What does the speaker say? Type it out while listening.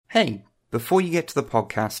Hey, before you get to the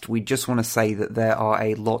podcast, we just want to say that there are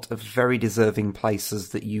a lot of very deserving places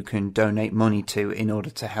that you can donate money to in order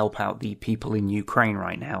to help out the people in Ukraine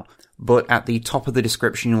right now. But at the top of the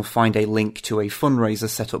description, you'll find a link to a fundraiser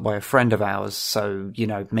set up by a friend of ours, so,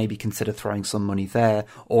 maybe consider throwing some money there,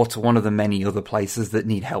 or to one of the many other places that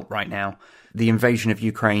need help right now. The invasion of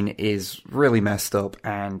Ukraine is really messed up,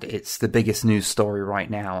 and it's the biggest news story right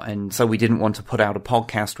now, and so we didn't want to put out a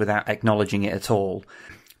podcast without acknowledging it at all.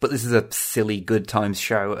 But this is a silly good times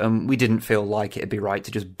show, and we didn't feel like it'd be right to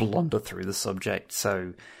just blunder through the subject.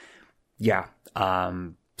 So, yeah,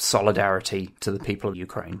 solidarity to the people of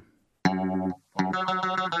Ukraine.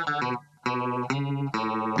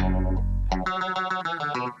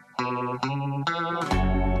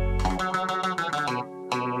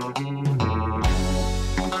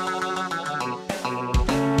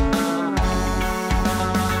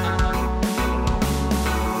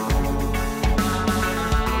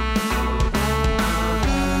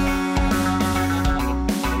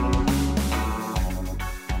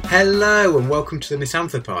 Hello and welcome to the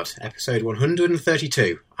Misanthropod, episode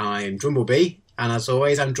 132. I'm Drumblebee, and as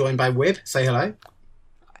always I'm joined by Wib. Say hello.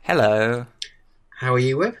 Hello. How are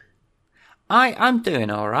you, Wib? I'm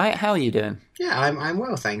doing alright. How are you doing? Yeah, I'm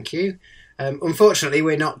well, thank you. Unfortunately,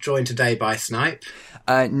 we're not joined today by Snipe.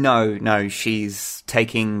 No, she's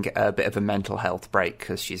taking a bit of a mental health break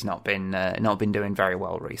because she's not been doing very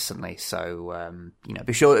well recently. So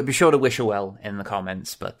be sure to wish her well in the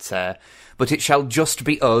comments. But it shall just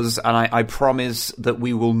be us, and I promise that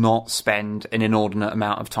we will not spend an inordinate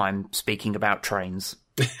amount of time speaking about trains.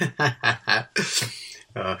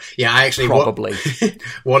 Yeah, I actually probably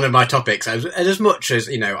one of my topics, as much as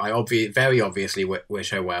I very obviously wish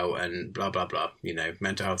her well and blah blah blah.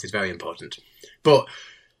 Mental health is very important, but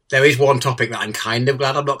there is one topic that I'm kind of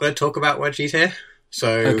glad I'm not going to talk about when she's here. So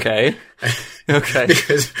okay,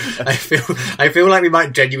 because I feel like we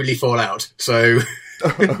might genuinely fall out. So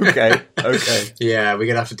okay, yeah, we're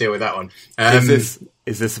gonna have to deal with that one. Is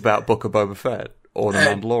this about Book of Boba Fett or The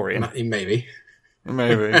Mandalorian? Maybe.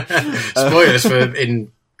 Spoilers for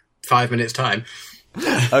in 5 minutes' time.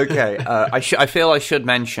 Okay, I feel I should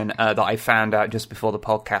mention that I found out just before the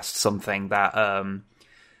podcast something that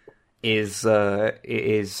is a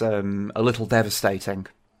little devastating.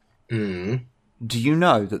 Mm. Do you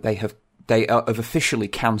know that they have officially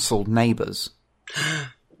cancelled Neighbours?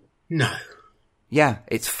 No. Yeah,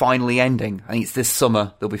 it's finally ending. I think it's this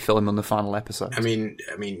summer they'll be filming the final episode. I mean,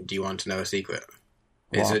 do you want to know a secret?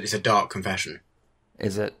 What? It's a dark confession.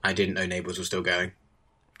 Is it? I didn't know Neighbours was still going.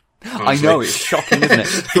 Honestly. I know, it's shocking, isn't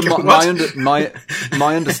it?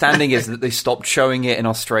 My understanding is that they stopped showing it in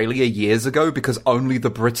Australia years ago because only the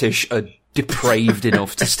British are depraved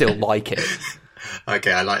enough to still like it.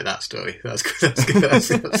 Okay, I like that story. That's good.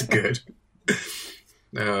 That's good.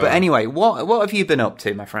 But anyway, what have you been up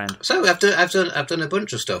to, my friend? So I've done a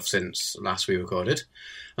bunch of stuff since last we recorded.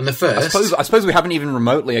 And the first, I suppose we haven't even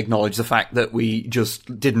remotely acknowledged the fact that we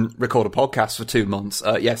just didn't record a podcast for 2 months.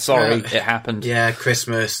 It happened. Yeah,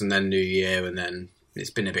 Christmas and then New Year, and then it's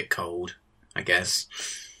been a bit cold, I guess.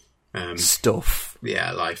 Stuff.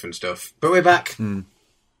 Yeah, life and stuff. But we're back. Mm.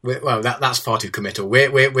 That's far too committal.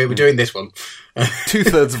 We're doing this one.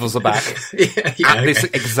 2/3 of us are back at this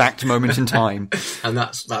exact moment in time, and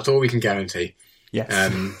that's all we can guarantee. Yes.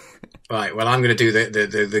 Right. Well, I'm going to do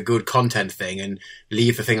the good content thing and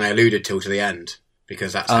leave the thing I alluded to the end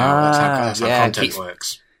because that's how content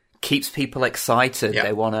works. Keeps people excited. Yep.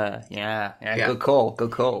 They want to. Yeah. Good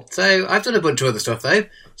call. So I've done a bunch of other stuff though.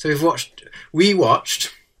 So we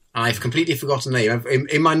watched. I've completely forgotten the name.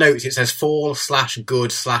 In my notes, it says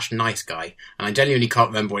Fall/Good/Nice Guy, and I genuinely can't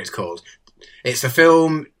remember what it's called. It's a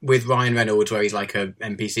film with Ryan Reynolds where he's like a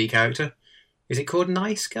NPC character. Is it called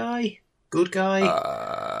Nice Guy? Good Guy?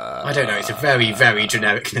 I don't know. It's a very, very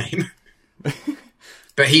generic name.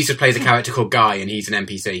 But he just plays a character called Guy, and he's an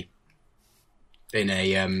NPC in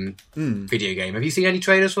a video game. Have you seen any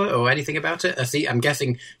trailers for it or anything about it? I'm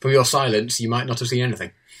guessing from your silence, you might not have seen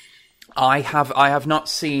anything. I have not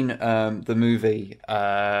seen the movie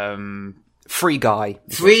Free Guy.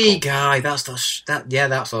 Free Guy, that's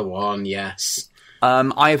the one. Yes.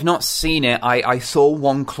 I have not seen it. I saw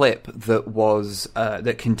one clip that was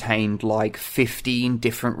that contained like 15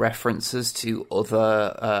 different references to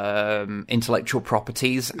other intellectual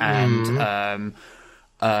properties, and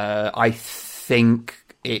I think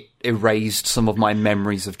it erased some of my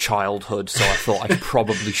memories of childhood, so I thought I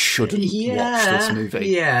probably shouldn't watch this movie.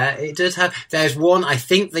 Yeah, it does have. There's one. I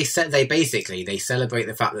think they celebrate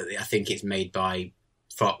the fact that I think it's made by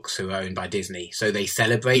Fox, who are owned by Disney. So they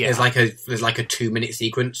celebrate. Yeah. There's like a 2-minute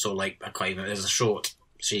sequence, or like I can't even. There's a short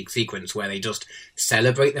sequence where they just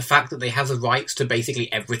celebrate the fact that they have the rights to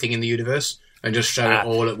basically everything in the universe and just show it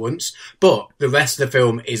all at once. But the rest of the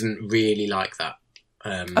film isn't really like that.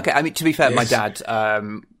 Okay, I mean, to be fair, my dad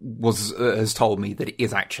has told me that it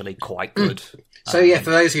is actually quite good. So for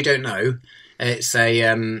those who don't know, it's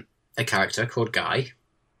a character called Guy,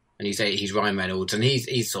 and he's Ryan Reynolds, and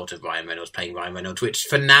he's sort of Ryan Reynolds playing Ryan Reynolds, which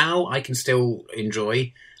for now I can still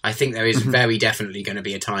enjoy. I think there is very definitely going to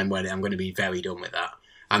be a time when I'm going to be very done with that,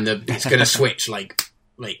 and it's going to switch like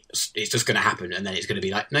it's just going to happen, and then it's going to be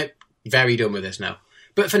like, nope, very done with this now.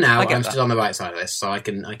 But for now, I'm still on the right side of this, so I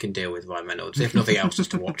can deal with Ryan Reynolds. If nothing else,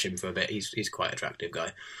 just to watch him for a bit. He's quite an attractive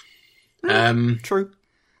guy. True.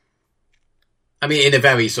 I mean, in a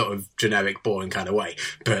very sort of generic, boring kind of way,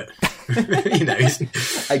 but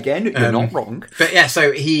Again, you're not wrong. But yeah,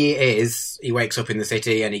 so he wakes up in the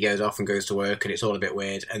city and he goes off and goes to work, and it's all a bit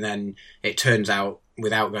weird. And then it turns out,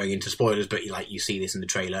 without going into spoilers, but you see this in the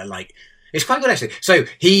trailer, it's quite good actually. So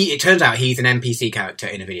it turns out he's an NPC character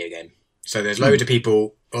in a video game. So there's loads of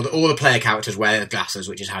people, all the player characters wear glasses,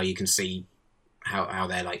 which is how you can see how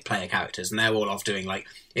they're player characters, and they're all off doing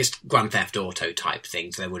it's Grand Theft Auto type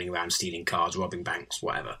things. They're running around stealing cars, robbing banks,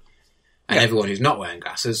 whatever. And everyone who's not wearing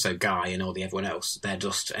glasses, so Guy and everyone else, they're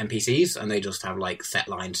just NPCs, and they just have set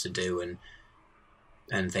lines to do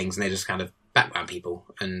and things, and they just kind of background people,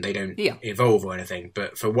 and they don't evolve or anything.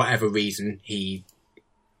 But for whatever reason,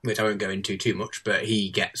 which I won't go into too much, but he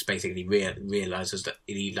gets basically realizes that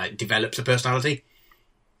he develops a personality.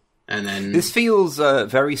 And then this feels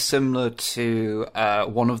very similar to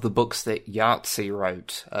one of the books that Yahtzee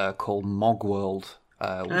wrote called Mogworld,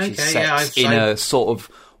 which is set in a sort of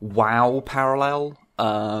WoW parallel,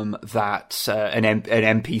 that an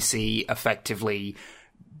NPC effectively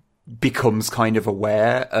becomes kind of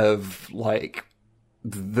aware of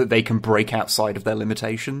that they can break outside of their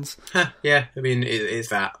limitations. Yeah, I mean it's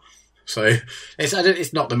that. So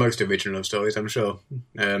it's not the most original of stories, I'm sure.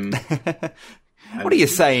 What are you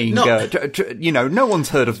saying? No one's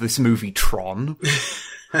heard of this movie Tron.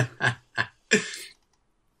 But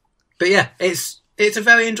yeah, it's a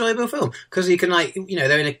very enjoyable film because you can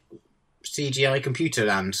they're in a CGI computer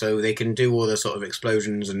land, so they can do all the sort of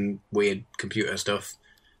explosions and weird computer stuff.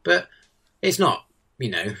 But it's not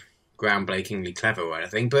groundbreakingly clever or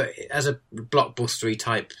anything. But as a blockbustery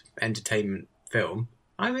type entertainment film,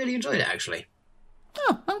 I really enjoyed it actually.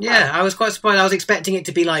 Oh, okay. Yeah, I was quite surprised. I was expecting it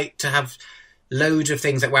to be to have loads of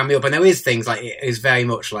things that wound me up, and there is things it is very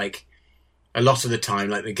much a lot of the time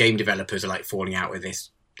the game developers are falling out with this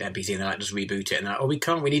NPC, and they're just reboot it,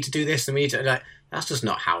 and we need to do this, and we need to that's just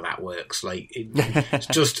not how that works. It's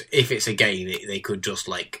just, if it's a game, they could just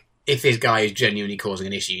if this guy is genuinely causing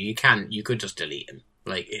an issue, you could just delete him.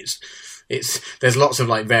 There's lots of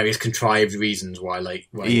various contrived reasons why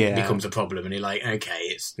it becomes a problem, and you're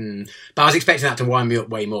okay, but I was expecting that to wind me up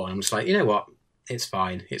way more, and I'm just you know what, it's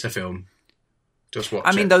fine, it's a film. Just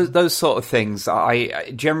watch it. Those sort of things.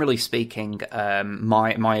 I generally speaking,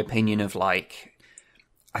 my opinion of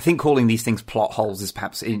I think calling these things plot holes is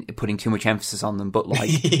perhaps putting too much emphasis on them, but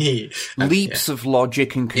leaps of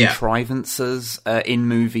logic and contrivances in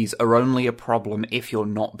movies are only a problem if you're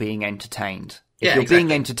not being entertained. If you're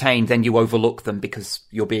being entertained, then you overlook them because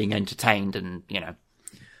you're being entertained, and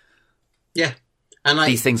Yeah. And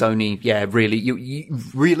these things only, really,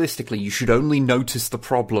 realistically, you should only notice the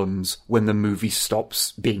problems when the movie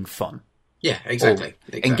stops being fun. Yeah, exactly.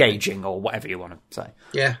 Engaging, or whatever you want to say.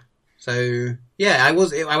 Yeah. So, yeah, I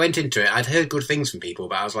went into it. I'd heard good things from people,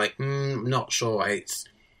 but I was not sure it's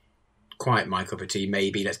quite my cup of tea.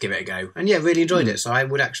 Maybe let's give it a go. And yeah, really enjoyed it. So I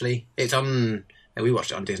would actually, it's on, we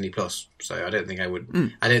watched it on Disney Plus. So I don't think I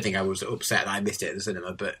would, I don't think I was upset that I missed it at the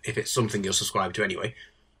cinema, but if it's something you're subscribed to anyway,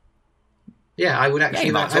 yeah, I would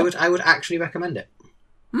actually, I would actually recommend it.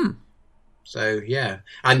 So yeah,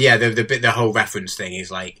 and yeah, the whole reference thing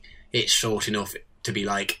is it's short enough to be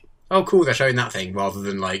oh cool, they're showing that thing, rather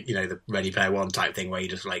than the Ready Player One type thing where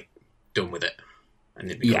you're just done with it,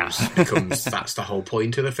 and it becomes that's the whole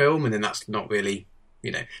point of the film, and then that's not really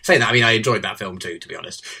saying that. I mean, I enjoyed that film too, to be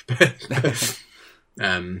honest.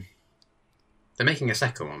 They're making a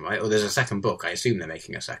second one, right? Or there's a second book. I assume they're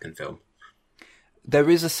making a second film.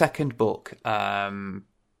 There is a second book,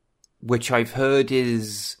 which I've heard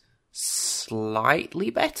is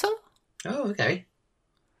slightly better. Oh, okay.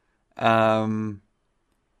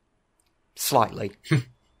 Slightly.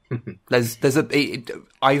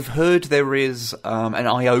 I've heard there is an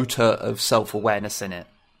iota of self-awareness in it.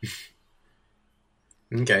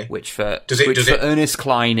 Okay. Which for Ernest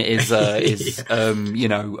Cline is a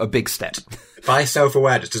big step. By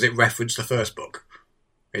self-awareness, does it reference the first book?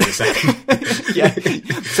 in the second. Yeah.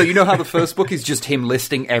 So you know how the first book is just him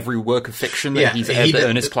listing every work of fiction that that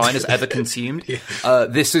Ernest Cline has ever consumed? Yeah.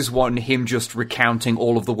 This is him just recounting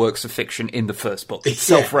all of the works of fiction in the first book. It's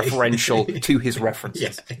self-referential to his references.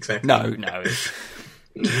 Yeah, exactly. No.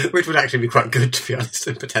 Which would actually be quite good, to be honest,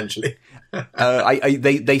 potentially.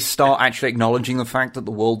 They start actually acknowledging the fact that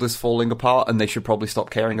the world is falling apart and they should probably stop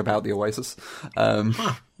caring about the Oasis.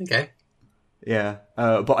 Okay. Yeah,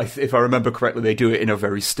 but if I remember correctly, they do it in a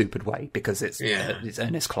very stupid way because it's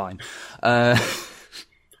Ernest Cline. Yeah.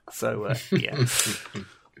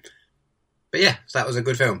 But yeah, so that was a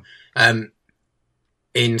good film.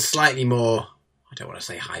 In slightly more, I don't want to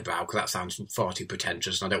say highbrow because that sounds far too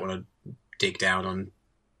pretentious, and I don't want to dig down on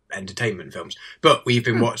entertainment films. But we've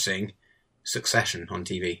been watching Succession on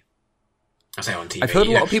TV. I say on TV. I've heard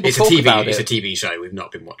a lot of people talk about it. It's a TV show. We've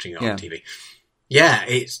not been watching it on TV. Yeah,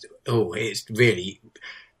 it's really...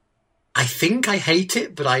 I think I hate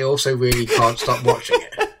it, but I also really can't stop watching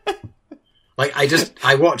it. Like,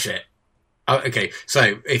 I watch it. Oh, okay,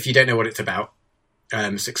 so if you don't know what it's about,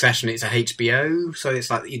 Succession, it's a HBO, so it's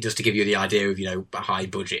like, just to give you the idea of, high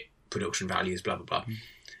budget production values, blah, blah, blah.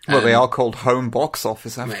 Well, they are called home box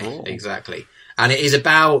office after all. Exactly. And it is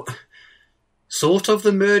about sort of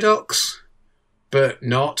the Murdochs, but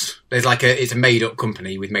not. There's it's a made-up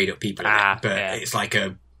company with made-up people in it, but it's like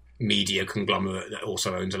a media conglomerate that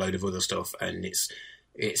also owns a load of other stuff, and its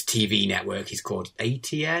TV network is called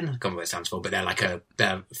ATN. I can't remember what it stands for, but they're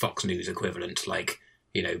they're Fox News equivalent,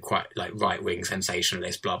 quite like right-wing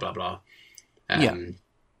sensationalist, blah, blah, blah. And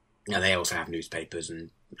they also have newspapers and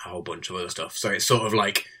a whole bunch of other stuff. So it's sort of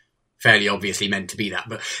fairly obviously meant to be that.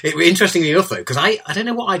 But interestingly enough, though, because I don't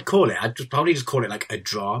know what I'd call it. I'd probably just call it like a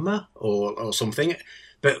drama or something.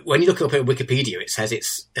 But when you look it up at Wikipedia, it says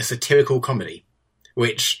it's a satirical comedy,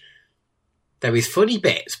 which there is funny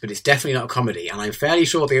bits, but it's definitely not a comedy. And I'm fairly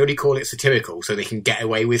sure they only call it satirical so they can get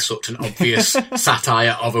away with such an obvious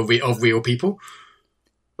satire of real people.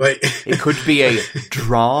 It could be a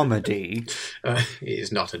dramedy. It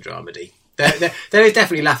is not a dramedy. There is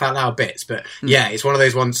definitely laugh out loud bits, but yeah, it's one of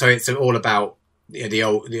those ones. So it's all about the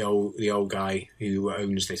old guy who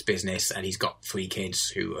owns this business, and he's got 3 kids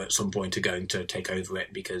who at some point are going to take over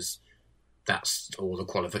it because that's all the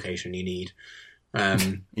qualification you need.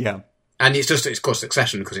 Yeah, and it's called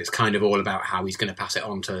Succession because it's kind of all about how he's going to pass it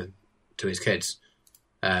on to his kids.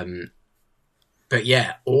 But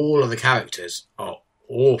yeah, all of the characters are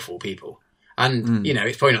awful people. And,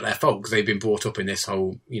 it's probably not their fault because they've been brought up in this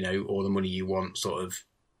whole, all the money you want sort of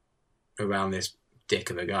around this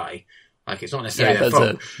dick of a guy. It's not necessarily their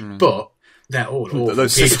fault, but they're all awful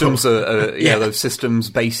those people. Systems those systems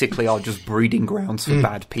basically are just breeding grounds for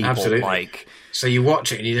bad people. Absolutely. So you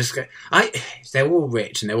watch it and you just go, they're all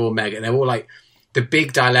rich and they're all mega and they're all the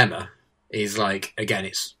big dilemma is again,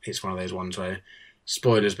 it's one of those ones where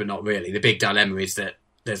spoilers, but not really. The big dilemma is that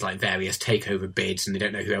there's various takeover bids and they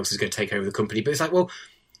don't know who else is going to take over the company. But it's well,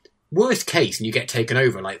 worst case and you get taken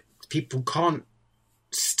over, people can't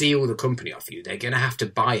steal the company off you. They're going to have to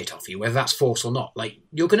buy it off you, whether that's force or not.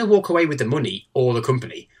 You're going to walk away with the money or the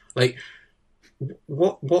company.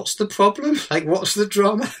 What's the problem? What's the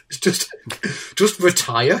drama? It's just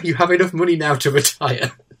retire. You have enough money now to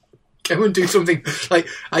retire. Go and do something.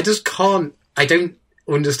 I just can't. I don't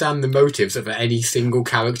understand the motives of any single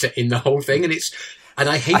character in the whole thing, and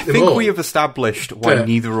I hate them all. I think we have established why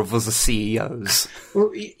neither of us are CEOs.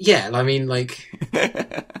 Well, yeah,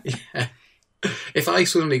 yeah. If I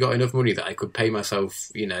suddenly got enough money that I could pay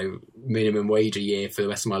myself, minimum wage a year for the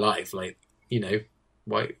rest of my life, why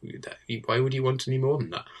would you want any more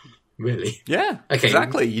than that? Really? Yeah, okay,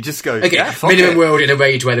 exactly. You just go, minimum wage in a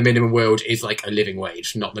wage where the minimum wage is a living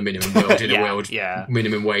wage, not the minimum wage in a world. Yeah.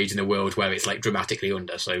 Minimum wage in a world where it's dramatically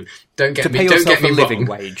under. So don't get me wrong. Living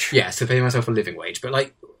wage. Yes, to pay myself a living wage. But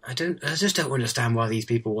I just don't understand why these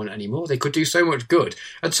people want it anymore. They could do so much good,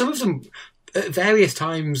 and some of them at various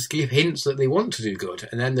times give hints that they want to do good,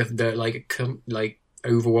 and then they're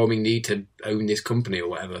overwhelming need to own this company or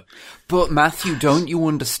whatever. But Matthew, don't you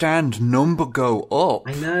understand? Number go up.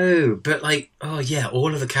 I know, but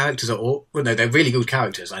all of the characters are they're really good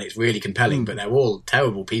characters and it's really compelling, but they're all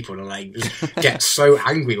terrible people, and I just get so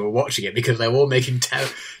angry while watching it because they're all making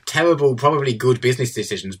terrible, probably good business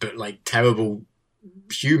decisions, but terrible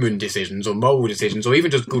human decisions or moral decisions, or even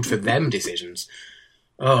just good for them decisions.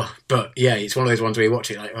 Oh, but yeah, it's one of those ones where you watch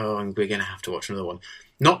it we're going to have to watch another one.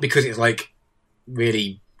 Not because it's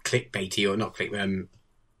really clickbaity or not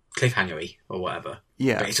cliffhangery or whatever.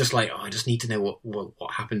 Yeah. But it's just I just need to know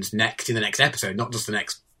what happens next in the next episode, not just the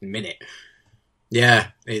next minute. Yeah,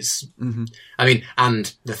 it's... I mean,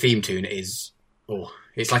 and the theme tune is...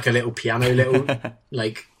 It's like a little piano,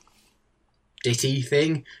 like ditty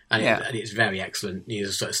thing, and it's very excellent. You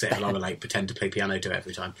just sort of sit along and like pretend to play piano to it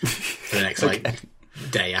every time for the next like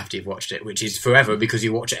day after you've watched it, which is forever because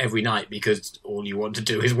you watch it every night because all you want to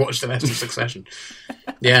do is watch the rest of Succession.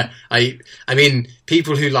 Yeah, I mean,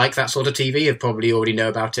 people who like that sort of TV have probably already know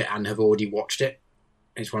about it and have already watched it.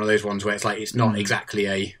 It's one of those ones where it's like it's not exactly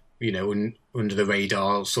a under the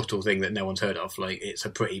radar subtle thing that no one's heard of. Like it's a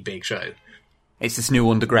pretty big show. It's this new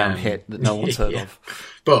underground hit that no one's heard of.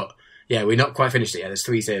 But yeah, we're not quite finished it yet. There's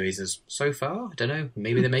 3 series so far. I don't know.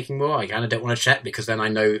 Maybe they're making more. I kind of don't want to check because then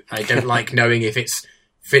I don't like knowing if it's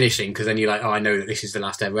finishing because then you're like, oh, I know that this is the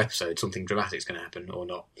last ever episode. Something dramatic's going to happen or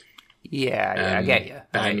not. Yeah, I get you.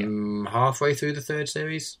 I'm halfway through the 3rd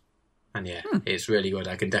series, and it's really good.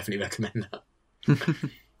 I can definitely recommend that.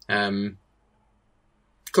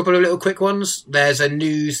 Couple of little quick ones. There's a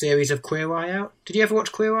new series of Queer Eye out. Did you ever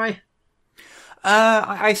watch Queer Eye?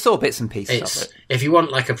 I saw bits and pieces of it. If you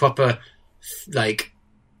want like a proper, like,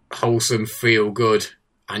 wholesome, feel good,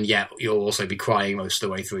 and yet you'll also be crying most of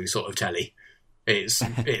the way through sort of telly,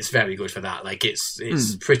 it's very good for that. Like it's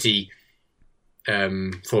pretty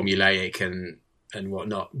formulaic and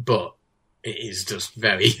whatnot, but it is just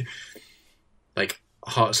very like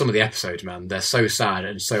some of the episodes, man. They're so sad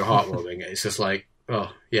and so heartwarming. It's just like,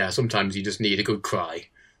 oh yeah, sometimes you just need a good cry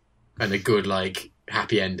and a good like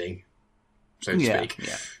happy ending, so to speak.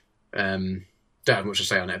 Don't have much to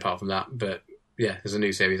say on it apart from that, but yeah, there's a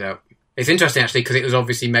new series out. It's interesting actually because it was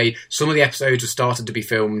obviously made. Some of the episodes were started to be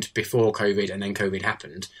filmed before COVID, and then COVID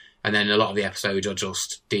happened, and then a lot of the episodes are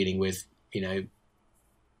just dealing with they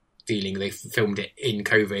filmed it in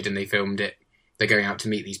COVID, and they filmed it. They're going out to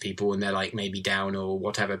meet these people, and they're like maybe down or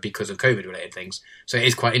whatever because of COVID related things. So it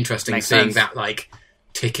is quite interesting seeing that like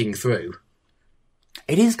ticking through.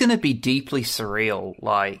 It is going to be deeply surreal,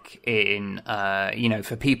 like in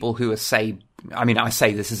for people who are I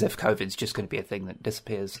say this as if COVID's just going to be a thing that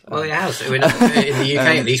disappears. Well, it has. We're not, in the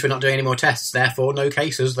UK, at least, we're not doing any more tests. Therefore, no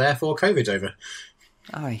cases. Therefore, COVID's over.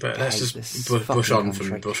 But let's just push on from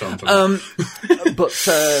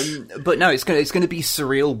but no, it's going to be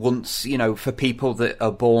surreal once for people that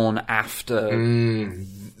are born after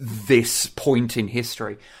this point in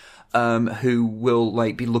history. Who will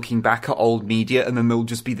like be looking back at old media, and then there'll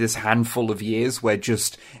just be this handful of years where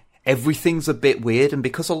just everything's a bit weird, and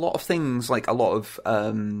because a lot of things, like a lot of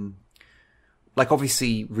like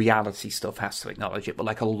obviously reality stuff has to acknowledge it, but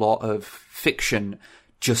like a lot of fiction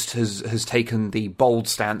just has taken the bold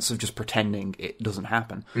stance of just pretending it doesn't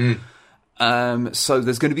happen. So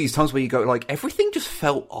there's going to be these times where you go like everything just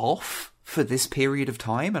felt off for this period of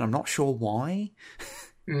time, and I'm not sure why.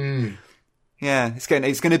 Yeah, it's going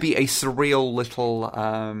to be a surreal little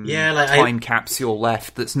time capsule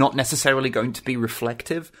left that's not necessarily going to be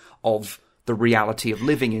reflective of the reality of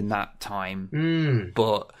living in that time,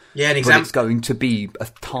 but it's going to be a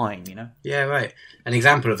time, Yeah, right. An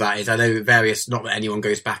example of that is I know not that anyone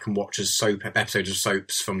goes back and watches episodes of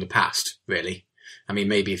soaps from the past, really. I mean,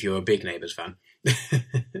 maybe if you're a Big Neighbours fan.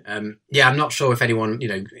 I'm not sure if anyone,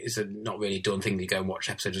 it's a not really done thing to go and watch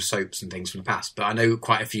episodes of soaps and things from the past, but I know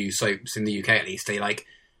quite a few soaps in the UK at least, they like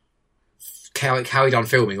carried on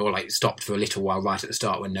filming or like stopped for a little while right at the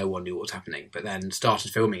start when no one knew what was happening, but then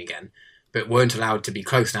started filming again, but weren't allowed to be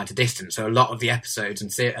close and at a distance. So a lot of the episodes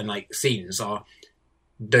and like scenes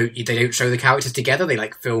they don't show the characters together. They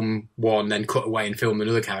like film one, then cut away and film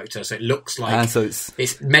another character. So it looks like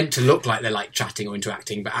it's meant to look like they're like chatting or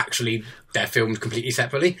interacting, but actually they're filmed completely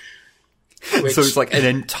separately. So it's like an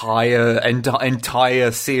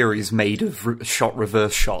entire series made of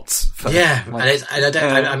reverse shots.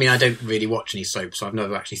 I don't really watch any soaps, so I've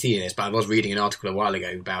never actually seen this. But I was reading an article a while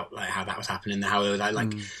ago about like how that was happening, and how they were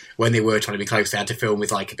like when they were trying to be close, they had to film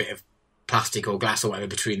with like a bit of plastic or glass or whatever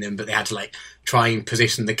between them, but they had to like try and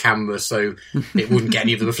position the camera so it wouldn't get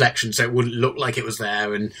any of the reflection, so it wouldn't look like it was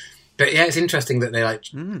there. But yeah, it's interesting that they like.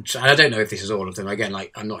 I don't know if this is all of them. Again,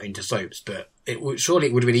 like I'm not into soaps, but surely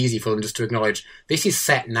it would have been easy for them just to acknowledge this is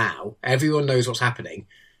set now. Everyone knows what's happening.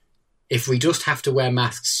 If we just have to wear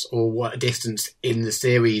masks or what a distance in the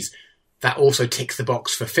series, that also ticks the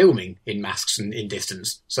box for filming in masks and in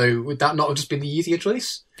distance. So would that not have just been the easier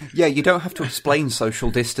choice? Yeah, you don't have to explain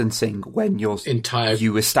social distancing when you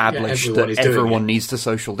establish that everyone needs to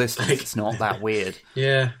social distance. Like, it's not that weird.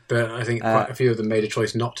 Yeah, but I think quite a few of them made a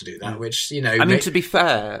choice not to do that, which, to be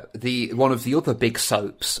fair, one of the other big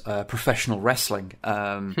soaps, Professional Wrestling,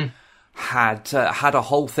 had a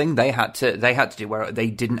whole thing they had to do where they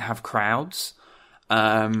didn't have crowds.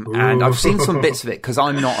 And I've seen some bits of it because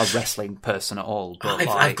I'm not a wrestling person at all. But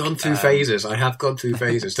I've gone through phases. I have gone through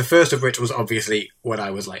phases. The first of which was obviously when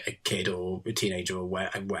I was like a kid or a teenager or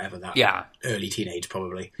whatever that. Yeah. Early teenage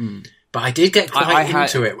probably. But I did get quite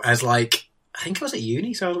into it as like, I think I was at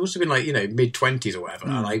uni, so I must have been like, mid-20s or whatever.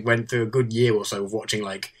 And I went through a good year or so of watching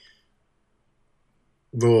like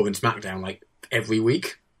Raw and SmackDown like every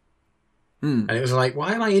week. And it was like,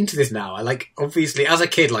 why am I into this now? I like, obviously, as a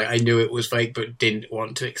kid, like, I knew it was fake, but didn't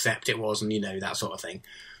want to accept it was, and that sort of thing.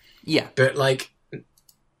 Yeah. But, like,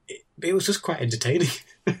 it was just quite entertaining.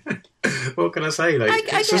 What can I say? Like,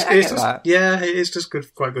 it's just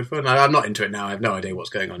good, quite good fun. I'm not into it now. I have no idea what's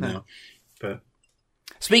going on now. But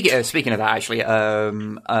speaking of that, actually,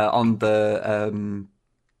 on the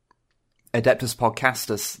Adeptus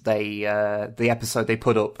Podcastus, the episode they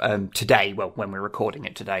put up today, well, when we're recording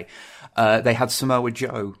it today, they had Samoa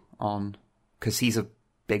Joe on because he's a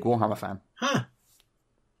big Warhammer fan. Huh.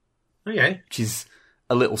 Okay. Which is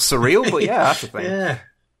a little surreal, but yeah, that's the thing. Yeah.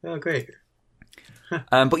 Oh, great.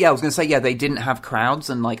 But yeah, I was going to say, they didn't have crowds,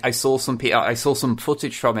 and like I saw some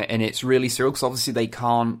footage from it, and it's really surreal because obviously they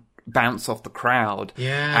can't bounce off the crowd,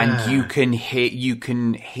 and you can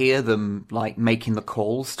hear them like making the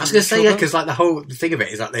calls. I was going to say, because like the whole thing of it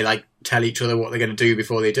is that they like tell each other what they're going to do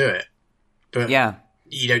before they do it, but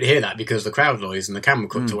you don't hear that because the crowd noise and the camera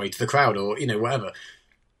cuts away to the crowd or whatever.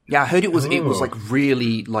 Yeah, I heard it was like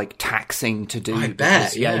really like taxing to do. I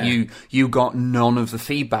bet. Yeah, you got none of the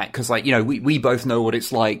feedback because like we both know what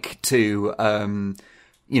it's like to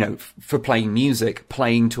for playing music,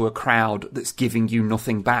 playing to a crowd that's giving you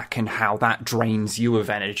nothing back and how that drains you of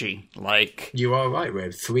energy. Like, you are right,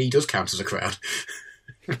 Rob. 3 does count as a crowd.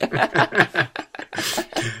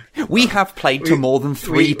 We have played to more than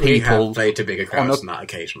 3 people. We have played to bigger crowds than that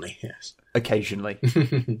occasionally, yes. Occasionally.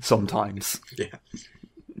 Sometimes. Yeah.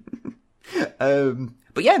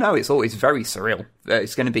 But yeah, no, it's always very surreal.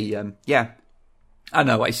 It's going to be, I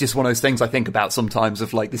know, it's just one of those things I think about sometimes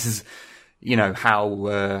of like, this is,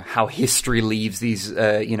 how history leaves these,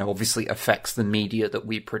 obviously affects the media that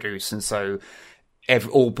we produce. And so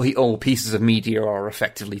all pieces of media are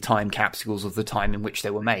effectively time capsules of the time in which they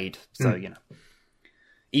were made. So,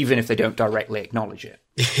 even if they don't directly acknowledge it.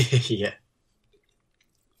 Yeah.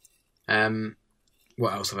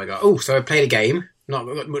 What else have I got? Oh, so I played a game. Not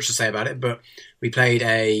got much to say about it, but we played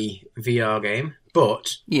a VR game.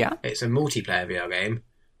 But it's a multiplayer VR game,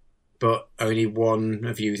 but only one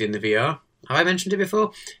of you's in the VR. Have I mentioned it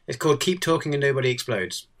before? It's called Keep Talking and Nobody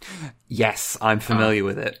Explodes. Yes, I'm familiar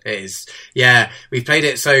with it. It is. Yeah, we've played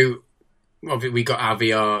it. So we got our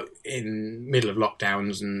VR in middle of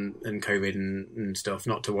lockdowns and COVID and stuff.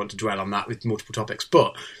 Not to want to dwell on that with multiple topics,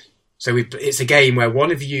 but so it's a game where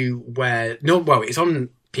one of you it's on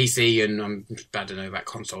PC and I don't know about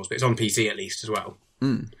consoles, but it's on PC at least as well.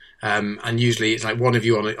 And usually it's like one of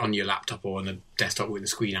you on your laptop or on a desktop with the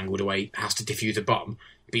screen angled away has to defuse a bomb,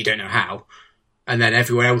 but you don't know how. And then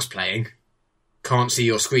everyone else playing can't see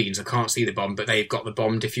your screen, so can't see the bomb, but they've got the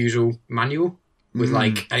bomb diffusal manual with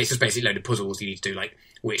and it's just basically a load of puzzles you need to do, like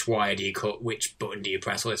which wire do you cut, which button do you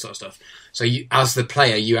press, all this sort of stuff. So you, as the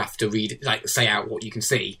player, you have to say out what you can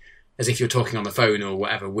see as if you're talking on the phone or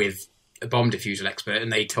whatever with a bomb diffusal expert,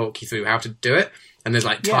 and they talk you through how to do it. And there's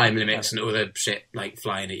like time limits and other shit like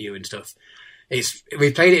flying at you and stuff.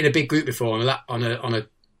 We've played it in a big group before on a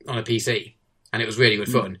PC, and it was really good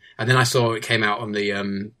fun. And then I saw it came out on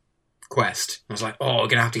the Quest. I was like, oh, we're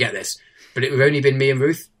gonna have to get this. But it would only been me and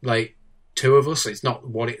Ruth, like 2 of us. So it's not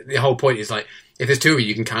the whole point is like if there's 2 of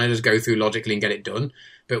you can kind of just go through logically and get it done.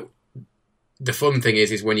 But the fun thing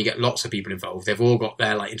is when you get lots of people involved, they've all got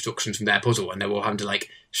their like instructions from their puzzle, and they're all having to like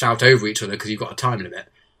shout over each other because you've got a time limit.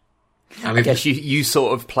 I guess you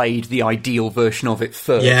sort of played the ideal version of it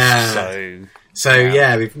first. Yeah.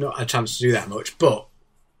 So we've not had a chance to do that much, but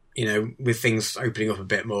with things opening up a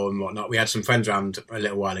bit more and whatnot, we had some friends around a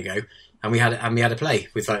little while ago, and we had a play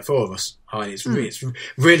with like 4 of us. Oh, and it's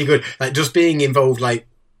really good. Like just being involved. Like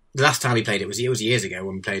the last time we played it was years ago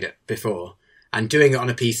when we played it before, and doing it on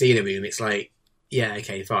a PC in a room, it's like, yeah,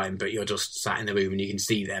 okay, fine, but you're just sat in the room and you can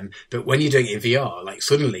see them. But when you're doing it in VR, like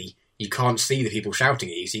suddenly you can't see the people shouting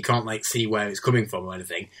at you, so you can't like see where it's coming from or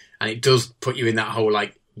anything. And it does put you in that whole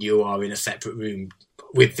like you are in a separate room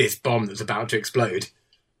with this bomb that's about to explode.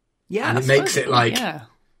 Yeah, and it makes it like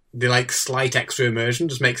the like slight extra immersion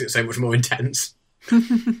just makes it so much more intense.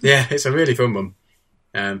 Yeah, it's a really fun one.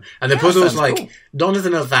 And the puzzles, like cool. None of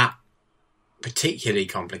them are that particularly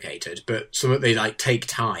complicated, but some of they like take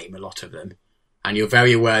time. A lot of them. And you're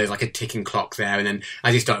very aware there's like a ticking clock there, and then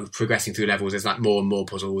as you start progressing through levels, there's like more and more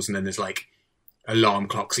puzzles, and then there's like alarm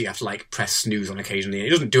clocks that you have to like press snooze on occasionally. It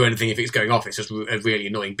doesn't do anything if it's going off. It's just a really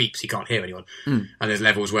annoying beeps. You can't hear anyone. And there's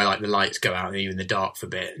levels where like the lights go out and you're in the dark for a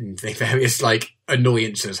bit, and various like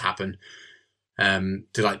annoyances happen to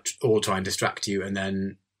like all try and distract you. And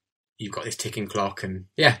then you've got this ticking clock, and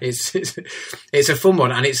yeah, it's a fun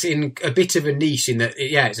one, and it's in a bit of a niche in that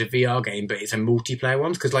it's a VR game, but it's a multiplayer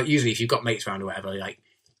one, because like usually if you've got mates around or whatever, like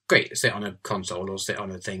great, sit on a console or sit on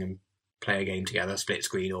a thing and play a game together, split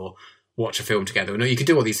screen, or watch a film together. No, you can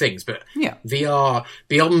do all these things, but VR,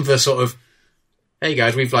 beyond the sort of, hey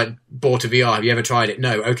guys, we've like bought a VR, have you ever tried it?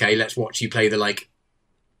 No, okay, let's watch you play the like,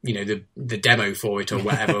 you know, the demo for it or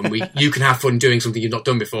whatever, and you can have fun doing something you've not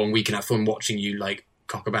done before, and we can have fun watching you like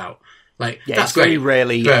cock about. Like, that's it's great. very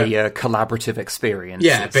rarely a collaborative experience.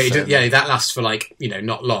 Yeah, but that lasts for like, you know,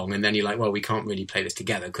 not long, and then you're like, well, we can't really play this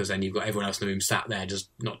together, because then you've got everyone else in the room sat there just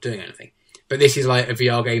not doing anything. But this is like a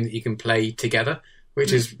VR game that you can play together,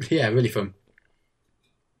 which is really fun.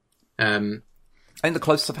 I think the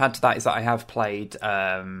closest I've had to that is that I have played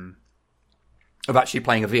of actually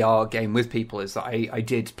playing a VR game with people, is that I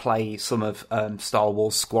did play some of Star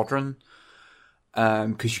Wars Squadron,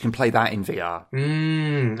 because you can play that in VR.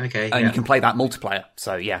 Okay. And you can play that multiplayer,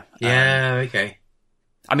 so yeah. Okay.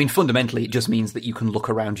 I mean, fundamentally, it just means that you can look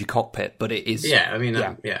around your cockpit, but it is... Yeah, I mean,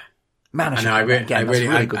 Man, I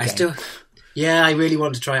really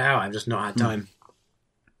want to try it out. I've just not had time.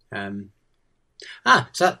 So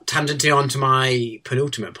that tangented on to my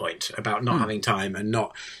penultimate point about not having time and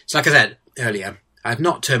not... So like I said earlier, I've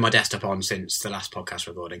not turned my desktop on since the last podcast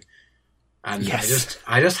recording. And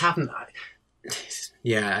I just haven't...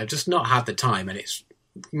 I've just not had the time, and it's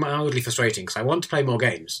mildly frustrating because I want to play more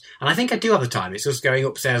games. And I think I do have the time. It's just going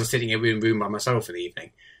upstairs and sitting in a room by myself in the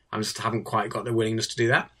evening. I just haven't quite got the willingness to do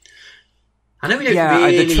that. I know we don't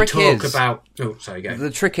really talk about... Oh, sorry, go.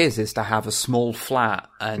 The trick is to have a small flat,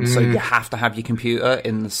 and so you have to have your computer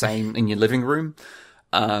in your living room.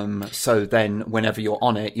 So then whenever you're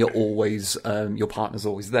on it, you're always, your partner's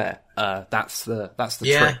always there. That's the trick.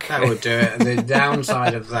 Yeah, that would do it. And the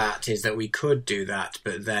downside of that is that we could do that,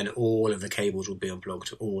 but then all of the cables would be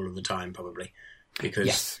unplugged all of the time, probably.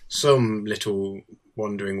 Because some little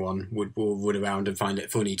wandering one would around and find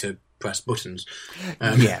it funny to press buttons.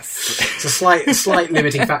 It's a slight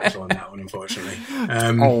limiting factor on that one, unfortunately.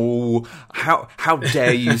 How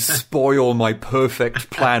dare you spoil my perfect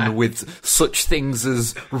plan with such things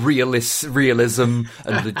as realism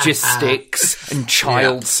and logistics and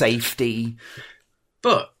child safety,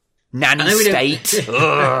 but nanny state. So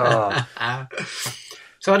I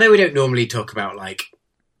know we don't normally talk about like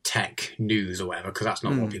tech news or whatever, because that's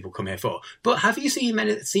not what people come here for. But have you seen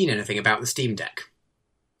anything about the Steam Deck?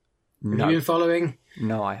 No. Have you been following?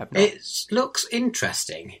 No, I have not. It looks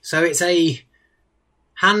interesting. So it's a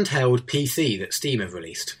handheld PC that Steam have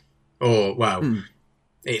released.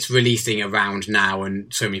 It's releasing around now,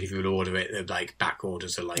 and so many people will order it. They're like back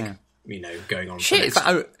orders are like going on. Shit,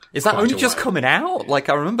 is that only just coming out? Like,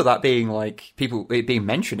 I remember that being like it being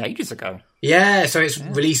mentioned ages ago. Yeah, so it's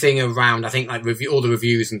releasing around, I think, like all the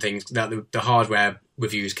reviews and things. The hardware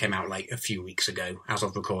reviews came out like a few weeks ago, as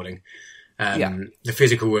of recording. The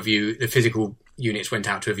physical units went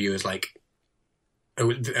out to reviewers like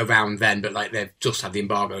around then, but like they've just had the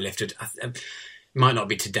embargo lifted. It might not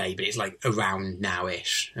be today, but it's like around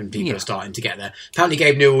now-ish, and people are starting to get there. Apparently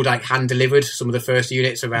Gabe Newell like hand-delivered some of the first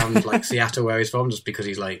units around like Seattle, where he's from, just because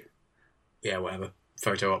he's like, whatever,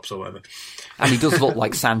 photo ops or whatever. And he does look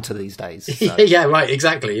like Santa these days. So. Yeah, right,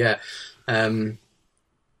 exactly, yeah.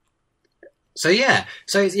 So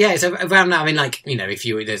it's around now. I mean, like, you know, if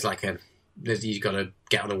you've got to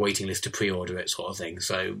get on a waiting list to pre-order it, sort of thing.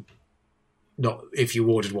 So, not if you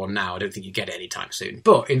ordered one now, I don't think you get it anytime soon.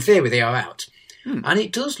 But in theory, they are out, and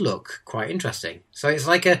it does look quite interesting. So it's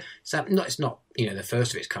like it's not you know the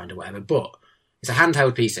first of its kind or whatever, but it's a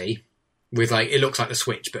handheld PC with like it looks like the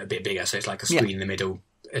Switch but a bit bigger. So it's like a screen in the middle,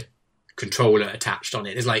 a controller attached on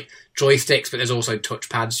it. There's like joysticks, but there's also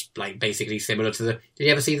touchpads, like basically similar to the. Did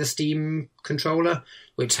you ever see the Steam controller,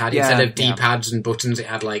 which had instead of D-pads and buttons, it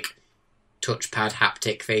had like touchpad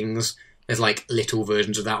haptic things? There's like little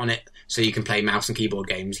versions of that on it, so you can play mouse and keyboard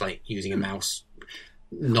games like using a mouse.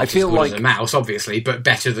 Not as good as a mouse, obviously, but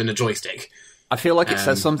better than a joystick. I feel like it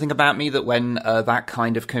says something about me that when that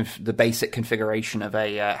kind of the basic configuration of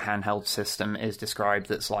a handheld system is described,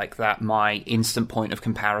 that's like that. My instant point of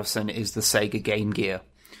comparison is the Sega Game Gear.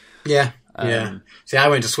 Yeah. See, I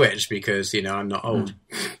went to Switch because I'm not old.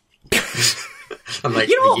 I'm like,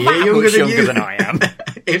 you're not that much younger than I am.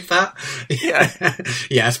 If that,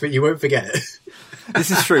 yes, but you won't forget it.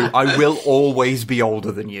 This is true. I will always be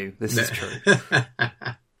older than you. This is true.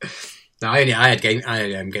 No, I had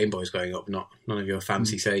Game Boys growing up, none of your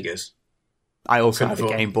fancy Segas. I also had a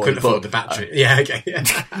Game Boy. Couldn't afford the battery. Yeah, okay.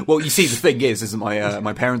 Yeah. Well, you see, the thing is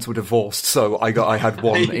my parents were divorced, so I had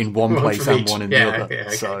one in one place and one in the other. Yeah,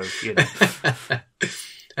 okay. So, you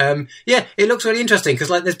know. Yeah, it looks really interesting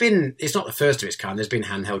because like it's not the first of its kind. There's been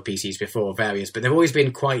handheld PCs before, various, but they've always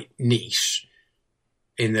been quite niche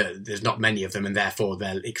in that there's not many of them and therefore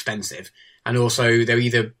they're expensive. And also they're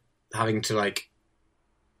either having to like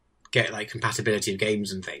get like compatibility of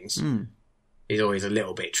games and things. Is always a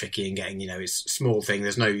little bit tricky in getting, it's a small thing.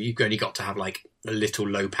 You've only got to have like a little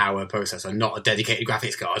low power processor, not a dedicated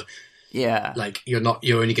graphics card. Yeah. Like you're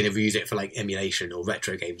only going to use it for like emulation or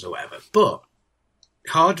retro games or whatever. But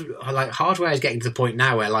hardware is getting to the point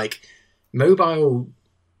now where like mobile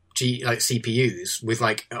CPUs with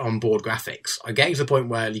like onboard graphics are getting to the point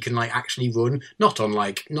where you can like actually run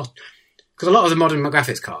because a lot of the modern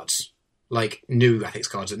graphics cards, like new graphics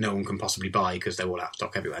cards that no one can possibly buy because they're all out of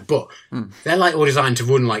stock everywhere. But they're like all designed to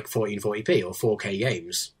run like 1440p or 4K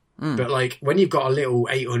games. But like when you've got a little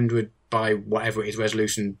 800 by whatever it is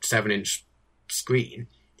resolution 7-inch screen,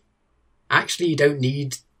 actually you don't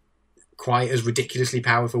need quite as ridiculously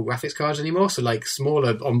powerful graphics cards anymore. So like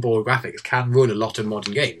smaller onboard graphics can run a lot of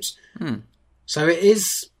modern games. So it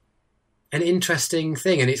is an interesting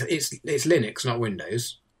thing, and it's Linux, not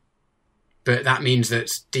Windows. But that means that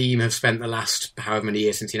Steam have spent the last however many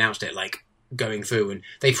years since he announced it, like going through, and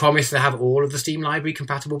they promised to have all of the Steam library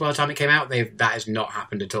compatible by the time it came out. That has not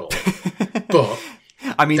happened at all. But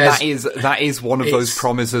I mean, that is one of those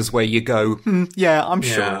promises where you go, yeah, I'm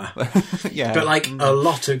sure. Yeah. But like a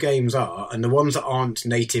lot of games are, and the ones that aren't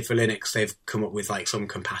native for Linux, they've come up with like some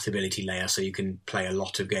compatibility layer so you can play a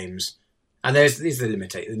lot of games. And there's the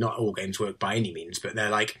limitation. Not all games work by any means, but they're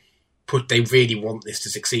like they really want this to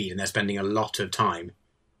succeed, and they're spending a lot of time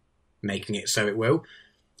making it so it will.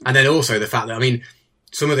 And then also the fact that, I mean,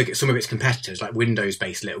 some of its competitors, like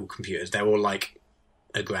Windows-based little computers, they're all like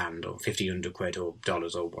 $1,000 or £1,500 or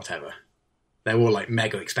dollars or whatever. They're all like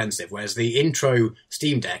mega expensive, whereas the intro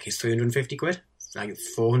Steam Deck is £350, like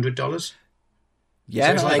 $400.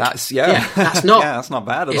 Yeah, so that's that's not that's not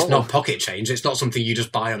bad at all. It's not pocket change. It's not something you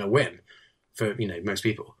just buy on a whim for most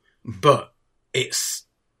people, but it's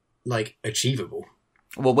like achievable.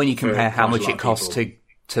 Well, when you compare how much it costs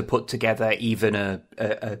to put together even a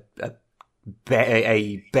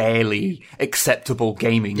barely acceptable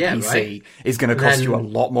gaming PC is going to cost you a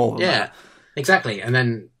lot more than that. Exactly. And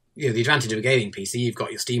then the advantage of a gaming PC, you've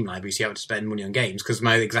got your Steam library, so you have to spend money on games. Because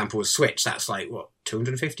my example was Switch. That's like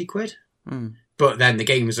 £250. But then the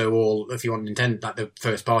games are all, if you want Nintendo, like the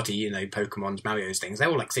first party, Pokemon's, Mario's things, they're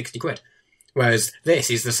all like £60. Whereas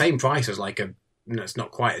this is the same price as like it's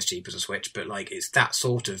not quite as cheap as a Switch, but like it's that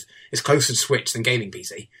sort of, it's closer to Switch than gaming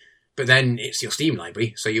PC. But then it's your Steam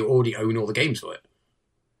library, so you already own all the games for it.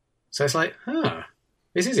 So it's like,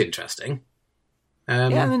 this is interesting. I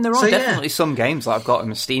mean, there are definitely some games that I've got in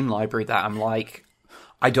the Steam library that I'm like,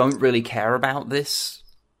 I don't really care about this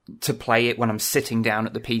to play it when I'm sitting down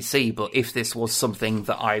at the PC, but if this was something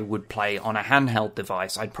that I would play on a handheld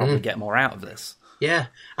device, I'd probably get more out of this. Yeah,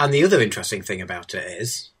 and the other interesting thing about it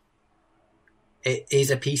is a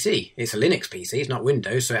PC. It's a Linux PC, it's not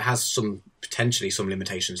Windows, so it has potentially some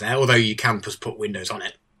limitations there, although you can just put Windows on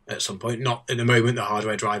it at some point. Not at the moment, the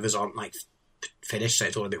hardware drivers aren't like finished, so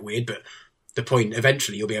it's all a bit weird, but the point,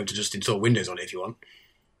 eventually you'll be able to just install Windows on it if you want.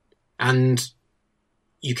 And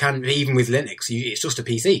you can, even with Linux, it's just a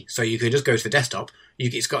PC, so you could just go to the desktop,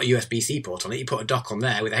 it's got a USB-C port on it, you put a dock on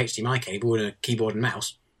there with a HDMI cable and a keyboard and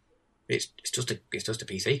mouse. It's just a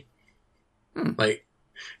PC. Like,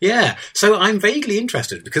 yeah. So I'm vaguely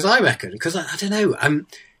interested because I reckon, because I don't know,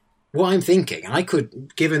 what I'm thinking, I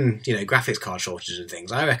could, given graphics card shortages and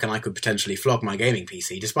things, I reckon I could potentially flog my gaming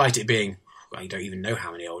PC, despite it being, I don't even know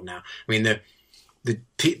how many old now. I mean, the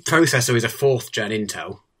processor is a 4th gen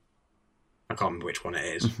Intel. I can't remember which one it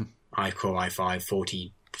is. iCore i5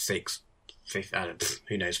 46. 50,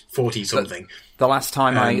 who knows, 40 something. The last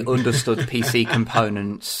time I understood PC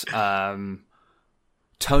components,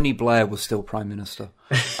 Tony Blair was still Prime Minister.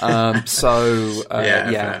 Yeah.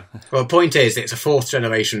 Well, the point is, it's a 4th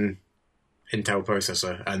generation Intel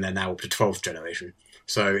processor, and they're now up to 12th generation.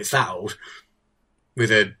 So it's that old,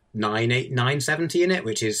 with a 970 in it,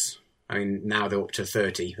 which is, I mean, now they're up to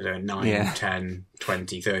 30. So 9, 10,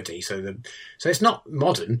 20, 30. So it's not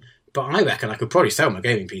modern. But I reckon I could probably sell my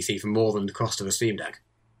gaming PC for more than the cost of a Steam Deck.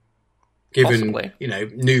 Given, possibly.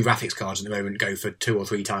 New graphics cards at the moment go for 2 or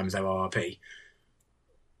 3 times their RRP.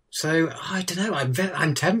 So I don't know.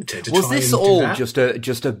 I'm tempted to Was try this and do all that.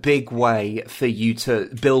 just a big way for you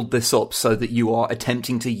to build this up so that you are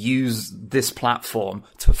attempting to use this platform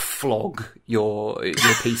to flog your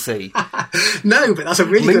PC? No, but that's a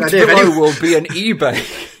really Linked good idea. below will be an eBay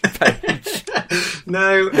page.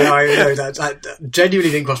 No, that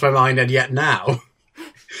genuinely didn't cross my mind, and yet now.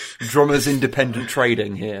 Drummers independent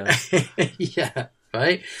trading here. Yeah,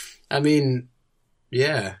 right? I mean,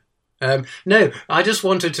 yeah. No, I just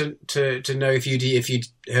wanted to know if you'd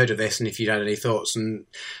heard of this and if you'd had any thoughts. And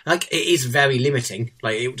like, it is very limiting.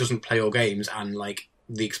 Like, it doesn't play all games, and like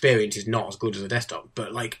the experience is not as good as a desktop.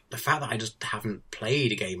 But like the fact that I just haven't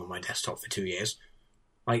played a game on my desktop for 2 years,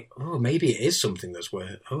 like, oh, maybe it is something that's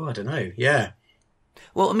worth. Oh, I don't know. Yeah.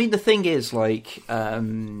 Well, I mean, the thing is, like,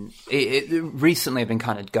 recently I've been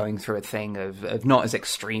kind of going through a thing of not as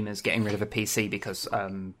extreme as getting rid of a PC because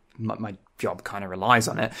my job kind of relies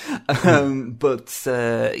on it. But,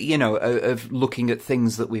 you know, of looking at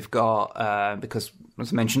things that we've got, because,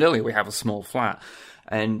 as I mentioned earlier, we have a small flat,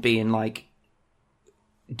 and being like,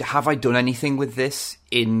 have I done anything with this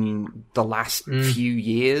in the last few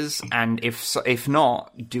years? And if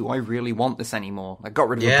not, do I really want this anymore? I got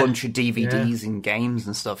rid of a bunch of DVDs and games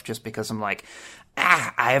and stuff just because I'm like,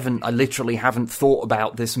 I literally haven't thought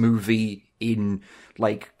about this movie in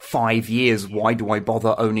like 5 years. Why do I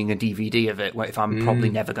bother owning a DVD of it if I'm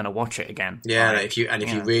probably never going to watch it again? Yeah, if you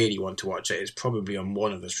really want to watch it, it's probably on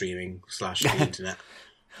one of the streaming / the internet.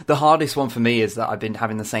 The hardest one for me is that I've been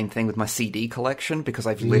having the same thing with my CD collection because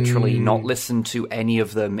I've literally not listened to any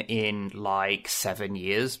of them in like 7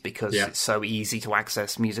 years because it's so easy to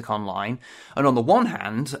access music online. And on the one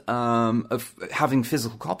hand, of having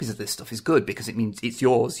physical copies of this stuff is good because it means it's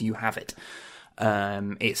yours, you have it.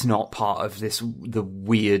 It's not part of the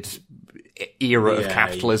weird era of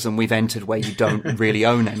capitalism we've entered where you don't really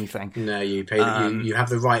own anything. No, you pay. You have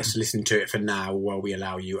the rights to listen to it for now while we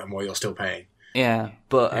allow you and while you're still paying. Yeah,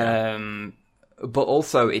 but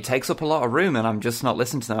also it takes up a lot of room, and I'm just not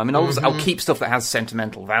listening to them. I mean, I'll keep stuff that has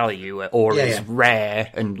sentimental value or is rare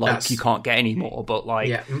and like you can't get anymore. But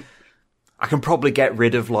like, I can probably get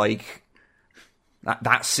rid of like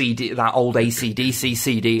that CD, that old AC/DC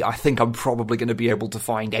CD. I think I'm probably going to be able to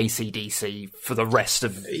find AC/DC for the rest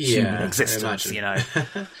of human existence. You know.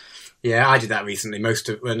 Yeah, I did that recently. Not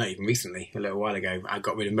even recently, a little while ago. I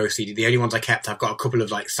got rid of most CD. The only ones I kept, I've got a couple of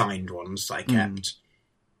like signed ones I kept,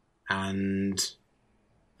 and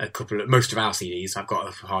most of our CDs. I've got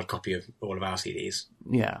a hard copy of all of our CDs.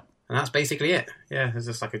 Yeah, and that's basically it. Yeah, there's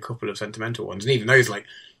just like a couple of sentimental ones, and even those, like,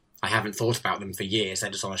 I haven't thought about them for years. They're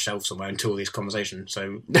just on a shelf somewhere until this conversation.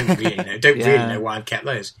 So don't really know why I've kept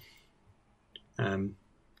those.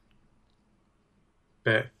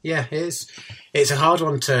 But yeah, it's a hard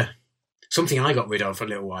one to. Something I got rid of a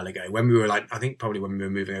little while ago when we were like, I think probably when we were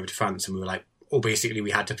moving over to France, and we were like, basically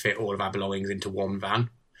we had to fit all of our belongings into one van,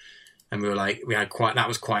 and we were like, that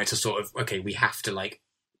was quite a sort of, okay, we have to like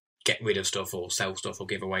get rid of stuff or sell stuff or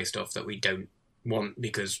give away stuff that we don't want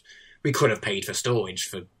because we could have paid for storage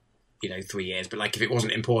for 3 years, but like if it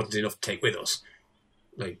wasn't important enough to take with us,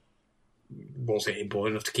 like, was it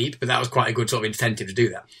important enough to keep? But that was quite a good sort of incentive to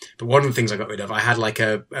do that. But one of the things I got rid of, I had like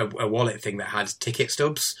a wallet thing that had ticket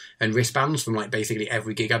stubs and wristbands from like basically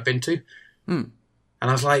every gig I've been to. And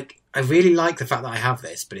I was like, I really like the fact that I have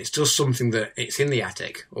this, but it's just something that it's in the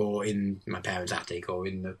attic or in my parents' attic or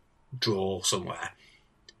in the drawer somewhere.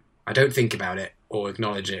 I don't think about it or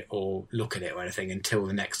acknowledge it or look at it or anything until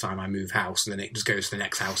the next time I move house, and then it just goes to the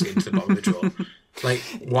next house into the bottom of the drawer. Like,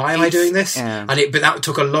 why am I doing this? Yeah. But that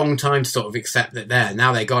took a long time to sort of accept that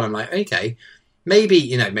now they're gone. I'm like, okay,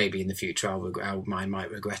 maybe in the future I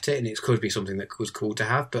might regret it, and it could be something that was cool to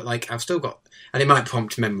have, but like, I've still got, and it might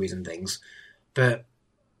prompt memories and things, but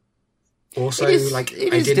also, it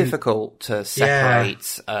is difficult to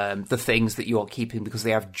separate the things that you're keeping because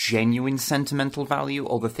they have genuine sentimental value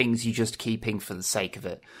or the things you're just keeping for the sake of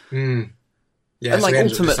it. Yeah, and like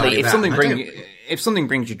ultimately, if something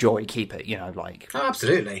brings you joy, keep it. Like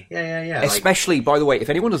absolutely, yeah. Especially, by the way, if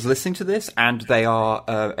anyone is listening to this and they are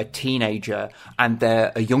a teenager and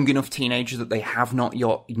they're a young enough teenager that they have not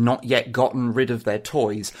yet gotten rid of their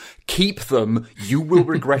toys, keep them. You will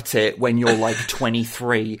regret it when you're like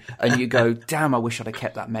 23 and you go, "Damn, I wish I'd have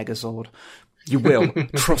kept that Megazord." You will.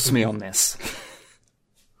 Trust me on this.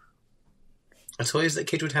 Are toys that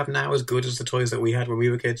kids would have now as good as the toys that we had when we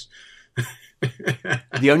were kids?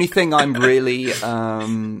 The only thing I'm really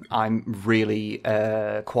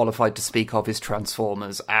qualified to speak of is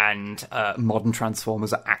Transformers, and modern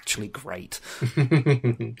Transformers are actually great.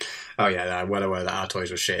 Oh yeah, I'm well aware that our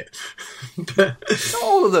toys were shit. But not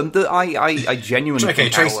all of them. I genuinely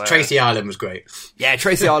think Tracy Island was great. Yeah,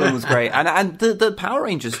 Tracy Island was great, and the Power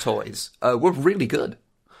Rangers toys were really good.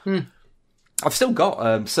 I've still got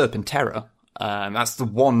Serpentera. That's the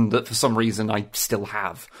one that for some reason I still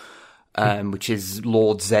have. Which is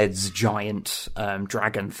Lord Zed's giant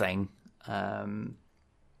dragon thing. But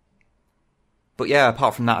yeah,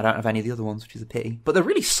 apart from that, I don't have any of the other ones, which is a pity. But they're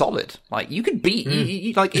really solid. Like you could beat,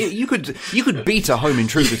 you could beat a home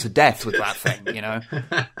intruder to death with that thing, you know.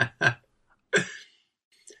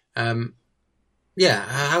 Yeah.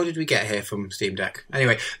 How did we get here from Steam Deck?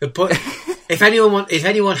 Anyway, the point: if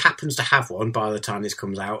anyone happens to have one by the time this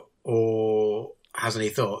comes out, or has any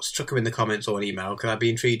thoughts, chuck them in the comments or an email, because I'd be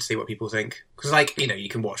intrigued to see what people think. Because, like, you know, you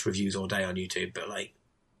can watch reviews all day on YouTube, but, like,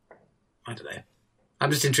 I don't know.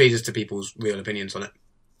 I'm just intrigued as to people's real opinions on it.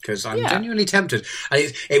 Because I'm genuinely tempted.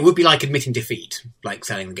 And it would be like admitting defeat, like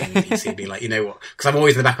selling the game on PC. It'd be like, you know what? Because I'm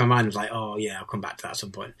always in the back of my mind, like, oh, yeah, I'll come back to that at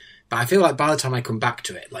some point. But I feel like by the time I come back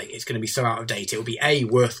to it, like, it's going to be so out of date, it'll be, A,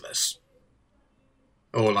 worthless.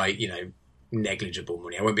 Or, like, you know, negligible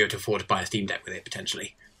money. I won't be able to afford to buy a Steam Deck with it,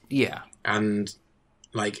 potentially. Yeah. And,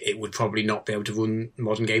 like, it would probably not be able to run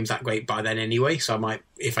modern games that great by then anyway, so I might,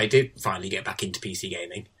 if I did finally get back into PC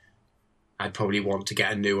gaming, I'd probably want to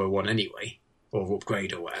get a newer one anyway, or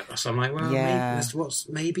upgrade or whatever. So I'm like, well,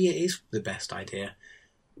 maybe it is the best idea.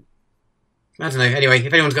 I don't know. Anyway,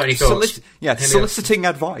 if anyone's got any thoughts... soliciting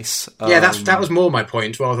advice. Yeah, that was more my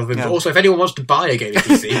point, rather than... Yeah. Also, if anyone wants to buy a gaming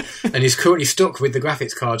PC and is currently stuck with the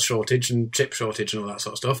graphics card shortage and chip shortage and all that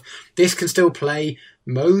sort of stuff, this can still play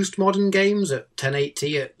most modern games at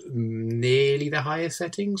 1080 at nearly the highest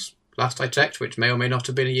settings. Last I checked, which may or may not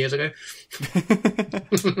have been years ago.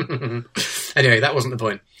 Anyway, that wasn't the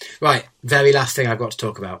point. Right, very last thing I've got to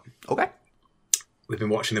talk about. Okay. We've been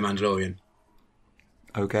watching The Mandalorian.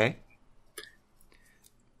 Okay.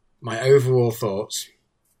 My overall thoughts,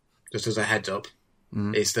 just as a heads up,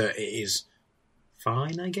 is that it is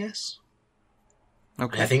fine, I guess.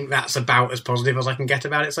 Okay. I think that's about as positive as I can get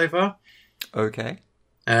about it so far. Okay.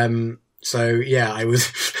 So, yeah, I was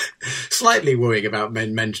slightly worrying about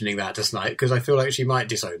mentioning that to Snipe, because I feel like she might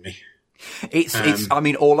disown me. I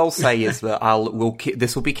mean, all I'll say is that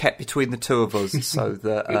this will be kept between the two of us, so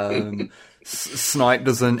that Snipe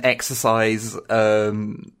doesn't exercise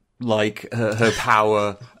like her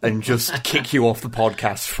power and just kick you off the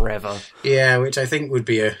podcast forever. Yeah, which I think would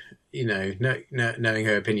be knowing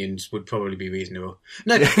her opinions would probably be reasonable.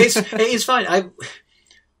 No, it is fine.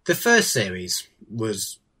 The first series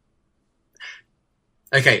was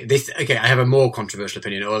okay. I have a more controversial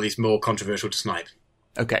opinion, or at least more controversial to Snipe.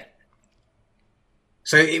 Okay.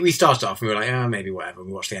 So we started off and we were like, oh, maybe whatever.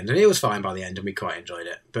 We watched the end, and it was fine by the end, and we quite enjoyed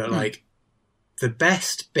it. But like, the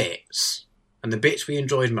best bits and the bits we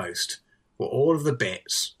enjoyed most were all of the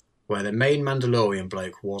bits where the main Mandalorian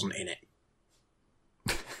bloke wasn't in it,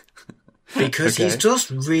 because he's just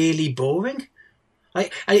really boring.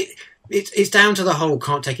 Like, it's down to the whole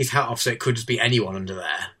can't take his hat off, so it could just be anyone under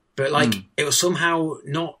there. But like, it was somehow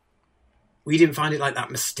not. We didn't find it like that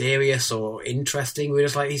mysterious or interesting. We were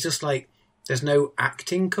just like, he's just like. There's no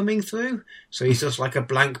acting coming through, so he's just like a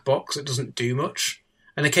blank box that doesn't do much.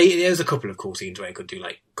 And occasionally there's a couple of cool scenes where he could do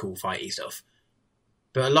like cool fighty stuff,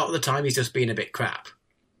 but a lot of the time he's just being a bit crap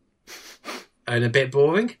and a bit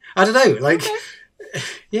boring. I don't know, like,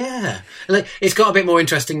 yeah, like it's got a bit more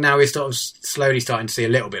interesting now. We're sort of slowly starting to see a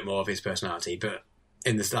little bit more of his personality, but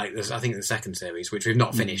in this, like, I think the second series, which we've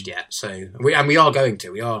not finished yet, so we are going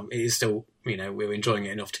to. It is still, we're enjoying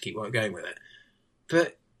it enough to keep going with it,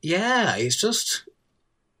 but. Yeah, it's just,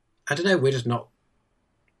 I don't know, we're just not,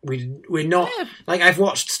 we're not, like, I've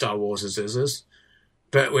watched Star Wars as us,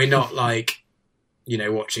 but we're not like,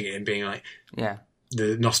 watching it and being like, yeah,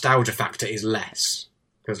 the nostalgia factor is less,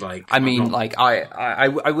 because like, I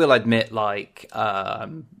will admit, like,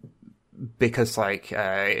 because like,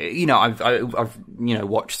 I've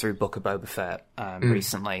watched through Book of Boba Fett,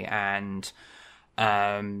 recently, and,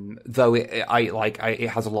 though it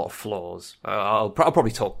has a lot of flaws. I'll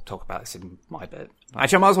probably talk about this in my bit.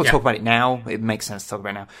 Actually, I might as well talk about it now. It makes sense to talk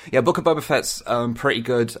about it now. Yeah, Book of Boba Fett's pretty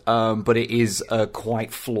good, but it is a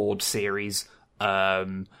quite flawed series.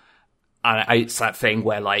 And it's that thing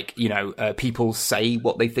where, like, people say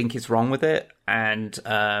what they think is wrong with it, and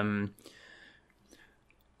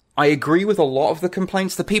I agree with a lot of the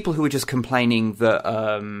complaints. The people who are just complaining that,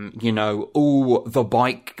 the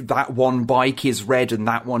bike, that one bike is red and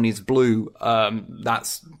that one is blue,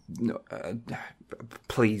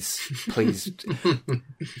 please,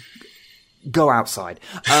 go outside.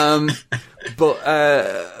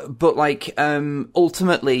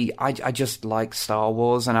 Ultimately, I just like Star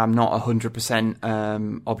Wars, and I'm not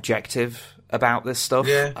 100% objective about this stuff.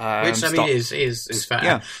 Yeah, which is fair.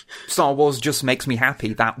 Yeah, Star Wars just makes me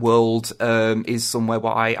happy. That world is somewhere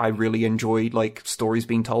where I really enjoy like stories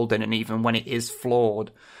being told in, and even when it is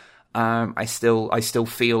flawed, I still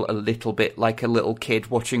feel a little bit like a little kid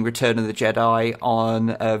watching Return of the Jedi on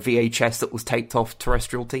a VHS that was taped off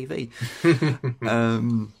terrestrial TV.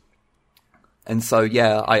 And so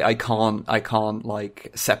yeah, I can't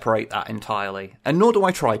like separate that entirely, and nor do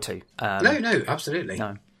I try to. No, absolutely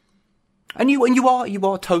no. And you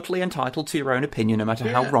are totally entitled to your own opinion, no matter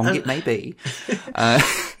how wrong it may be.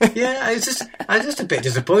 Yeah, I'm just a bit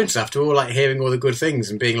disappointed after all, like hearing all the good things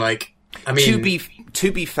and being like, I mean,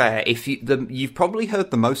 to be fair, if you've probably heard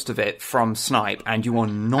the most of it from Snipe, and you are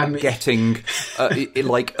not getting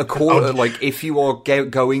like a quarter. Like if you are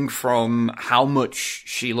going from how much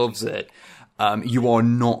she loves it, you are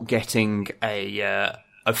not getting a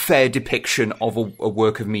fair depiction of a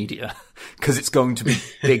work of media, because it's going to be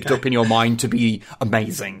bigged up in your mind to be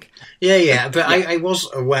amazing. Yeah, but yeah. I was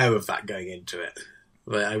aware of that going into it.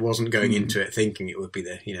 But I wasn't going into it thinking it would be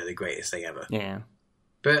the greatest thing ever. Yeah.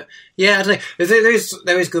 But yeah, I don't know.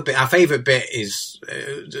 There is good bit. Our favourite bit is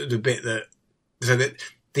the bit the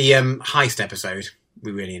heist episode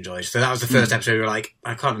we really enjoyed. So that was the first episode. We were like,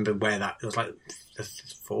 I can't remember where that it was, like the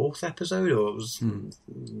fourth episode, or it was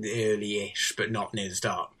early-ish, but not near the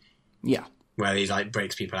start. Yeah, where he like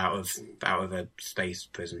breaks people out of a space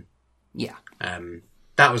prison. Yeah.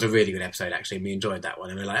 That was a really good episode, actually. We enjoyed that one.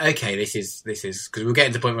 And we were like, okay, this is, because we were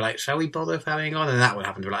getting to the point where like, shall we bother carrying on? And that one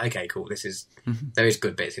happened. We're like, okay, cool. There is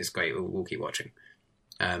good bits. It's great. We'll keep watching.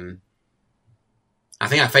 I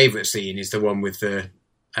think our favourite scene is the one with the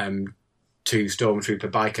two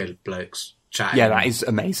Stormtrooper biker blokes chatting. Yeah, that is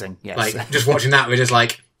amazing. Yes. Like, just watching that, we're just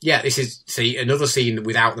like, yeah, this is, another scene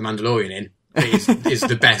without the Mandalorian in. is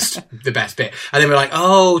the best bit. And then we're like,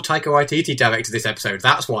 oh, Taika Waititi directed this episode.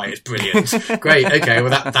 That's why it's brilliant. Great. Okay. Well,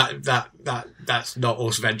 that's not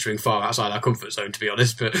us venturing far outside our comfort zone, to be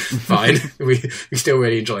honest, but fine. we still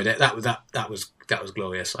really enjoyed it. That was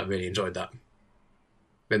glorious. I really enjoyed that.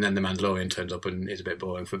 And then the Mandalorian turns up and is a bit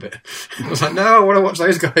boring for a bit. I was like, no, I want to watch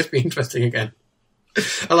those guys be interesting again.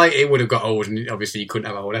 I like it would have got old, and obviously you couldn't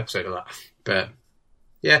have a whole episode of that. But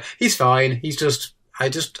yeah, he's fine. He's just, I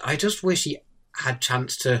just wish he had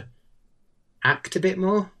chance to act a bit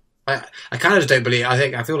more. I kind of just don't believe.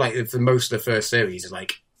 I feel like for most of the first series is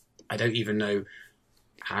like, I don't even know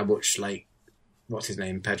how much, like, what's his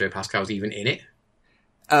name, Pedro Pascal's even in it.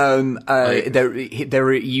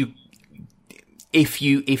 If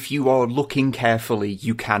you are looking carefully,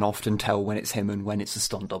 you can often tell when it's him and when it's a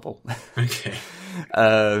stunt double. Okay.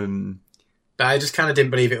 But I just kind of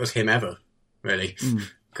didn't believe it was him ever, really.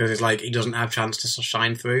 Because it's like he doesn't have a chance to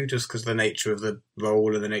shine through just because of the nature of the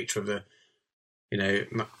role and the nature of the,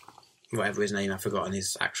 whatever his name, I've forgotten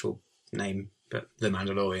his actual name, but the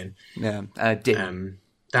Mandalorian. Yeah, Din.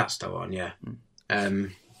 That's the one, yeah.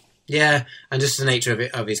 Yeah, and just the nature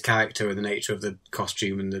of his character and the nature of the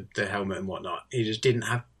costume and the helmet and whatnot. He just didn't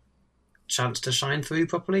have a chance to shine through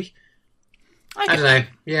properly. I don't know.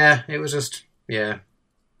 Yeah, it was just, yeah.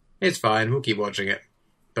 It's fine, we'll keep watching it.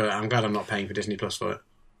 But I'm glad I'm not paying for Disney Plus for it.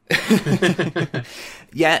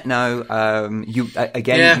 Yeah, no.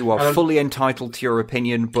 You are fully entitled to your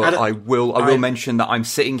opinion, but I will mention that I'm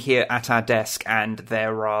sitting here at our desk, and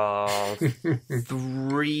there are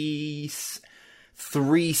three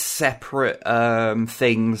separate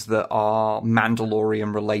things that are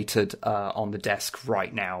Mandalorian related on the desk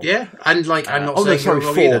right now. Yeah, and like I'm not saying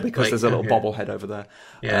four either, because there's a little bobblehead over there.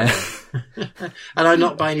 Yeah, and I'm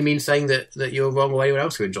not by any means saying that you're wrong or anyone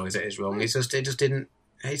else who enjoys it is wrong. It just didn't.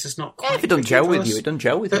 It's just not quite. If it doesn't gel with you, it doesn't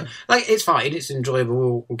gel with you. Like, it's fine. It's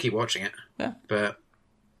enjoyable. We'll keep watching it. Yeah. But,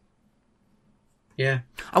 yeah.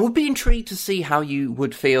 I would be intrigued to see how you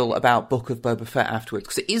would feel about Book of Boba Fett afterwards.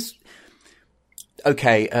 Because it is...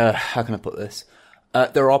 Okay, how can I put this?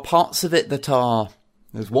 There are parts of it that are...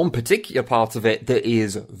 There's one particular part of it that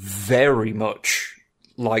is very much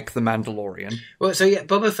like The Mandalorian. Well, so yeah,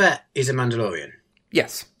 Boba Fett is a Mandalorian.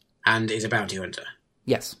 Yes. And is a bounty hunter.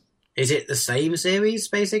 Yes. Is it the same series,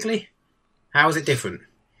 basically? How is it different?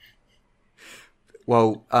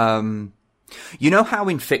 Well, you know how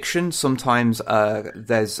in fiction sometimes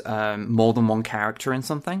there's more than one character in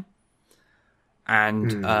something?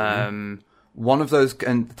 And one of those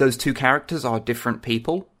two characters are different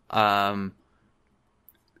people. The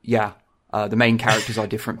main characters are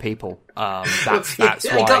different people. That's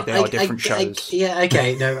why they are different shows.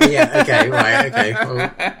 Okay, right, okay.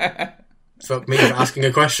 Well, fuck me for asking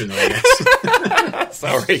a question, I guess.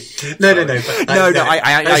 Sorry. No.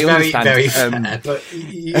 I understand. Very fair, but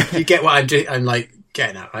you get what I'm like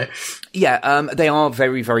getting at, right? Yeah, they are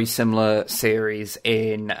very, very similar series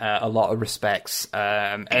in a lot of respects,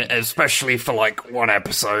 especially for like one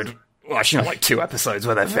episode. Well, actually, not like 2 episodes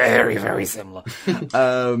where they're very, very similar.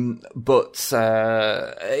 But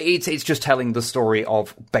it's just telling the story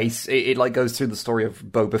of it like goes through the story of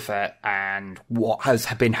Boba Fett and what has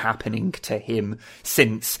been happening to him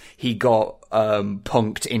since he got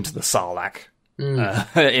punked into the Sarlacc.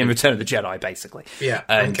 In Return of the Jedi, basically. Yeah.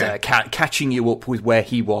 And catching you up with where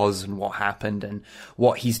he was and what happened and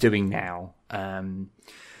what he's doing now.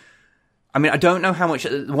 I mean, I don't know how much...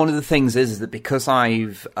 One of the things is that because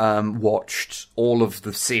I've watched all of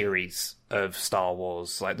the series of Star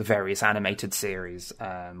Wars, like the various animated series,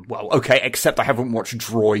 except I haven't watched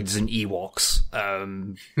Droids and Ewoks.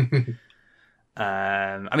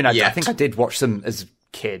 I think I did watch them as a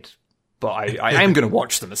kid, but I am going to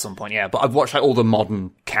watch them at some point, yeah. But I've watched like all the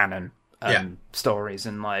modern canon stories,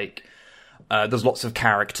 and like there's lots of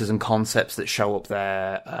characters and concepts that show up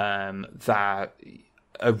there that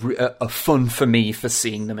are fun for me for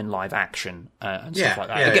seeing them in live action and stuff like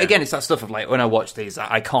that. Again, it's that stuff of like when I watch these,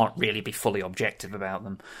 I can't really be fully objective about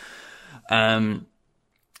them.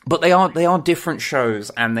 But they are different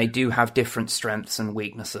shows, and they do have different strengths and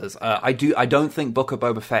weaknesses. I don't think Book of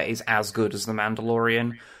Boba Fett is as good as The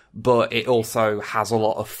Mandalorian, but it also has a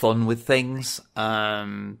lot of fun with things.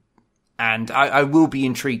 And I will be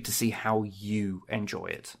intrigued to see how you enjoy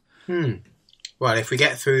it. Well, if we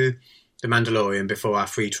get through The Mandalorian before our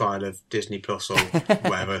free trial of Disney Plus or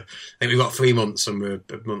whatever, I think we've got 3 months and we're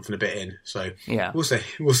a month and a bit in, so yeah, we'll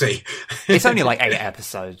see. It's only like 8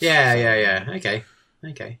 episodes. Yeah. Okay.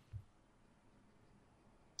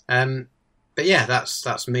 But yeah,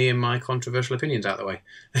 that's me and my controversial opinions out the way.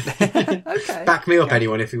 Okay. Back me up,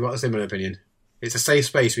 anyone, if you've got a similar opinion. It's a safe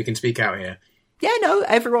space, we can speak out here. Yeah, no,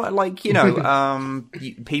 everyone,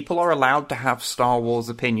 people are allowed to have Star Wars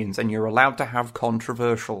opinions, and you're allowed to have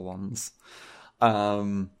controversial ones.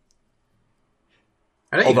 Although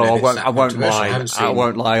I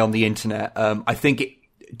won't lie on the internet. I think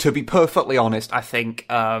to be perfectly honest, I think,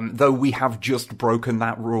 though we have just broken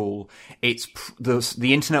that rule,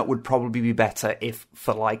 the internet would probably be better if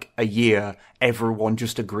for like a year, everyone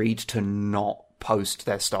just agreed to not post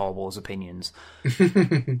their Star Wars opinions.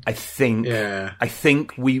 I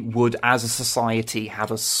think we would, as a society, have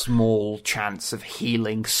a small chance of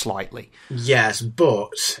healing slightly. Yes,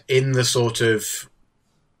 but in the sort of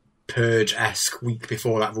Purge-esque week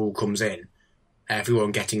before that rule comes in,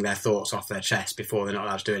 everyone getting their thoughts off their chest before they're not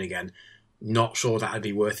allowed to do it again, not sure that would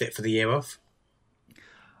be worth it for the year off.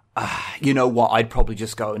 You know what? I'd probably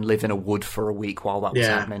just go and live in a wood for a week while that was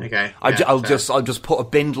happening. Okay. I'll just put a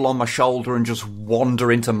bindle on my shoulder and just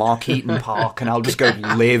wander into Mark Eaton Park, and I'll just go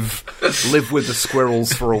live with the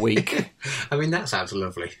squirrels for a week. I mean, that sounds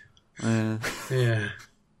lovely. Yeah.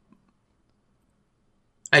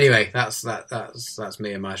 Anyway, that's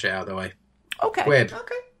me and my shit out of the way. Okay. Weird.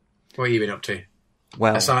 Okay. What have you been up to?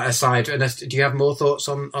 Well, aside, do you have more thoughts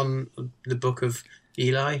on the Book of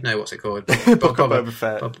Eli? No, what's it called? Book of Boba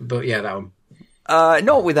Fett. But yeah, that one.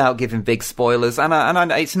 Not without giving big spoilers, and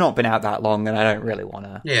I it's not been out that long, and I don't really want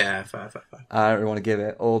to. Yeah, fair. I don't really want to give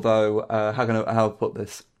it. Although, how I'll put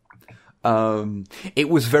this? It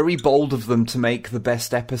was very bold of them to make the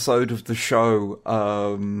best episode of the show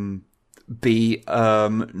be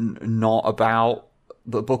not about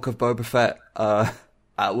the Book of Boba Fett.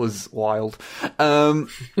 That was wild.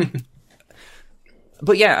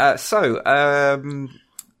 But yeah, so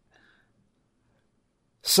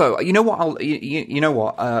you know what?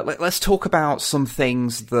 Let's talk about some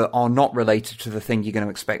things that are not related to the thing you're going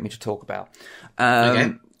to expect me to talk about.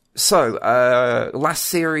 Okay. So, last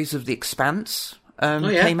series of The Expanse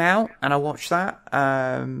came out, and I watched that.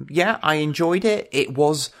 I enjoyed it.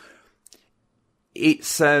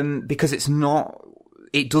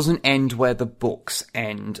 It doesn't end where the books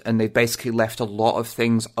end, and they've basically left a lot of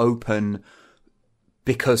things open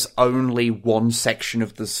because only one section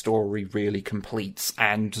of the story really completes,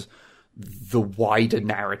 and the wider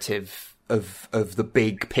narrative of the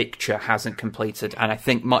big picture hasn't completed. And I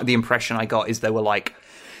think the impression I got is they were like,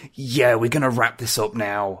 yeah, we're going to wrap this up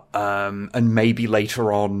now, and maybe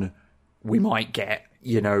later on we might get,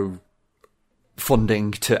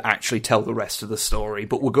 funding to actually tell the rest of the story,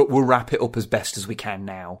 but we'll wrap it up as best as we can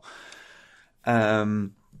now.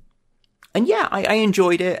 And yeah, I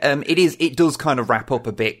enjoyed it. It does kind of wrap up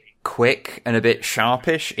a bit quick and a bit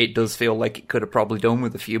sharpish. It does feel like it could have probably done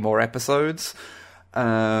with a few more episodes.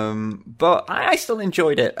 But I still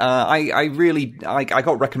enjoyed it. I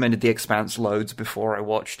got recommended The Expanse loads before I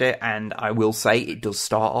watched it, and I will say it does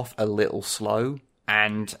start off a little slow,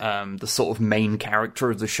 and the sort of main character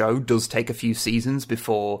of the show does take a few seasons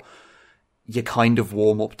before you kind of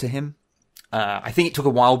warm up to him. I think it took a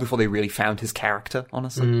while before they really found his character,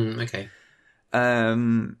 honestly. Okay.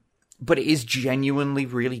 But it is genuinely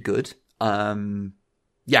really good.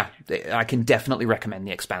 Yeah, I can definitely recommend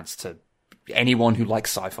The Expanse to anyone who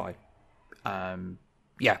likes sci-fi.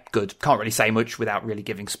 Yeah, good. Can't really say much without really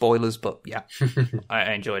giving spoilers, but yeah,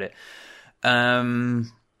 I enjoyed it.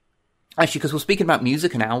 Actually, because we're speaking about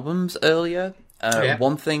music and albums earlier,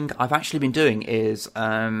 one thing I've actually been doing is...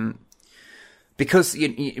 because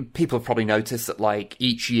people have probably noticed that, like,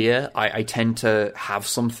 each year I tend to have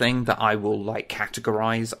something that I will, like,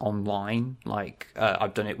 categorize online. Like,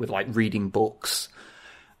 I've done it with, like, reading books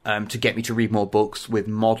to get me to read more books, with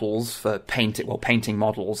models for painting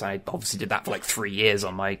models. I obviously did that for, like, 3 years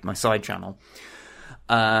on my side channel.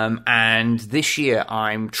 And this year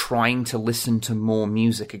I'm trying to listen to more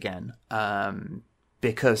music again.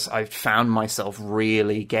 Because I've found myself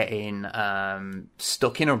really getting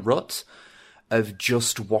stuck in a rut of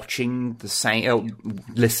just watching the same,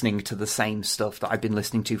 listening to the same stuff that I've been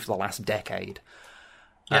listening to for the last decade.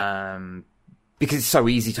 Yep. Because it's so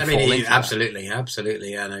easy to fall into.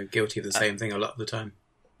 Absolutely. Yeah, I'm guilty of the same thing a lot of the time.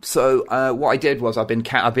 So what I did was I've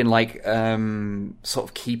been like sort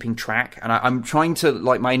of keeping track, and I'm trying to,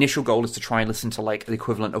 like, my initial goal is to try and listen to, like, the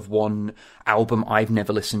equivalent of one album I've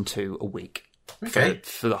never listened to a week. Okay.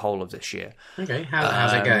 For the whole of this year. Okay,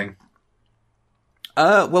 how's it going?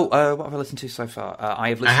 What have I listened to so far?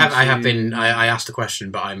 I asked the question,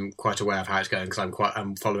 but I'm quite aware of how it's going because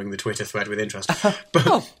I'm following the Twitter thread with interest.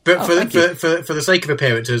 But for the sake of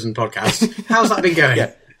appearances and podcasts, how's that been going?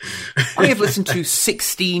 Yeah. I have listened to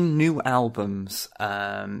 16 new albums,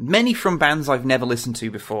 many from bands I've never listened to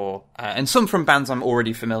before, and some from bands I'm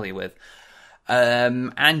already familiar with.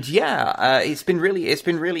 And yeah, it's been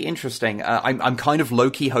really interesting. I'm kind of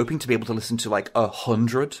low-key hoping to be able to listen to, like,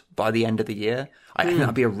 100 by the end of the year. I think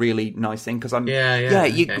that'd be a really nice thing, because I don't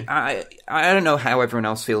know how everyone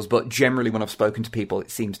else feels, but generally when I've spoken to people,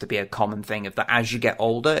 it seems to be a common thing of that as you get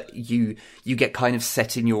older, you get kind of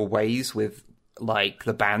set in your ways with, like,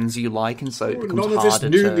 the bands you like, and so it becomes harder to... None of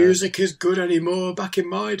this new music is good anymore back in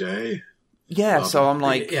my day. Yeah, so I'm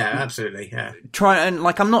like... Yeah, absolutely, yeah. I'm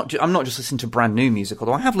not just listening to brand new music,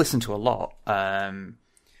 although I have listened to a lot.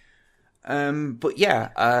 But yeah,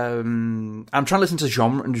 I'm trying to listen to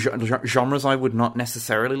genres I would not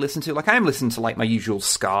necessarily listen to. Like, I am listening to, like, my usual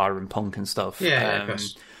ska and punk and stuff. Yeah, of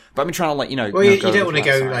course. But I've been trying to, like, you don't want to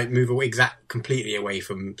go, like, move completely away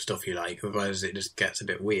from stuff you like, otherwise it just gets a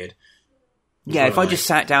bit weird. Yeah, if I just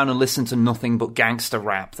sat down and listened to nothing but gangster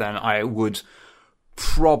rap, then I would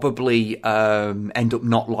probably end up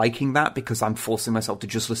not liking that, because I'm forcing myself to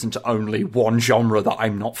just listen to only one genre that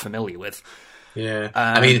I'm not familiar with. Yeah,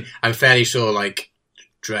 I mean, I'm fairly sure, like,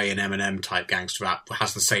 Dre and Eminem type gangster rap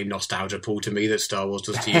has the same nostalgia pull to me that Star Wars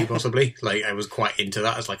does to you, possibly. Like, I was quite into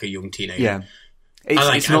that as, like, a young teenager. Yeah,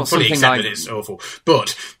 it's not fully something accept that it's awful,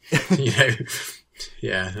 but you know,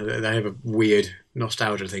 yeah, they have a weird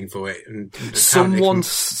nostalgia thing for it. And someone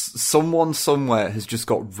somewhere has just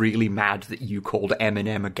got really mad that you called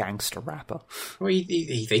Eminem a gangster rapper. Well,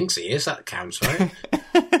 he thinks he is. That counts, right?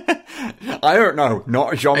 I don't know.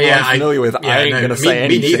 Not a genre I'm familiar with. I ain't going to say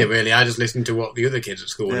anything. Me neither, really. I just listen to what the other kids at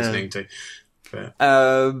school are listening to. But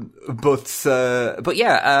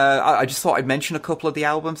yeah, I just thought I'd mention a couple of the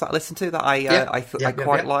albums that I listened to that I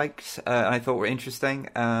quite liked and I thought were interesting.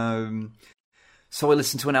 So I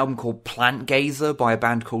listened to an album called Plant Gazer by a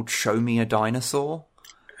band called Show Me a Dinosaur.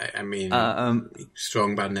 I mean,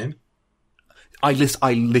 strong band name.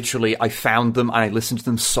 I found them and I listened to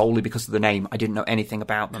them solely because of the name. I didn't know anything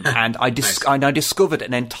about them. And I discovered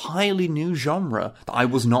an entirely new genre that I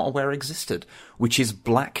was not aware existed, which is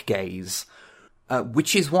black gaze.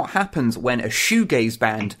 Which is what happens when a shoegaze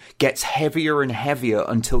band gets heavier and heavier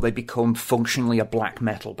until they become functionally a black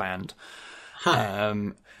metal band. Huh.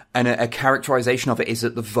 And a characterization of it is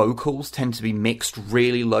that the vocals tend to be mixed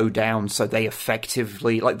really low down, so they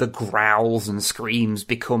effectively, like, the growls and screams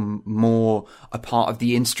become more a part of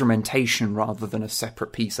the instrumentation rather than a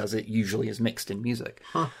separate piece as it usually is mixed in music.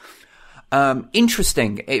 Huh.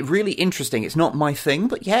 Interesting. Really interesting. It's not my thing,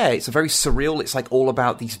 but yeah, it's a very surreal. It's like all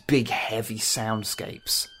about these big, heavy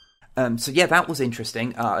soundscapes. So yeah, that was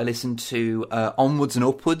interesting. I listened to Onwards and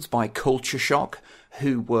Upwards by Culture Shock,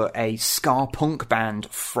 who were a ska punk band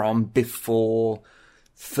from before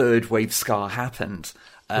third wave ska happened.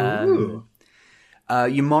 You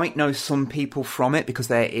might know some people from it because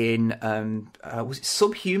they're in was it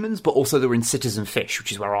Subhumans, but also they were in Citizen Fish,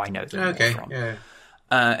 which is where I know them from. Yeah.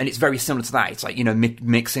 And it's very similar to that. It's like,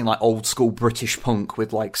 mixing like old school British punk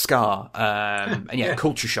with like ska.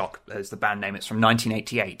 Culture Shock is the band name. It's from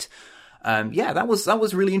 1988. That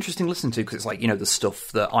was really interesting to listen to because it's like, the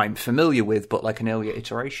stuff that I'm familiar with, but like an earlier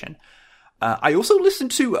iteration. I also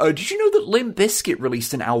listened to, did you know that Limp Bizkit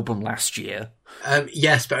released an album last year?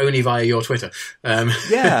 Yes, but only via your Twitter. The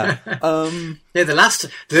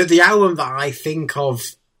album that I think of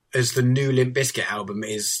as the new Limp Bizkit album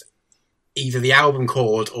is either the album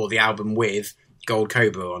called or the album with Gold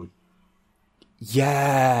Cobra on.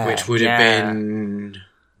 Yeah. Which would have been...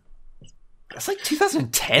 That's like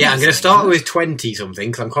 2010. Yeah, I'm going to start with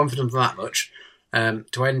 20-something, because I'm confident of that much.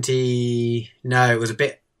 20... No, it was a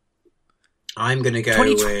bit... I'm going to go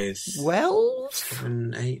with... 12?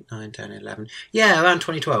 7, 8, 9, 10, 11. Yeah, around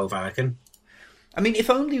 2012, I reckon. I mean, if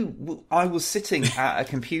only I was sitting at a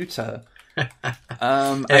computer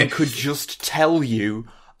and could just tell you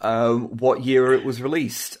what year it was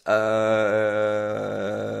released. The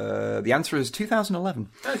answer is 2011.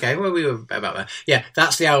 Okay, well, we were about there. Yeah,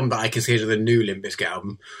 that's the album that I consider the new Limp Bizkit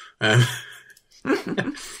album. That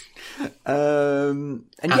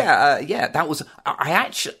was. I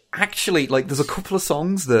actually like. There's a couple of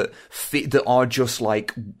songs that are just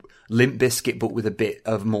like Limp Bizkit, but with a bit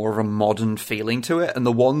of more of a modern feeling to it, and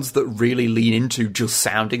the ones that really lean into just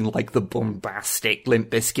sounding like the bombastic Limp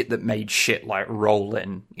Bizkit that made shit like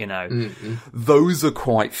Rollin'. Those are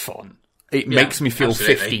quite fun. It makes me feel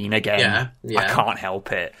absolutely. 15 again. Yeah. I can't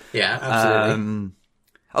help it. Yeah, absolutely.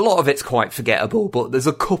 A lot of it's quite forgettable, but there's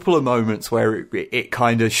a couple of moments where it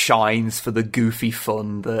kind of shines for the goofy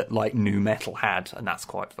fun that like nu metal had, and that's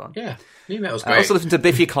quite fun. Yeah, nu metal's great. I also listened to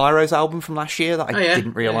Biffy Clyro's album from last year that I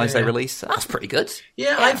didn't realise they released. That's pretty good.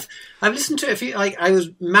 Yeah, I've listened to it a few. Like I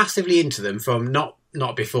was massively into them from not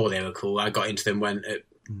before they were cool. I got into them when at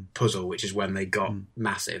Puzzle, which is when they got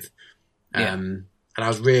massive. And I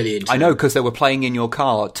was really into I know, because they were playing in your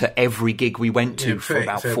car to every gig we went to for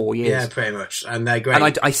about 4 years. Yeah, pretty much. And they're great.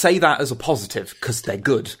 And I say that as a positive, because they're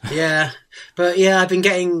good. Yeah. But yeah, I've been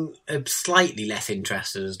getting slightly less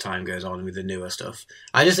interested as time goes on with the newer stuff.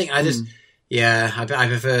 I prefer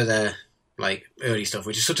the like early stuff,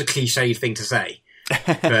 which is such a cliched thing to say.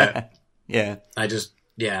 But yeah.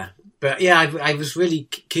 But yeah, I was really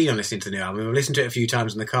keen on listening to the new album. I've listened to it a few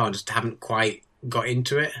times in the car and just haven't quite got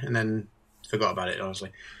into it. And then... forgot about it,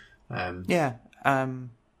 honestly. They're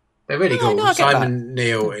really cool. Simon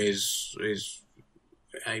Neil is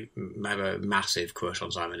I have a massive crush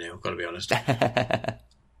on Simon Neil, got to be honest.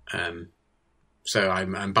 So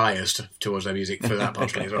I'm biased towards their music for that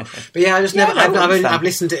partially as well. But yeah, I've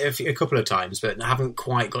listened to it a couple of times, but I haven't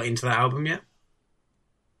quite got into that album yet.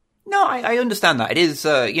 No, I understand that. It is,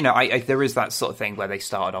 there is that sort of thing where they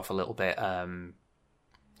started off a little bit.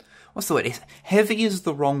 What's the word? Heavy is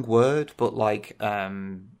the wrong word, but like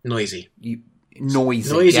noisy.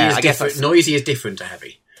 Noisy. Yeah, is different. Noisy is different to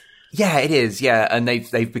heavy. Yeah, it is. Yeah, and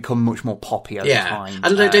they've become much more poppy over time.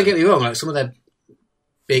 And don't get me wrong. Like some of their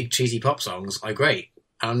big cheesy pop songs are great.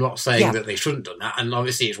 And I'm not saying that they shouldn't have done that. And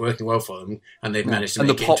obviously, it's working well for them, and they've managed to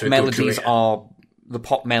make it into a good career. The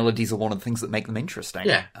pop melodies are one of the things that make them interesting.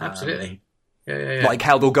 Yeah, absolutely. Yeah. Like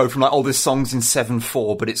how they'll go from like, this song's in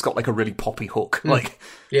 7/4, but it's got like a really poppy hook. Like,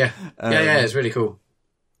 it's really cool.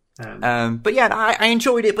 But yeah, I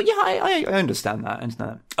enjoyed it. But yeah, I understand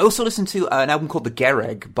that. I also listened to an album called The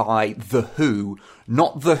Gereg by The Who,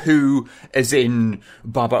 not The Who as in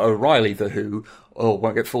Baba O'Reilly The Who, or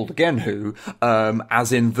Won't Get Fooled Again Who,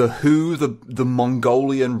 as in The Who, the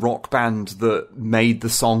Mongolian rock band that made the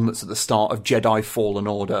song that's at the start of Jedi Fallen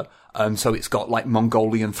Order. So it's got like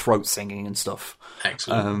Mongolian throat singing and stuff.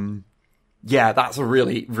 Excellent. That's a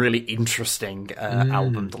really, really interesting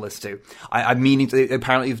album to listen to. I'm meaning to,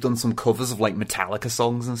 apparently you've done some covers of like Metallica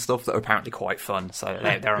songs and stuff that are apparently quite fun. So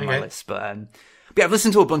they're on my list. But yeah, I've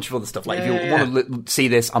listened to a bunch of other stuff. Like if you want to see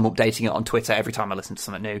this, I'm updating it on Twitter every time I listen to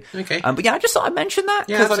something new. Okay. But yeah, I just thought I'd mention that.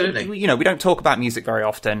 Yeah, absolutely. We don't talk about music very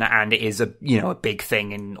often, and it is a big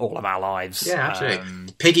thing in all of our lives. Yeah,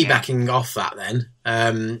 absolutely. Piggybacking off that then,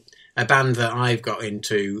 a band that I've got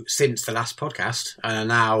into since the last podcast, and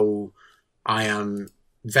now I am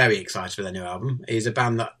very excited for their new album, is a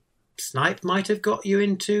band that Snipe might have got you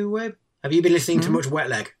into. Have you been listening to much Wet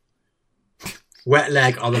Leg? Wet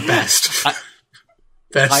Leg are the best.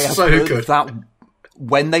 They're I have so heard good. That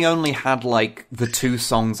when they only had like the 2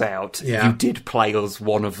 songs out, you did play us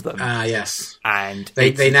one of them. Yes. And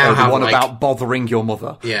they now have the one like, about bothering your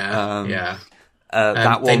mother. Yeah.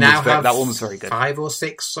 That one was very good. 5 or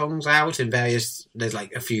 6 songs out in various. There's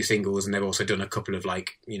like a few singles, and they've also done a couple of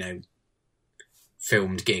like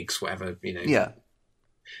filmed gigs, whatever. Yeah.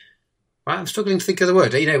 Well, I'm struggling to think of the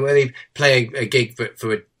word. Where they play a gig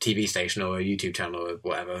for a TV station or a YouTube channel or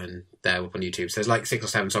whatever, and they're up on YouTube. So there's like 6 or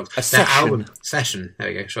 7 songs. Their album session. There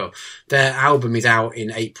we go. Sure. Their album is out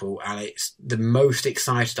in April, and it's the most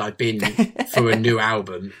excited I've been for a new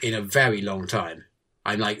album in a very long time.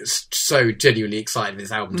 I'm like so genuinely excited for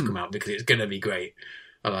this album to come out because it's gonna be great.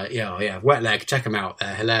 I'm like, yeah, Wet Leg, check them out.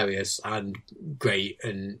 They're hilarious and great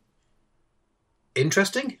and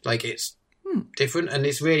interesting. Like it's different, and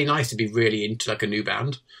it's really nice to be really into like a new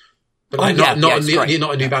band. But like not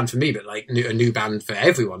a new band for me, but like a new band for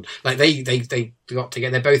everyone. Like they got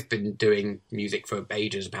together. They've both been doing music for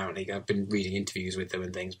ages. Apparently, I've been reading interviews with them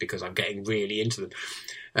and things because I'm getting really into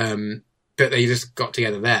them. But they just got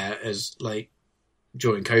together there as like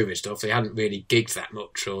during COVID stuff. They hadn't really gigged that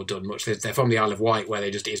much or done much. They're from the Isle of Wight, where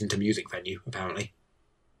there just isn't a music venue. Apparently,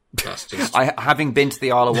 that's just. Having been to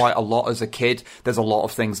the Isle of Wight a lot as a kid, there's a lot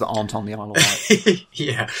of things that aren't on the Isle of Wight.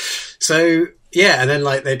 Yeah. So and then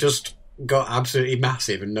like they just got absolutely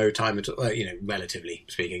massive in no time at all. Relatively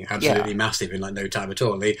speaking, absolutely massive in like no time at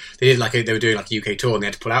all. They did like they were doing like a UK tour, and they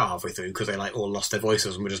had to pull out halfway through because they like all lost their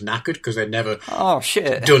voices and were just knackered because they'd never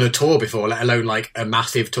done a tour before, let alone like a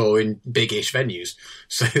massive tour in big-ish venues.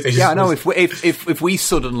 So they just no. If we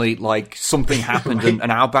suddenly like something happened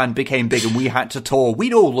and our band became big and we had to tour,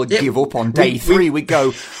 we'd all give up on day 3. We'd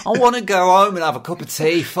go, I want to go home and have a cup of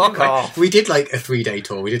tea. Fuck off. We did like a 3-day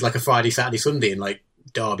tour. We did like a Friday, Saturday, Sunday, and like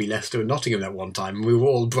Derby, Leicester and Nottingham that one time, and we were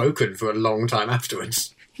all broken for a long time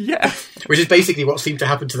afterwards. Yeah. Which is basically what seemed to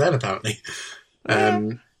happen to them, apparently.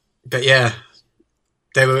 But yeah,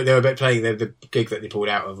 they were playing, the gig that they pulled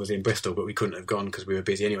out of was in Bristol, but we couldn't have gone because we were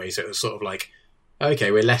busy anyway, so it was sort of like,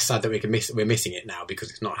 okay, we're less sad that we're missing it now because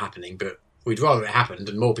it's not happening, but we'd rather it happened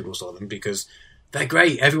and more people saw them because they're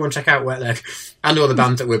great. Everyone check out Wet Leg and all the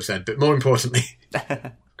bands that Wib said, but more importantly,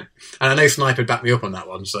 and I know Sniper backed me up on that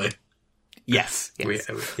one, so... Yes.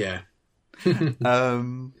 Yeah.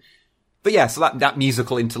 But yeah, so that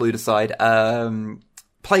musical interlude aside,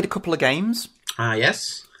 played a couple of games.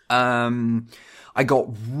 Yes. I got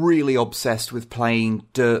really obsessed with playing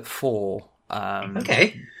Dirt 4.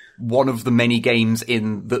 Okay. One of the many games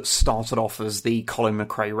that started off as the Colin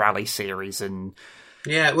McRae Rally series, and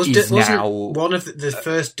wasn't one of the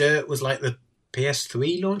first Dirt was like the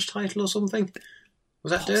PS3 launch title or something?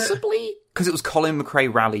 Was that Dirt? Possibly. Because it was Colin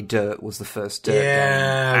McRae Rally Dirt was the first Dirt game.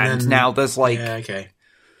 And then, now there's like... Yeah, okay.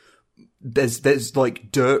 There's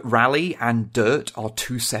like Dirt Rally and Dirt are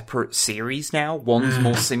 2 separate series now. One's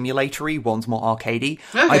more simulatory, one's more arcadey.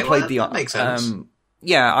 Okay, I played that makes sense.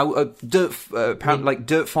 Dirt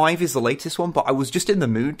 5 is the latest one, but I was just in the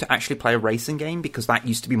mood to actually play a racing game because that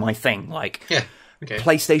used to be my thing. Like,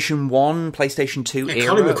 PlayStation 1, PlayStation 2 era.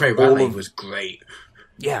 Colin McRae Rally was great.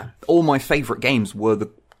 Yeah, all my favourite games were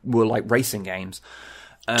like racing games.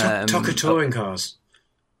 Tucker Touring Cars.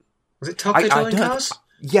 Was it Tucker Touring Cars?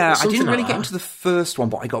 Yeah, I didn't really get into the first one,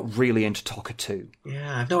 but I got really into Tucker 2.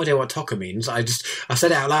 Yeah, I have no idea what Tucker means. I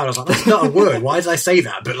said it out loud. I was like, that's not a word. Why did I say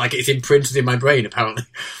that? But like, it's imprinted in my brain, apparently.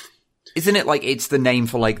 Isn't it like it's the name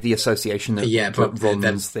for like the association that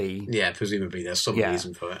runs the... Yeah, presumably there's some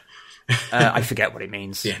reason for it. I forget what it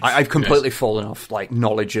means. Yeah, I've completely fallen off like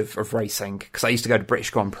knowledge of racing because I used to go to British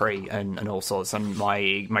Grand Prix and all sorts, and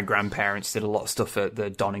my grandparents did a lot of stuff at the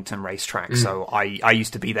Donington racetrack, so I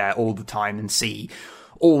used to be there all the time and see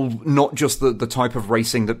all, not just the type of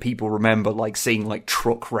racing that people remember, like seeing like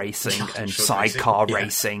truck racing and sidecar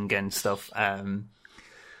racing and stuff.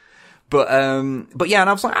 But yeah, and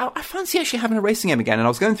I was like, I fancy actually having a racing game again. And I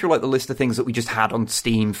was going through like the list of things that we just had on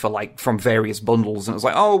Steam for like from various bundles, and it was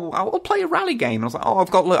like, oh, I'll play a rally game. And I was like, oh,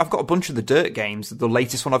 I've got a bunch of the Dirt games. The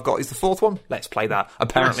latest one I've got is the 4th one. Let's play that.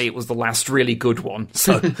 Apparently, it was the last really good one.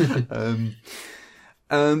 So,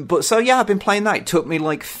 but so yeah, I've been playing that. It took me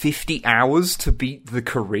like 50 hours to beat the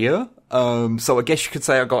career. So I guess you could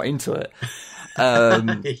say I got into it.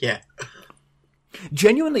 Yeah.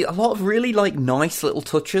 Genuinely, a lot of really like nice little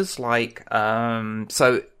touches. Like,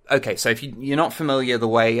 so if you're not familiar, the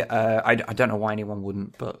way I don't know why anyone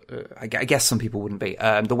wouldn't, but I guess some people wouldn't be.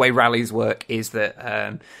 The way rallies work is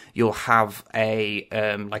that you'll have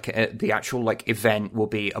the actual like event will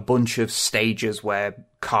be a bunch of stages where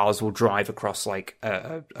cars will drive across like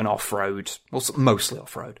an off-road, well, mostly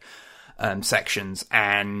off-road sections,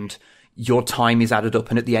 and your time is added up,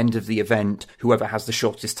 and at the end of the event, whoever has the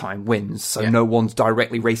shortest time wins. So no one's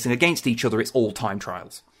directly racing against each other. It's all time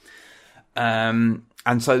trials. And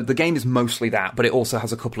so the game is mostly that, but it also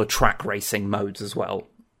has a couple of track racing modes as well.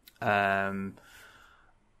 And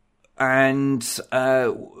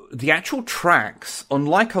the actual tracks,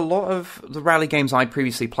 unlike a lot of the rally games I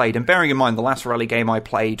previously played, and bearing in mind the last rally game I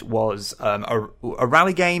played was a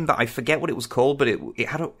rally game that I forget what it was called, but it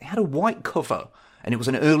had a white cover, and it was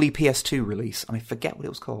an early PS2 release, and I forget what it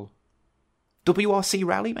was called. WRC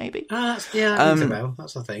Rally, maybe? Yeah, I think so.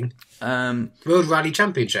 That's the thing. World Rally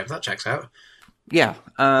Championship, that checks out. Yeah.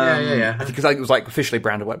 Yeah. I think it was like officially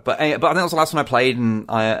branded, but I think that was the last one I played,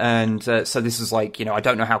 and so this is like, I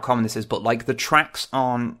don't know how common this is, but like the tracks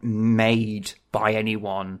aren't made by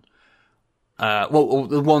anyone. Well,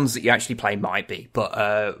 the ones that you actually play might be,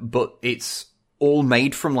 but it's all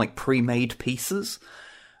made from like pre-made pieces.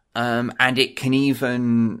 And it can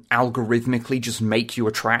even algorithmically just make you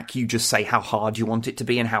a track. You just say how hard you want it to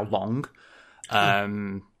be and how long.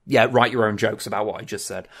 Yeah, write your own jokes about what I just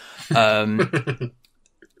said. But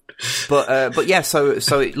yeah, so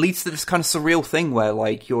it leads to this kind of surreal thing where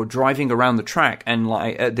like you're driving around the track and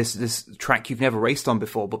like this track you've never raced on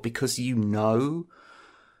before, but because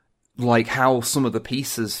like how some of the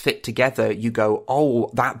pieces fit together, you go, oh,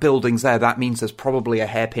 that building's there. That means there's probably a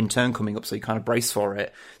hairpin turn coming up, so you kind of brace for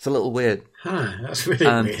it. It's a little weird. That's really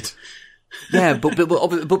weird. Yeah,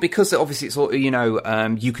 but because obviously it's all, you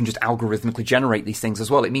can just algorithmically generate these things as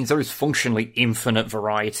well. It means there is functionally infinite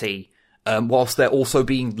variety, whilst there also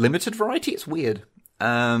being limited variety. It's weird.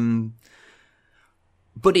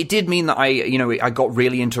 But it did mean that I got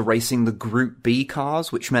really into racing the Group B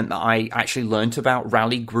cars, which meant that I actually learnt about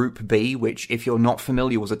Rally Group B, which, if you're not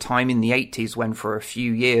familiar, was a time in the 80s when for a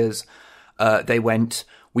few years they went,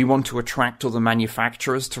 we want to attract other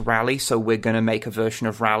manufacturers to Rally, so we're going to make a version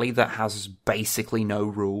of Rally that has basically no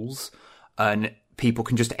rules, and people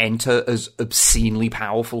can just enter as obscenely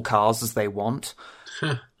powerful cars as they want.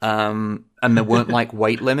 And there weren't like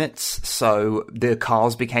weight limits, so the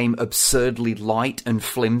cars became absurdly light and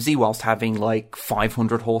flimsy whilst having like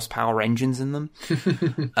 500 horsepower engines in them.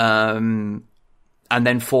 And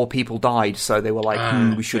then 4 people died, so they were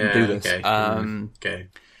like, we shouldn't do this. Okay.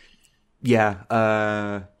 Yeah.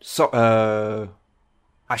 Actually,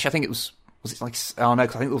 I think it was it like, oh no,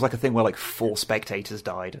 'cause I think it was like a thing where like 4 spectators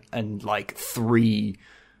died and like 3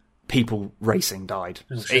 people racing died.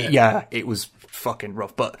 It was fucking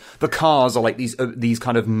rough. But the cars are like these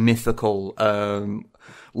kind of mythical,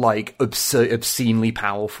 like obscenely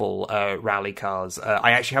powerful rally cars.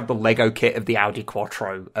 I actually have the Lego kit of the Audi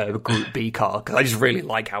Quattro Group B car because I just really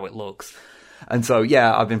like how it looks. And so,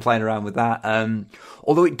 yeah, I've been playing around with that.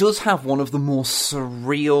 Although it does have one of the more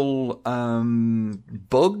surreal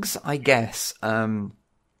bugs, I guess.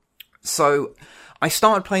 So I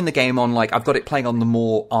started playing the game on, like, I've got it playing on the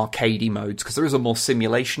more arcadey modes, because there is a more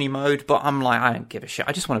simulation-y mode, but I'm like, I don't give a shit.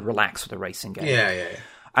 I just want to relax with a racing game. Yeah.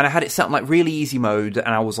 And I had it set on, like, really easy mode, and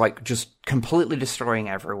I was, like, just completely destroying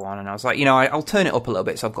everyone, and I was like, I'll turn it up a little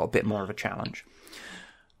bit so I've got a bit more of a challenge.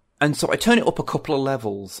 And so I turn it up a couple of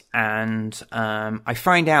levels, and I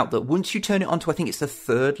find out that once you turn it on to, I think it's the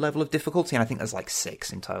 3rd level of difficulty, and I think there's, like,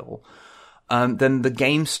 6 in total, then the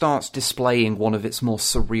game starts displaying one of its more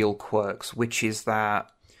surreal quirks, which is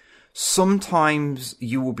that sometimes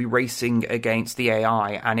you will be racing against the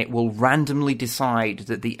AI and it will randomly decide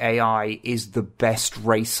that the AI is the best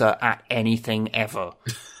racer at anything ever.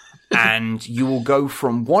 And you will go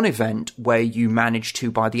from one event where you manage to,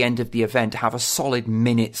 by the end of the event, have a solid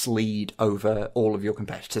minute's lead over all of your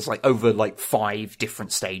competitors, like over like 5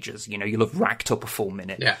 different stages. You'll have racked up a full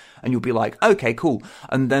minute. Yeah. And you'll be like, okay, cool.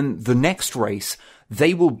 And then the next race,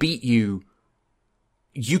 they will beat you.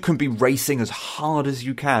 You can be racing as hard as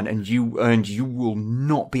you can, and you will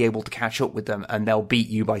not be able to catch up with them, and they'll beat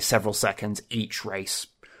you by several seconds each race.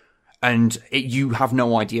 And you have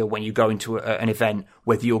no idea when you go into an event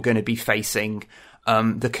whether you're going to be facing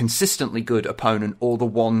the consistently good opponent or the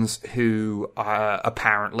ones who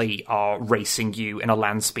apparently are racing you in a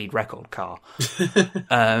land speed record car.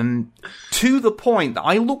 To the point that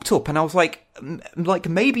I looked up and I was like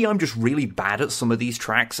maybe I'm just really bad at some of these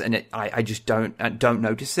tracks and I just don't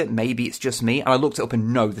notice it. Maybe it's just me. And I looked it up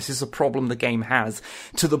and no, this is a problem the game has,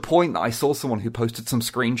 to the point that I saw someone who posted some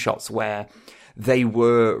screenshots where they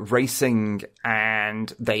were racing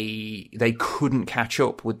and they couldn't catch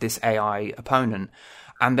up with this AI opponent.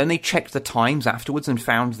 And then they checked the times afterwards and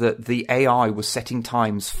found that the AI was setting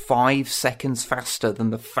times 5 seconds faster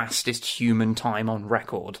than the fastest human time on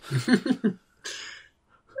record.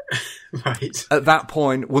 Right. At that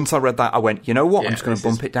point, once I read that, I went, you know what? I'm just going to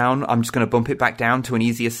bump it down. I'm just going to bump it back down to an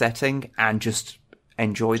easier setting and just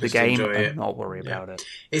enjoy the game and not worry about it.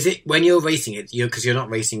 Is it when you're racing it? Because you're not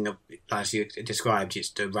racing, as you described, it's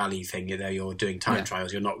the rally thing. You're doing time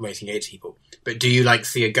trials. You're not racing against people. But do you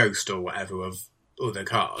see a ghost or whatever of other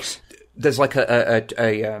cars? There's like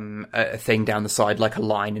a thing down the side, like a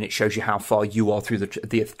line, and it shows you how far you are through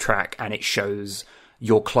the track, and it shows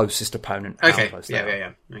your closest opponent. Okay.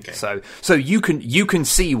 Yeah. Okay. So you can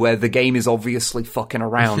see where the game is obviously fucking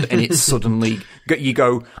around, and it's suddenly you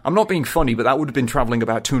go. I'm not being funny, but that would have been traveling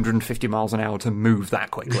about 250 miles an hour to move that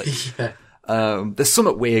quickly. There's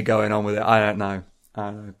something weird going on with it. I don't know.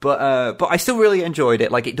 But I still really enjoyed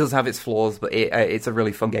it. Like, it does have its flaws, but it's a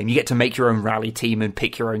really fun game. You get to make your own rally team and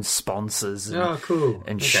pick your own sponsors. And, cool.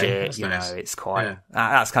 And shit. You know, it's quite.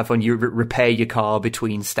 That's kind of fun. You repair your car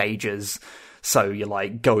between stages. So you're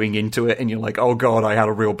like going into it and you're like, oh god, I had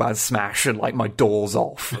a real bad smash and like my door's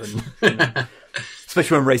off. And,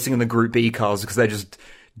 especially when racing in the Group B cars, because they're just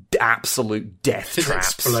absolute death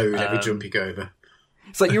traps. Explode every jump you go over.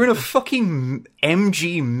 It's like you're in a fucking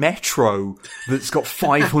MG Metro that's got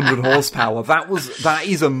 500 horsepower. That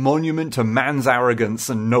is a monument to man's arrogance,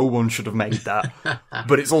 and no one should have made that.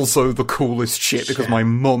 But it's also the coolest shit because my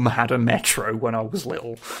mum had a Metro when I was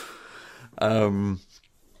little.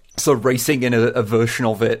 So racing in a version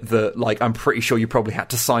of it that, like, I'm pretty sure you probably had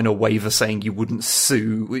to sign a waiver saying you wouldn't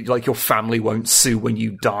sue, like your family won't sue when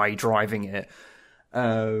you die driving it,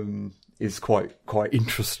 is quite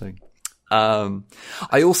interesting.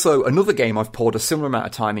 Another game I've poured a similar amount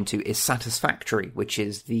of time into is Satisfactory, which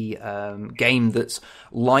is the game that's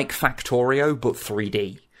like Factorio but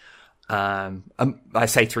 3D. I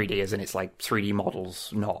say 3D as in it's like 3D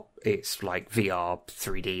models, it's like VR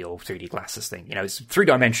 3D or 3D glasses thing. You know, it's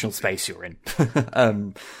 3-dimensional space you're in.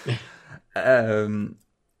 Actually, I don't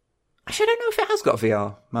know if it has got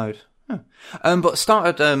VR mode. But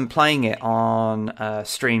started playing it on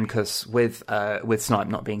stream because with Snipe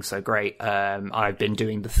not being so great, I've been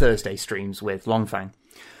doing the Thursday streams with Longfang.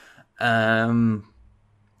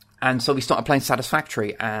 And so we started playing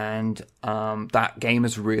Satisfactory, and that game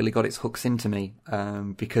has really got its hooks into me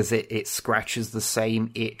because it scratches the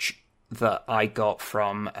same itch that I got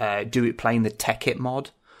from playing the Tekkit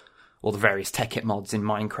mod, or the various Tekkit mods in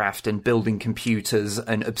Minecraft, and building computers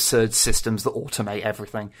and absurd systems that automate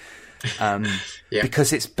everything.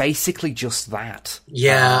 Because it's basically just that.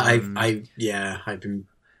 Yeah, I've been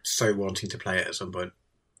so wanting to play it at some point.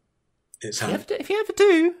 If you ever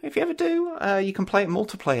do, you can play it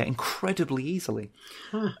multiplayer incredibly easily.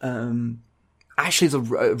 Actually,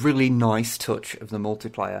 a really nice touch of the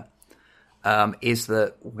multiplayer is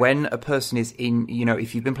that when a person is in,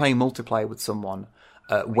 if you've been playing multiplayer with someone,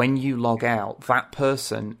 when you log out, that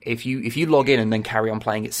person, if you log in and then carry on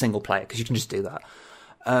playing it single player, because you can just do that,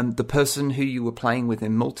 the person who you were playing with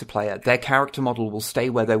in multiplayer, their character model will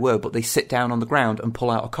stay where they were, but they sit down on the ground and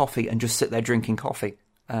pull out a coffee and just sit there drinking coffee.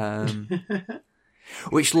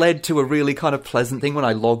 Which led to a really kind of pleasant thing when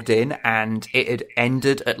I logged in and it had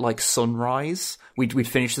ended at like sunrise. We'd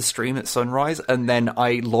finished the stream at sunrise, and then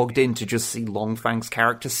I logged in to just see Longfang's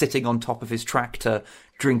character sitting on top of his tractor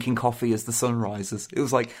drinking coffee as the sun rises. It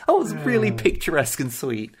was like, oh, it's really picturesque and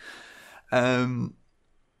sweet.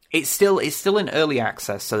 It's still in early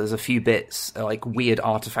access, so there's a few bits, like weird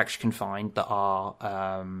artifacts you can find that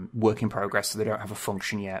are work in progress, so they don't have a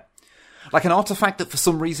function yet. Like an artifact that for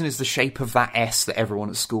some reason is the shape of that S that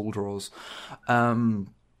everyone at school draws. I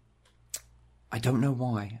don't know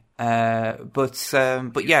why.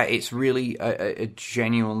 But yeah, it's really a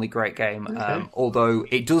genuinely great game. Okay. Although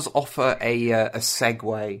it does offer a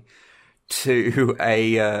segue to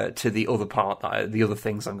the other part, the other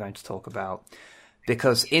things I'm going to talk about.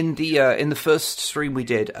 Because in the first stream we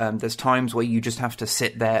did, there's times where you just have to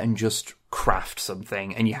sit there and just craft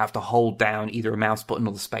something, and you have to hold down either a mouse button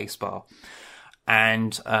or the space bar.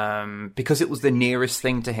 And because it was the nearest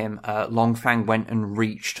thing to him, Longfang went and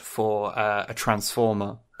reached for a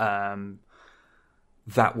transformer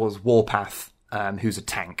that was Warpath, who's a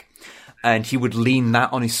tank. And he would lean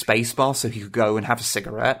that on his space bar so he could go and have a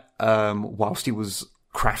cigarette whilst he was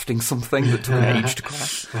crafting something that took an age to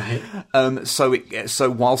craft. Right. So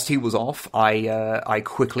whilst he was off, I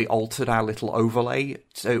quickly altered our little overlay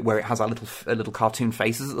to where it has our little cartoon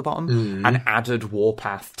faces at the bottom, and added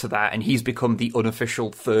Warpath to that, and he's become the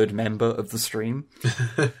unofficial third member of the stream.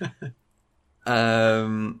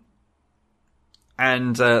 And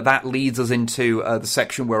that leads us into the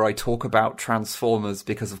section where I talk about Transformers,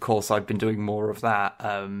 because of course I've been doing more of that.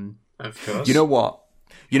 Of course. You know what?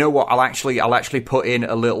 You know what? I'll actually put in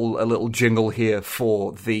a little jingle here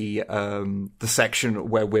for the section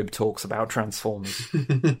where Wib talks about Transformers.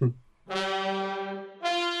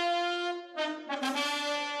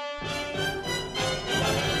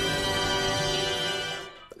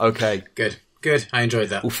 Okay. Good. I enjoyed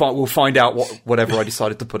that. We'll find out whatever I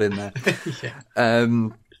decided to put in there. Yeah.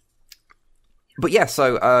 But yeah,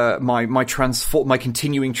 so my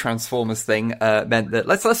continuing Transformers thing meant that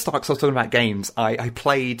let's start because I was talking about games. I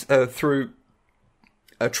played through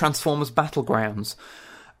Transformers Battlegrounds,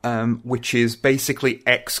 which is basically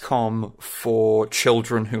XCOM for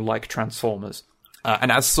children who like Transformers.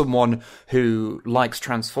 And as someone who likes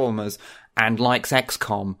Transformers and likes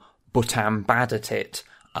XCOM, but am bad at it.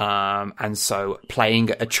 And so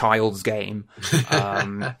playing a child's game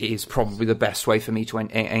is probably the best way for me to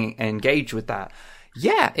engage with that.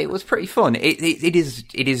 Yeah, it was pretty fun. It's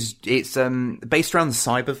based around the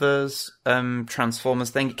Cyberverse Transformers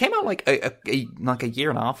thing. It came out like a year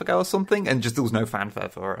and a half ago or something, and just there was no fanfare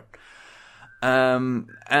for it.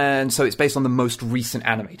 And so it's based on the most recent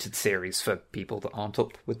animated series for people that aren't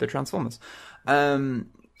up with the Transformers.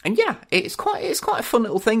 And yeah, it's quite a fun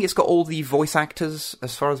little thing. It's got all the voice actors,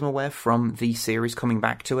 as far as I'm aware, from the series coming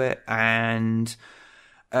back to it, and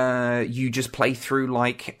you just play through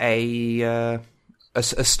like a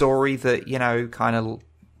story that, you know, kind of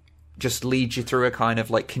just leads you through a kind of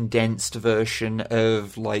like condensed version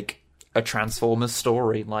of like a Transformers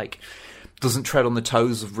story. Like, doesn't tread on the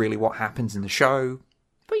toes of really what happens in the show,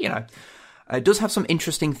 but you know, it does have some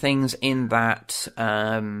interesting things in that.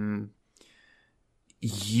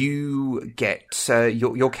 You get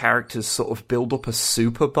your characters sort of build up a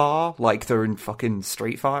super bar like they're in fucking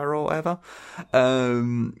Street Fighter or whatever,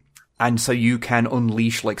 and so you can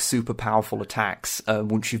unleash like super powerful attacks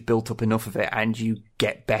once you've built up enough of it, and you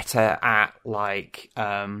get better at like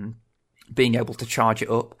being able to charge it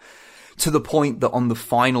up to the point that on the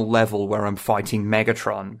final level where I'm fighting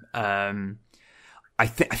Megatron, I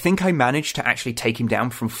think I managed to actually take him down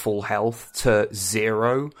from full health to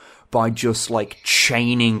 0 by just like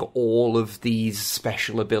chaining all of these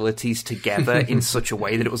special abilities together in such a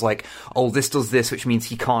way that it was like, oh, this does this, which means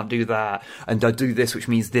he can't do that, and I do this, which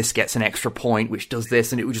means this gets an extra point, which does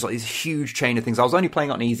this, and it was just like this huge chain of things. I was only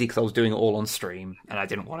playing on easy because I was doing it all on stream, and I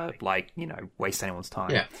didn't want to like, you know, waste anyone's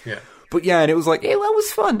time. Yeah. But yeah, and it was like, that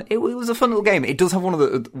was fun. It was a fun little game. It does have one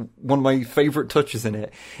of my favourite touches in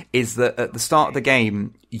it, is that at the start of the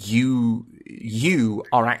game, you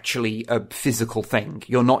are actually a physical thing.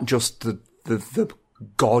 You're not just the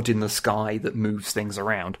god in the sky that moves things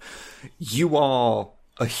around. You are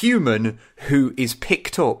a human who is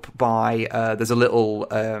picked up by there's a little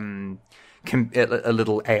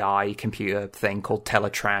AI computer thing called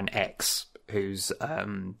Teletran X, who's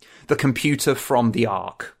the computer from the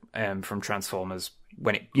Ark. From Transformers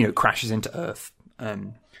when it, you know, crashes into Earth,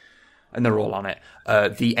 and they're all on it.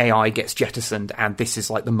 The AI gets jettisoned, and this is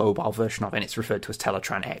like the mobile version of it, and it's referred to as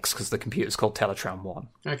Teletran X because the computer's called Teletran 1.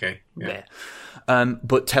 Okay. Yeah. There.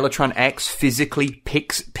 But Teletran X physically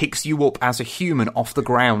picks you up as a human off the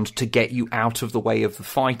ground to get you out of the way of the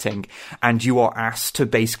fighting, and you are asked to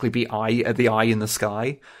basically be the eye in the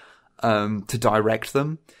sky to direct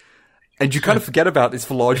them. And you kind of forget about this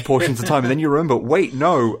for large portions of time, and then you remember, wait,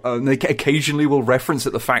 no. They occasionally will reference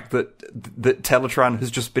at the fact that Teletran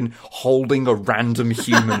has just been holding a random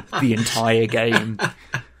human the entire game.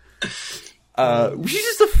 Which is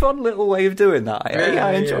just a fun little way of doing that.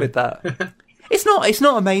 I enjoyed that. It's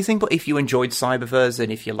not amazing, but if you enjoyed Cyberverse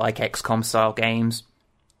and if you like XCOM style games,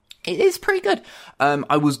 it is pretty good.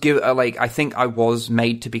 I think I was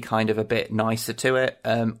made to be kind of a bit nicer to it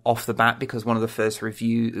off the bat, because one of the first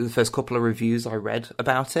couple of reviews I read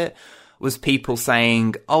about it was people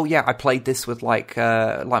saying, "Oh yeah, I played this with like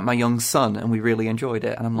my young son, and we really enjoyed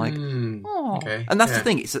it." And I'm like, "Oh." Okay. And that's the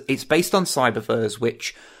thing. It's based on Cyberverse,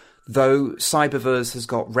 which, though Cyberverse has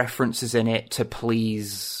got references in it to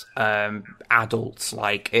please adults,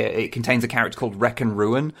 like it contains a character called Wreck and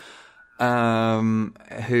Ruin.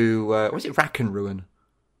 Who was it? Rack and Ruin.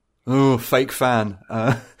 Oh, fake fan.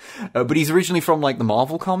 But he's originally from like the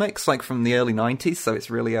Marvel comics, like from the early 90s. So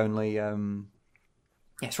it's really only,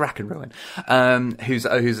 it's Rack and Ruin. Who's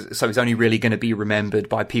only really going to be remembered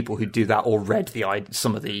by people who do that or read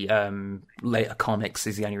some of the, later comics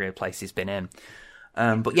is the only real place he's been in.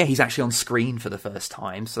 But yeah, he's actually on screen for the first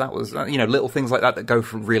time. So that was, little things like that go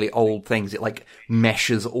from really old things. It like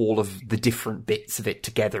meshes all of the different bits of it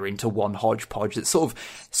together into one hodgepodge that's sort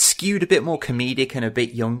of skewed a bit more comedic and a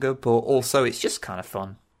bit younger, but also it's just kind of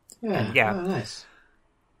fun. Yeah. Oh, nice.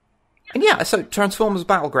 And yeah, so Transformers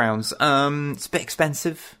Battlegrounds, it's a bit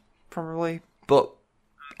expensive, probably, but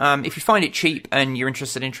If you find it cheap and you're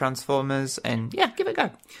interested in Transformers, and yeah, give it a go.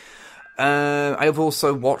 I've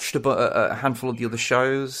also watched a handful of the other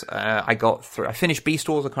shows. I finished Beast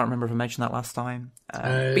Wars. I can't remember if I mentioned that last time.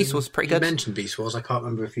 Beast Wars was pretty good. You mentioned Beast Wars. I can't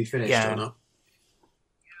remember if you finished or not.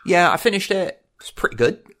 Yeah, I finished it. It's pretty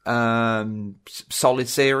good. Solid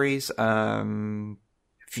series. If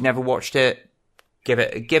you never watched it, give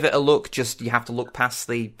it a look. Just you have to look past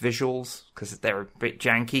the visuals because they're a bit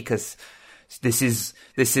janky. Because this is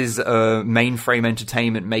mainframe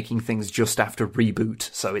entertainment making things just after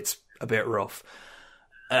Reboot, so it's a bit rough.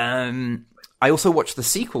 I also watched the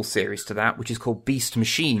sequel series to that, which is called Beast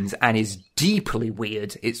Machines, and is deeply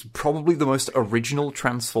weird. It's probably the most original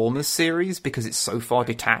Transformers series because it's so far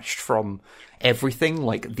detached from everything.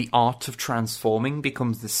 Like, the art of transforming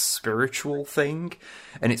becomes this spiritual thing,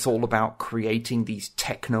 and it's all about creating these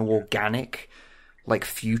techno-organic, like,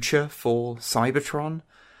 future for Cybertron.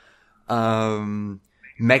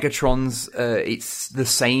 Megatron's, it's the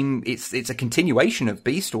same, it's a continuation of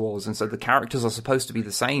Beast Wars, and so the characters are supposed to be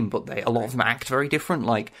the same, but a lot of them act very different.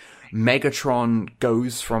 Like, Megatron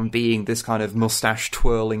goes from being this kind of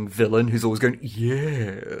mustache-twirling villain who's always going,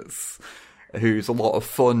 yes, who's a lot of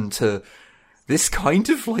fun, to this kind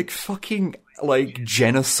of, like, fucking, like,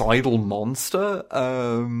 genocidal monster,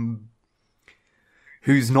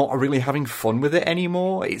 who's not really having fun with it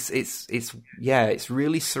anymore. It's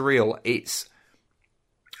really surreal.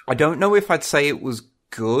 I don't know if I'd say it was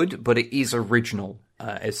good, but it is original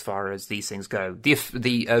as far as these things go. The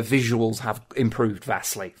visuals have improved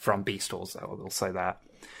vastly from Beast Wars, though, I will say that.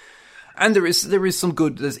 And there is some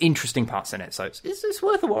good, there's interesting parts in it, so it's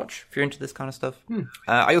worth a watch if you're into this kind of stuff.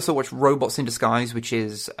 I also watched Robots in Disguise, which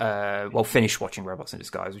is, finished watching Robots in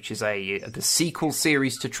Disguise, which is the sequel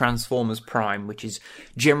series to Transformers Prime, which is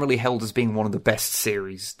generally held as being one of the best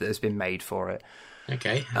series that has been made for it.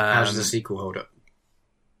 Okay, how does the sequel hold up?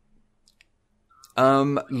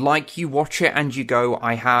 Like, you watch it and you go,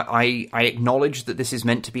 I acknowledge that this is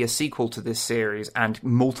meant to be a sequel to this series, and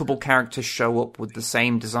multiple characters show up with the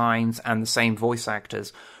same designs and the same voice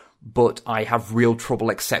actors, but I have real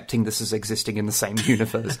trouble accepting this as existing in the same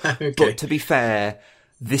universe. Okay. But to be fair,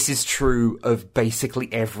 this is true of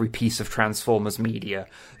basically every piece of Transformers media.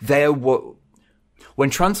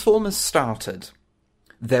 When Transformers started,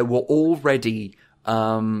 there were already...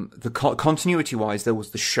 continuity-wise, there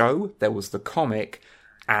was the show, there was the comic,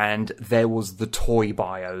 and there was the toy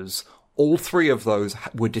bios. All three of those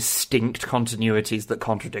were distinct continuities that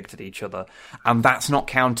contradicted each other. And that's not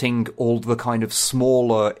counting all the kind of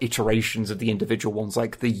smaller iterations of the individual ones,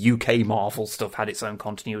 like the UK Marvel stuff had its own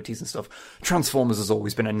continuities and stuff. Transformers has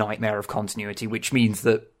always been a nightmare of continuity, which means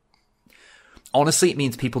that, honestly, it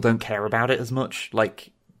means people don't care about it as much.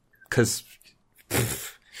 Like, because...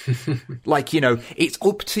 like, it's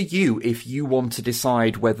up to you if you want to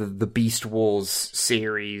decide whether the Beast Wars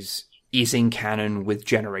series is in canon with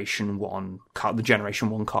Generation 1, the Generation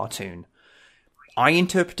 1 cartoon. I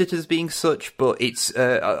interpret it as being such, but it's,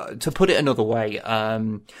 to put it another way,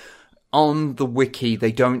 on the wiki,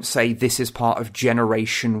 they don't say this is part of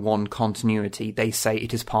Generation 1 continuity. They say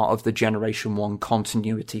it is part of the Generation 1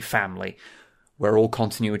 continuity family, where all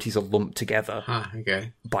continuities are lumped together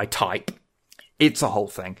by type. It's a whole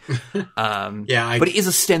thing. But it is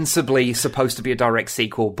ostensibly supposed to be a direct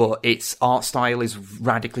sequel, but its art style is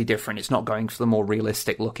radically different. It's not going for the more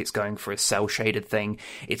realistic look. It's going for a cel-shaded thing.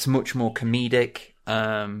 It's much more comedic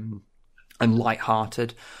and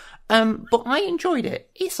light-hearted. But I enjoyed it.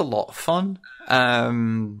 It's a lot of fun.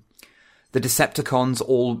 The Decepticons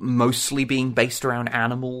all mostly being based around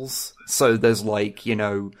animals. So there's like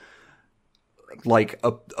a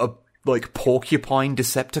porcupine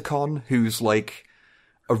Decepticon who's like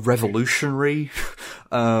a revolutionary.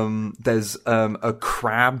 There's a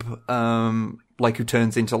crab who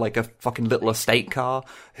turns into like a fucking little estate car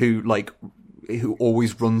who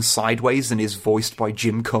always runs sideways and is voiced by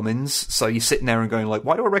Jim Cummins. So you're sitting there and going like,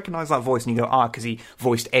 why do I recognise that voice? And you go, because he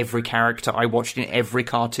voiced every character I watched in every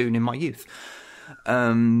cartoon in my youth.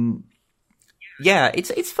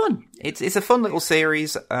 It's fun. It's a fun little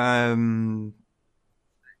series.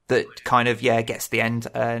 That kind of gets the end,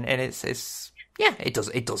 and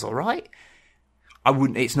it does all right. I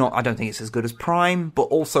don't think it's as good as Prime, but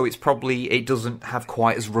also it doesn't have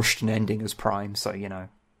quite as rushed an ending as Prime, so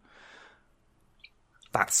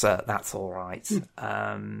that's all right.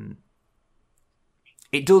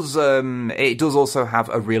 It does also have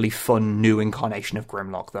a really fun new incarnation of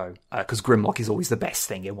Grimlock though, because Grimlock is always the best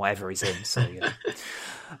thing in whatever he's in. So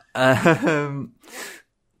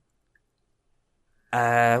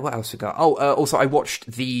what else we got? Also I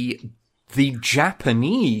watched the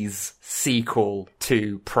Japanese sequel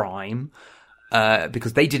to Prime,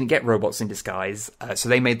 because they didn't get robots in disguise. So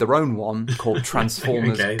they made their own one called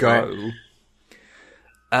Transformers Go.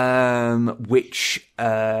 Right. Which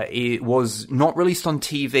it was not released on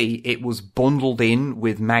TV. It was bundled in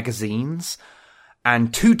with magazines,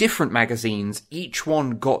 and 2 different magazines. Each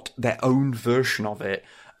one got their own version of it.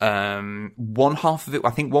 One half of it,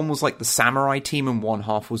 I think one was like the samurai team, and one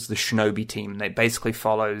half was the shinobi team. And it basically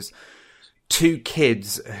follows 2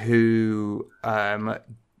 kids who,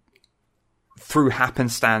 through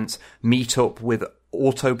happenstance, meet up with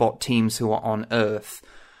Autobot teams who are on Earth.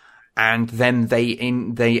 And then they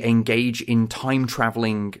engage in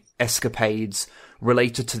time-traveling escapades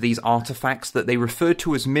related to these artifacts that they refer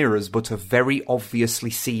to as mirrors, but are very obviously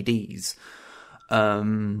CDs.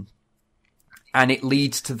 And it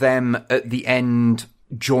leads to them, at the end,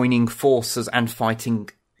 joining forces and fighting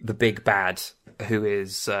the big bad, who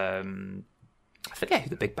is... I forget who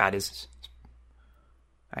the big bad is.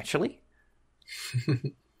 Actually?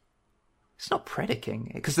 It's not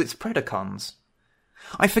Predaking, because it's Predacons.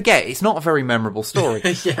 I forget. It's not a very memorable story.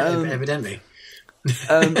 Evidently.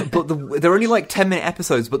 But they're only like 10-minute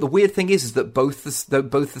episodes. But the weird thing is that both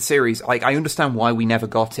the series, like, I understand why we never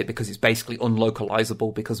got it, because it's basically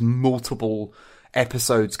unlocalizable, because multiple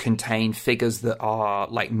episodes contain figures that are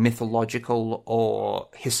like mythological or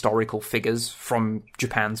historical figures from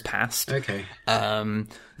Japan's past. Okay.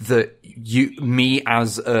 That me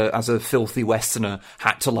as a filthy Westerner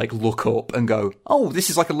had to like look up and go, oh, this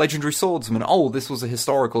is like a legendary swordsman. Oh, this was a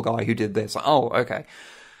historical guy who did this. Like, oh, okay.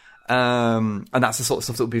 And that's the sort of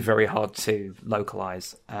stuff that would be very hard to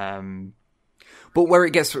localize. But where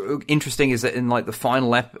it gets interesting is that in like the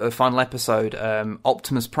final episode,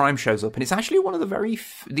 Optimus Prime shows up, and it's actually one of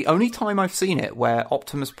the only time I've seen it where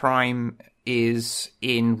Optimus Prime is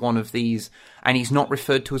in one of these, and he's not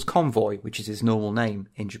referred to as Convoy, which is his normal name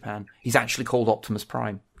in Japan. He's actually called Optimus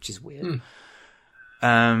Prime, which is weird.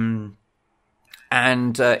 And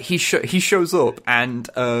he shows up, and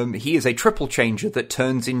he is a triple changer that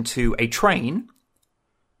turns into a train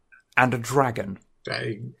and a dragon.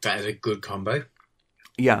 That is a good combo.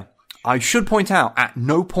 Yeah. I should point out, at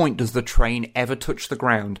no point does the train ever touch the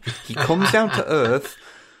ground. He comes down to Earth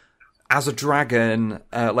as a dragon,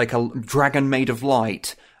 like a dragon made of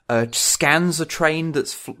light, scans a train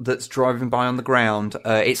that's driving by on the ground.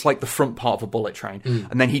 It's like the front part of a bullet train.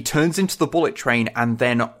 And then he turns into the bullet train, and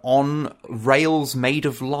then on rails made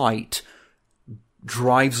of light,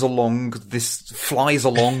 flies along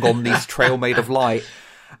on this trail made of light,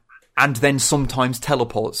 and then sometimes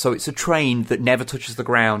teleports. So it's a train that never touches the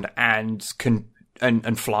ground and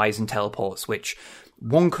flies and teleports, which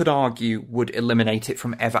one could argue would eliminate it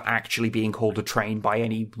from ever actually being called a train by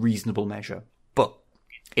any reasonable measure. But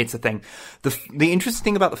it's a thing. The interesting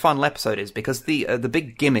thing about the final episode is because the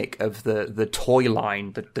big gimmick of the toy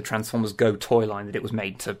line, the Transformers Go toy line that it was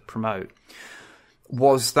made to promote,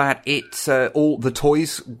 was that all the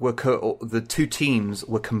toys were the 2 teams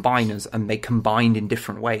were combiners, and they combined in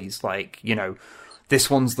different ways. Like, you know, this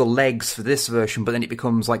one's the legs for this version, but then it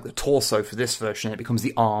becomes like the torso for this version, and it becomes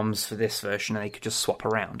the arms for this version, and they could just swap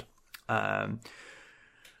around.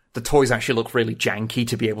 The toys actually look really janky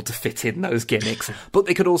to be able to fit in those gimmicks, but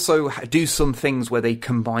they could also do some things where they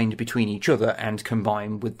combined between each other and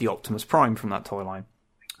combine with the Optimus Prime from that toy line.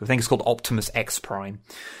 I think it's called Optimus X Prime.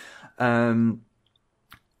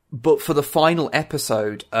 But for the final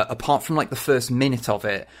episode, apart from like the first minute of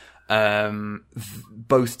it,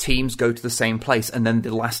 both teams go to the same place, and then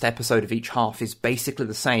the last episode of each half is basically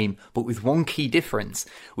the same, but with one key difference,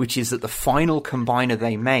 which is that the final combiner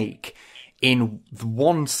they make in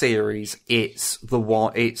one series, it's the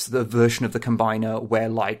version of the combiner where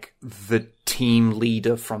like the team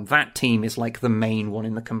leader from that team is like the main one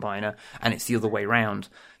in the combiner, and it's the other way around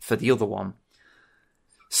for the other one.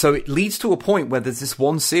 So it leads to a point where there's this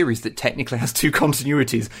one series that technically has 2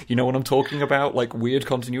 continuities. You know what I'm talking about? Like weird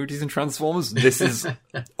continuities in Transformers? This is a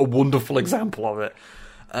wonderful example of it.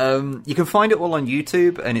 You can find it all on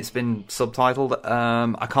YouTube, and it's been subtitled.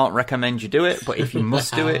 I can't recommend you do it, but if you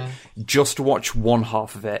must do it, just watch one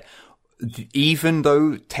half of it. Even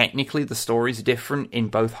though technically the stories are different in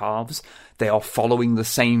both halves, they are following the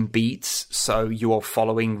same beats, so you are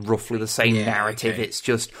following roughly the same narrative. Okay.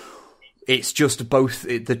 It's just both,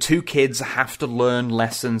 the 2 kids have to learn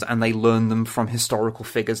lessons, and they learn them from historical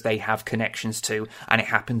figures they have connections to, and it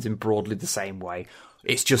happens in broadly the same way.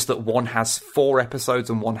 It's just that one has 4 episodes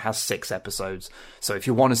and one has 6 episodes. So if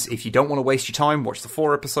you don't want to waste your time, watch the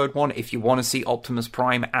 4-episode one. If you want to see Optimus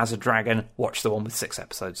Prime as a dragon, watch the one with 6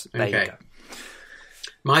 episodes. There you go.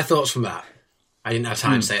 My thoughts from that. I didn't have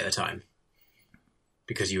time to say at the time,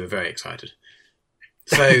 because you were very excited.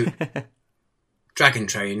 So, Dragon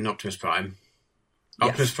Train, Optimus Prime,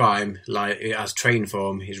 Optimus Prime, as train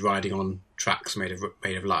form, is riding on tracks made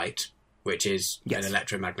of light, which is an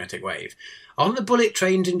electromagnetic wave. On the bullet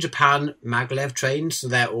trains in Japan, maglev trains, so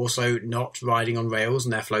they're also not riding on rails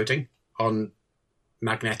and they're floating on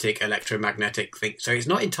electromagnetic things. So it's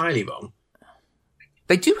not entirely wrong.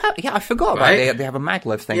 They do have... Yeah, I forgot about it. They have a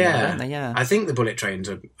maglev thing there, don't they? Yeah. I think the bullet trains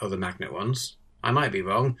are the magnet ones. I might be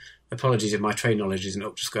wrong. Apologies if my train knowledge isn't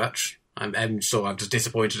up to scratch. I'm sure I've just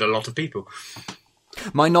disappointed a lot of people.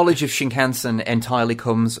 My knowledge of Shinkansen entirely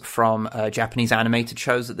comes from Japanese animated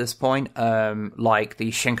shows at this point, like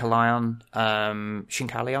the Shinkalion,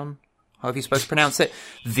 however you're supposed to pronounce it,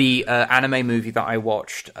 the anime movie that I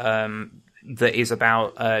watched that is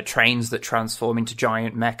about trains that transform into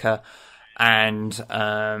giant mecha, and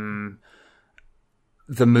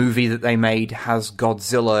the movie that they made has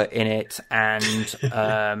Godzilla in it and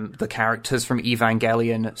the characters from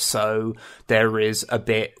Evangelion. So there is a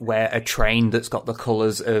bit where a train that's got the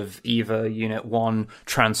colours of EVA Unit 1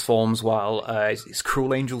 transforms while it's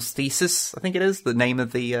Cruel Angel's Thesis, I think it is, the name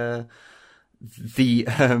of the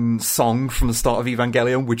song from the start of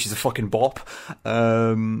Evangelion, which is a fucking bop,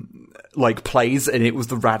 plays, and it was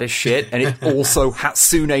the raddest shit. And it also,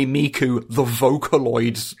 Hatsune Miku, the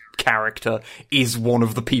Vocaloid character, is one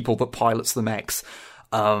of the people that pilots the mechs.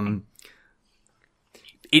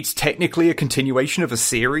 It's technically a continuation of a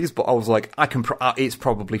series, but I was like, it's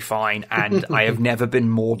probably fine, and I have never been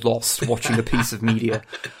more lost watching a piece of media.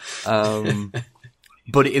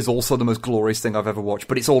 But it is also the most glorious thing I've ever watched.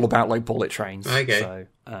 But it's all about bullet trains. Okay. So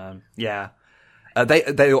yeah,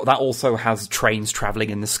 that also has trains traveling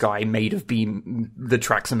in the sky made of beam. The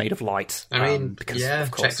tracks are made of light. I mean, because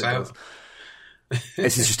of course checks out.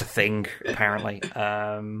 This is just a thing, apparently.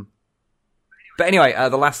 But anyway,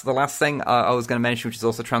 the last thing I was going to mention, which is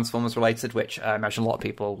also Transformers related, which I imagine a lot of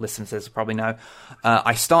people listening to this will probably know.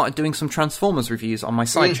 I started doing some Transformers reviews on my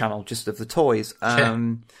side channel, just of the toys.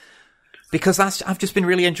 Because I've just been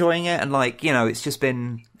really enjoying it, and it's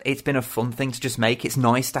been a fun thing to just make. It's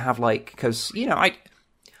nice to have because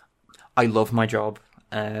I love my job.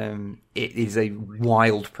 It is a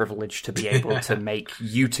wild privilege to be able to make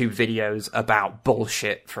YouTube videos about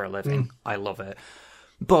bullshit for a living. I love it.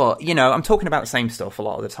 But, I'm talking about the same stuff a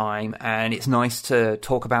lot of the time, and it's nice to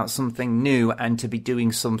talk about something new and to be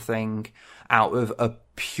doing something out of a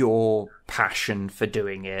pure passion for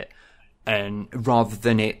doing it. And rather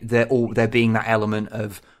than there being that element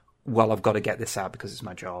of, well, I've got to get this out because it's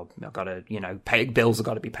my job. I've got to, bills have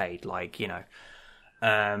got to be paid. Because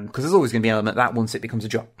there's always going to be an element of that once it becomes a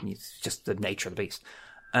job. It's just the nature of the beast.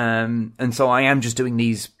 And so I am just doing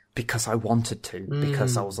these because I wanted to,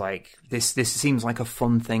 because I was like, this seems like a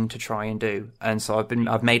fun thing to try and do. And so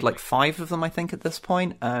I've made 5 of them, I think, at this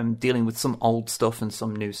point, dealing with some old stuff and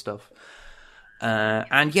some new stuff.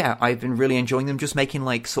 And yeah, I've been really enjoying them, just making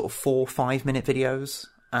sort of 4-5 minute videos,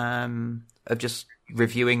 of just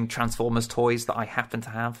reviewing Transformers toys that I happen to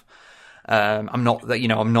have. I'm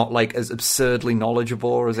not as absurdly knowledgeable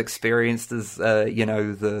or as experienced as,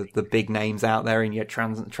 the big names out there in your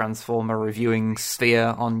Transformer reviewing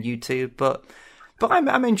sphere on YouTube, but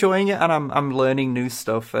I'm enjoying it, and I'm learning new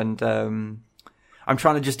stuff, and, I'm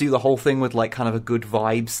trying to just do the whole thing with kind of a good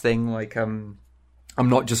vibes thing, I'm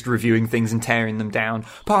not just reviewing things and tearing them down,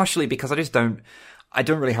 partially because I don't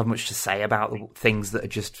really have much to say about the things that are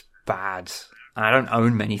just bad. And I don't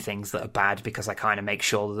own many things that are bad because I kind of make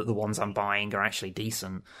sure that the ones I'm buying are actually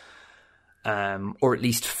decent. Or at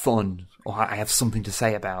least fun, or I have something to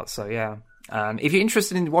say about. So yeah. If you're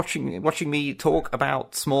interested in watching me talk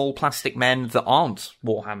about small plastic men that aren't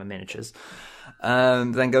Warhammer miniatures,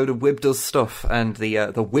 then go to Wib Does Stuff and the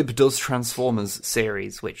Wib Does Transformers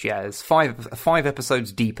series, which is 5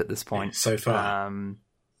 episodes deep at this point. So far.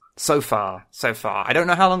 So far. I don't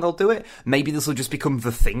know how long I'll do it. Maybe this will just become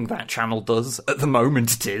the thing that channel does. At the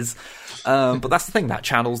moment it is. But that's the thing, that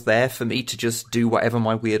channel's there for me to just do whatever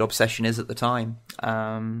my weird obsession is at the time.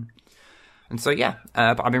 And so, yeah,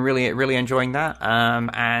 but I've been really, really enjoying that.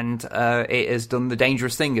 And it has done the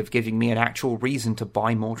dangerous thing of giving me an actual reason to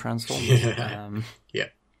buy more Transformers. Yeah.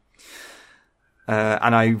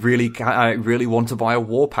 And I really want to buy a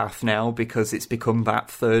Warpath now because it's become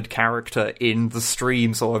that third character in the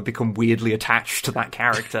stream. So I've become weirdly attached to that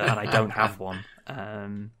character, and I don't have one.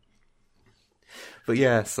 But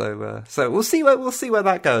yeah, so we'll see where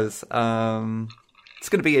that goes. It's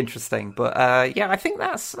going to be interesting, but yeah, I think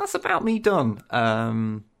that's about me done.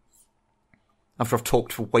 After I've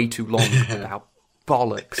talked for way too long about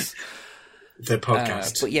bollocks. The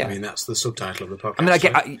podcast. But yeah, I mean, that's the subtitle of the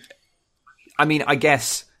podcast. I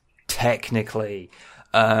guess technically,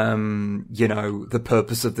 The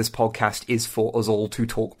purpose of this podcast is for us all to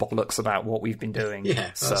talk bollocks about what we've been doing.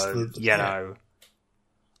 Yeah. So,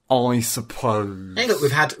 I suppose. Hey, look,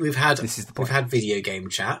 we've had video game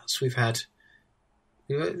chats. We've had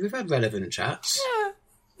relevant chats. Yeah.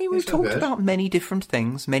 We've talked about many different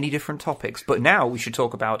things, many different topics, but now we should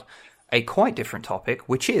talk about a quite different topic,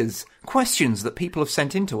 which is questions that people have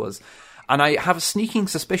sent in to us. And I have a sneaking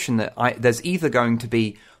suspicion that there's either going to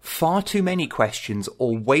be far too many questions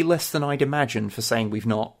or way less than I'd imagine for saying we've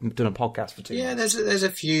not done a podcast for 2 months. Yeah, there's a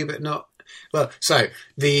few, but not... Well, so,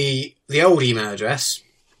 the old email address,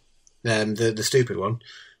 the stupid one,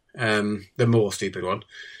 the more stupid one...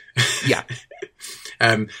 Yeah.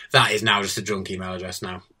 That is now just a drunk email address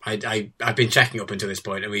now. I've been checking up until this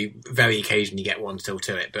point, and we very occasionally get one still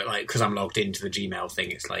to it, but like because I'm logged into the Gmail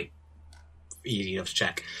thing, it's like easy enough to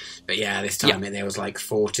check. But yeah, this time there was like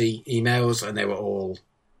 40 emails, and they were all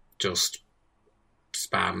just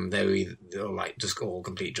spam. They were like just all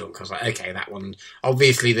complete junk. I was like, okay, that one.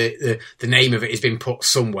 Obviously, the name of it has been put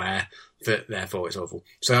somewhere, that therefore it's awful.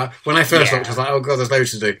 So when I first looked, I was like, oh god, there's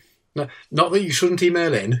loads to do. No, not that you shouldn't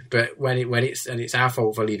email in, but when it's our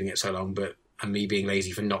fault for leaving it so long, and me being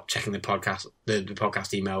lazy for not checking the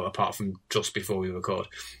podcast email apart from just before we record.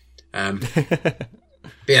 But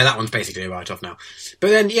yeah, that one's basically a write-off now.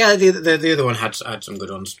 But then the other one had some good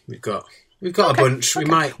ones. We've got a bunch. Okay. We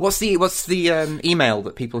might. What's the email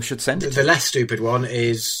that people should send it to? The less stupid one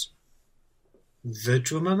is the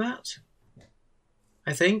drummer Matt,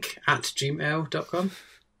 I think, at gmail.com.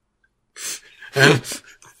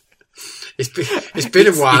 It's been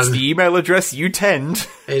a while. It's the email address you tend.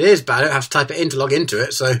 It is, but I don't have to type it in to log into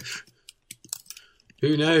it, so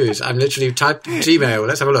who knows? I'm literally typed Gmail.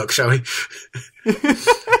 Let's have a look, shall we?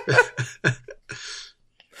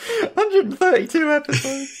 132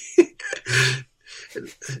 episodes.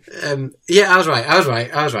 Yeah, I was right.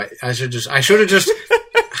 I should have just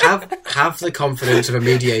have the confidence of a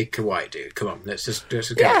mediocre white dude. Come on, let's just go.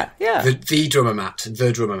 Yeah. The drummer Matt at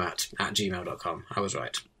gmail.com. I was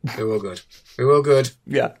right. We're all good.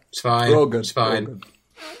 Yeah. It's fine. We're all good. It's fine.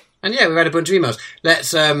 And yeah, we've had a bunch of emails.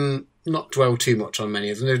 Let's not dwell too much on many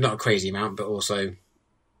of them. There's not a crazy amount, but also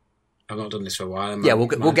I've not done this for a while.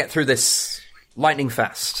 We'll get through this lightning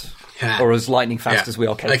fast. Or as lightning fast as we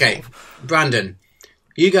are capable. Okay, Brandon,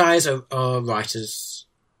 you guys are writers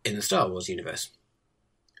in the Star Wars universe.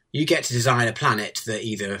 You get to design a planet that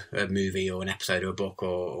either a movie or an episode or a book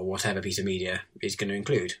or whatever piece of media is going to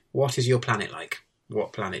include. What is your planet like?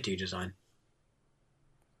 What planet do you design?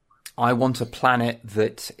 I want a planet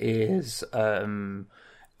that is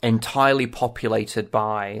entirely populated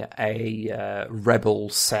by a rebel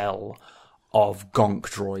cell of gonk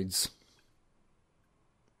droids.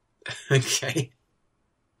 Okay.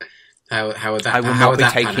 How would that? I will not be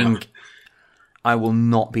taking. I will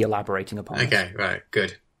not be elaborating upon it. Okay, right,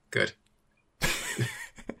 good.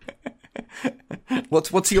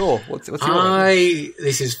 What's your?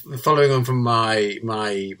 This is following on from my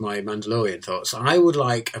Mandalorian thoughts. I would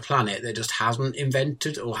like a planet that just hasn't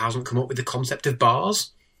invented or hasn't come up with the concept of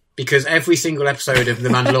bars, because every single episode of The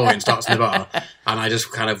Mandalorian starts in a bar, and I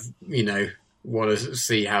just kind of want to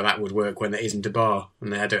see how that would work when there isn't a bar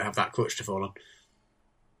and I don't have that crutch to fall on.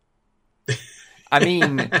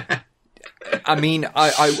 I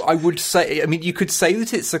would say. I mean, you could say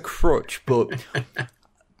that it's a crutch, but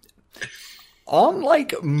aren't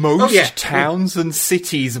like most towns and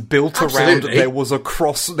cities built around there was a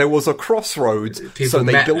crossroads, so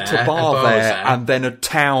they built a bar there, and then a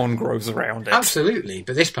town grows around it. Absolutely,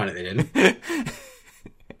 but this planet they didn't.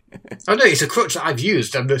 Oh no, it's a crutch that I've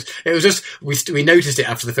used. It was just we noticed it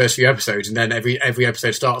after the first few episodes, and then every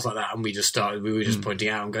episode starts like that, and we were just pointing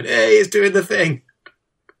out and going, "Hey, it's doing the thing."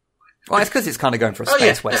 Well, it's because it's kind of going for a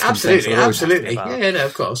space western. Absolutely. Yeah, no,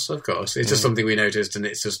 of course. It's just something we noticed, and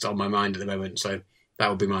it's just on my mind at the moment. So that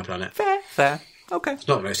would be my planet. Fair. Okay. It's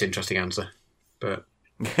not the most interesting answer, but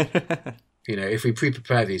if we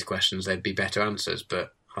pre-prepare these questions, they'd be better answers.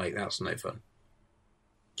 But that's no fun.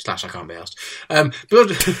 / I can't be asked. Blood.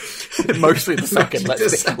 Mostly the second.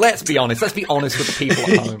 Let's be honest. Let's be honest with the people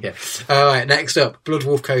at home. Yeah. All right. Next up, Blood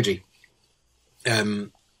Wolf Koji.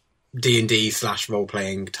 D&D / role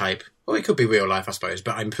playing type. Well, it could be real life, I suppose,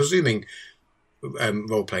 but I'm presuming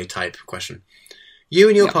role play type question. You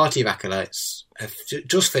and your party of acolytes have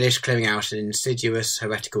just finished clearing out an insidious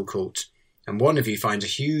heretical cult, and one of you finds a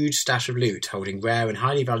huge stash of loot holding rare and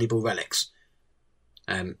highly valuable relics.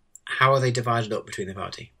 How are they divided up between the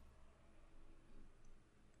party?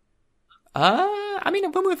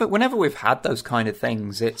 Whenever we've had those kind of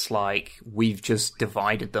things, it's like we've just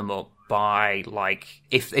divided them up by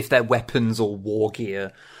if they're weapons or war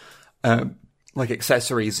gear.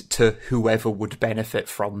 accessories to whoever would benefit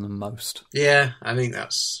from them most. Yeah, I think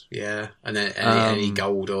that's and then any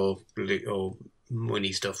gold or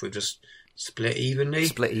money stuff would just split evenly.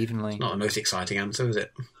 It's not the most exciting answer, is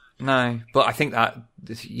it? No, but I think that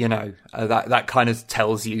that kind of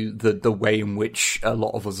tells you the way in which a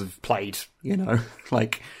lot of us have played.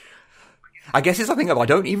 I guess it's something that I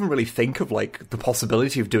don't even really think of the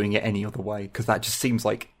possibility of doing it any other way, because that just seems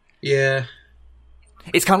like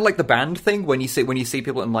it's kind of like the band thing when you see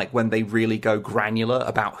people and when they really go granular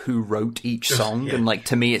about who wrote each song, and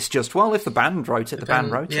to me it's just, well, if the band wrote it, the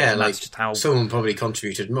band wrote it. Yeah, that's just how someone probably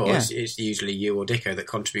contributed more. Yeah. It's usually you or Dicko that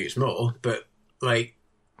contributes more, but I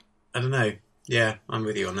don't know. Yeah, I'm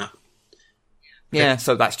with you on that. Yeah,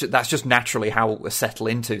 so that's just naturally how we settle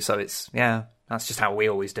into. So that's just how we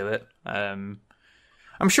always do it. I'm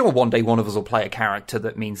sure one day one of us will play a character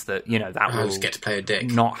that means that that will just get to play a dick.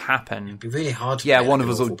 Not happen. It'd be really hard to play one of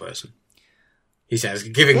us awful person. He says,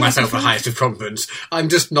 giving myself the highest of compliments. I'm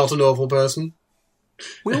just not an awful person.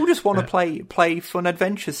 We all just want to play fun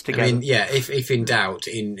adventures together. I mean, yeah, if in doubt,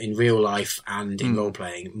 in real life and in role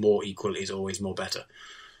playing, more equal is always more better.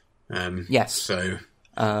 Yes. So,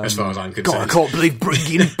 as far as I'm concerned. God, I can't believe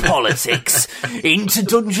bringing politics into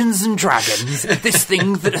Dungeons and Dragons, this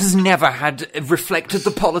thing that has never had reflected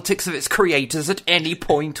the politics of its creators at any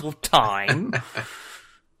point of time.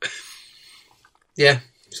 Yeah,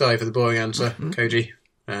 sorry for the boring answer, Koji.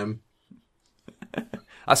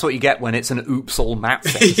 That's what you get when it's an oops all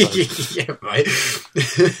maps episode. Yeah, right.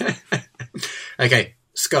 Okay,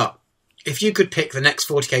 Scott. If you could pick the next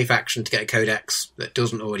 40k faction to get a codex that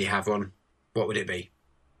doesn't already have one, what would it be?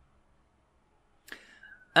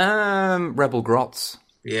 Rebel Grots.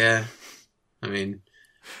 Yeah. I mean...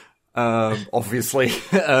 obviously.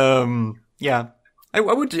 Yeah. I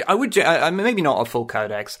would maybe not a full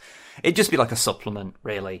codex. It'd just be like a supplement,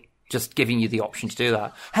 really. Just giving you the option to do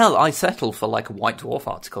that. Hell, I settled for a White Dwarf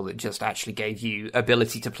article that just actually gave you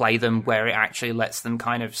ability to play them where it actually lets them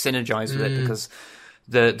kind of synergize with it, because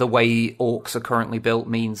the way orcs are currently built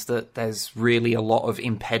means that there's really a lot of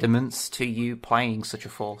impediments to you playing such a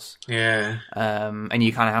force. Yeah. And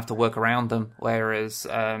you kind of have to work around them, whereas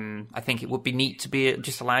I think it would be neat to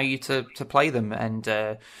just allow you to play them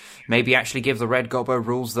and maybe actually give the Red Gobbo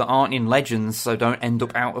rules that aren't in Legends so don't end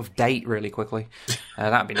up out of date really quickly.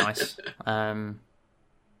 That'd be nice. That's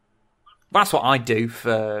what I do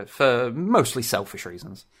for mostly selfish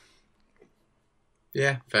reasons.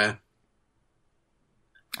 Yeah, fair.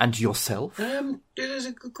 And yourself? It is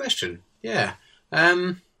a good question. Yeah.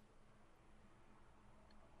 I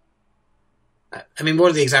mean, one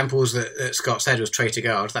of the examples that Scott said was Traitor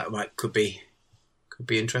Guard. That could be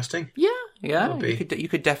interesting. Yeah. You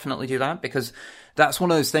could definitely do that, because that's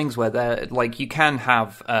one of those things where they're you can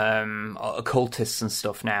have occultists and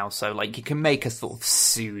stuff now. So you can make a sort of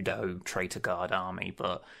pseudo Traitor Guard army,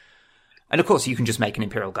 and of course you can just make an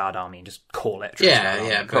Imperial Guard army and just call it Traitor Guard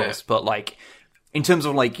army, of course. But in terms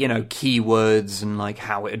of keywords and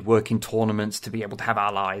how it'd work in tournaments to be able to have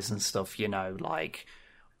allies and stuff,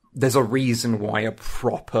 there's a reason why a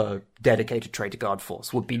proper dedicated Traitor Guard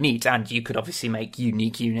force would be neat, and you could obviously make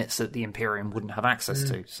unique units that the Imperium wouldn't have access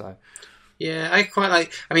to. So, yeah, I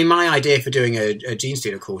quite I mean, my idea for doing a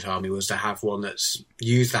Genestealer Cult army was to have one that's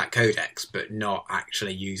used that codex, but not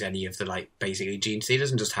actually use any of the basically Genestealers,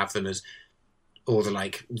 and just have them as all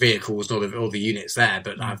the vehicles and all the units there,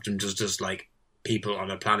 but have them just people on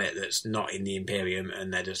a planet that's not in the Imperium,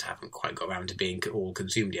 and they just haven't quite got around to being all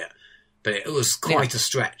consumed yet. But it was quite a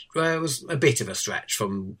stretch. Well, it was a bit of a stretch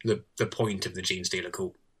from the point of the Genestealer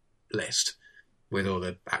Cult list, with all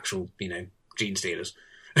the actual, Genestealers.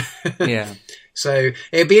 Yeah. So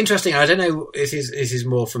it'd be interesting. I don't know. This is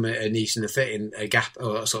more from a niche in a gap,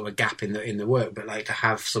 or sort of a gap in the work. But to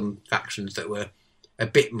have some factions that were a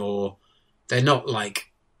bit more. They're not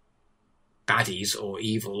baddies or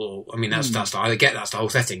evil, or I mean that's I get that's the whole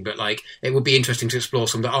setting, but it would be interesting to explore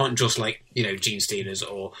some that aren't just Genestealers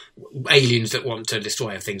or aliens that want to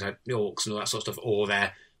destroy things like orcs and all that sort of stuff, or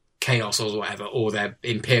their chaos or whatever, or their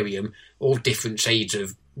Imperium, all different shades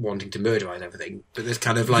of wanting to murderize everything. But there's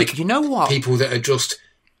kind of you know what, people that are just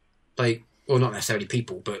well, not necessarily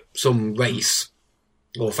people, but some race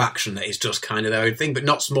or faction that is just kind of their own thing, but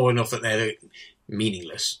not small enough that they're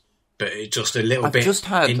meaningless, but it's just a little bit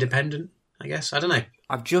independent, I guess. I don't know.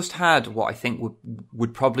 I've just had what I think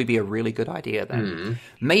would probably be a really good idea then.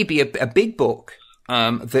 Maybe a big book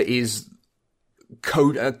that is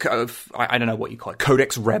I don't know what you call it,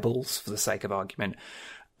 Codex Rebels, for the sake of argument.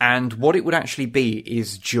 And what it would actually be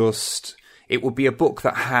is just it would be a book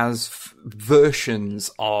that has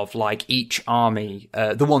versions of like each army,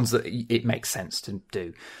 the ones that it makes sense to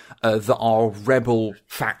do, that are rebel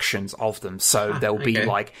factions of them. So there'll be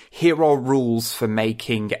like, here are rules for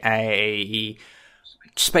making a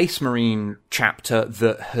Space Marine chapter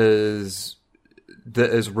that has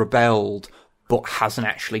rebelled but hasn't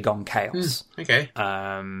actually gone chaos.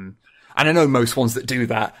 And I know most ones that do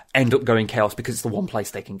that end up going chaos because it's the one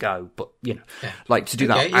place they can go. But like to do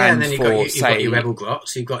that, and then you've got your rebel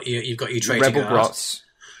grots, you've got your traitor rebel guard. grots.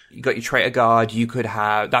 You got your traitor guard. You could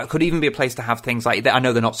have that. Could even be a place to have things like I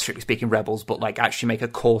know they're not strictly speaking rebels, but like actually make a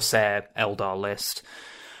Corsair Eldar list.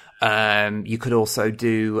 You could also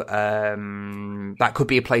do that. Could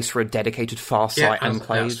be a place for a dedicated Farsight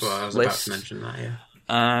enclaves I was list. About to mention that.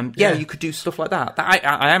 You could do stuff like that.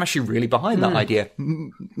 I am actually really behind that idea.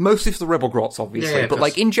 Mostly for the Rebel Grots, obviously, but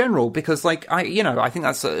like in general, because like I think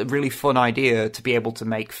that's a really fun idea to be able to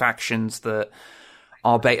make factions that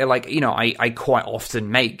are I quite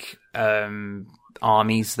often make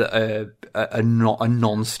armies that are not a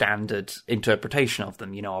non-standard interpretation of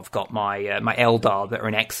them. I've got my my Eldar that are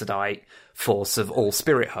an Exodite force of all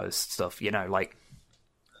spirit host stuff. I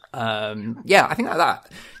think like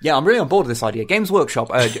that. Yeah, I'm really on board with this idea. Games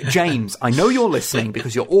Workshop, James, I know you're listening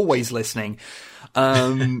because you're always listening.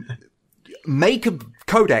 Make a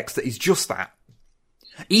codex that is just that.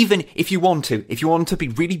 Even if you want to be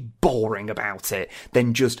really boring about it,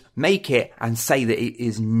 then just make it and say that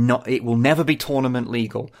it will never be tournament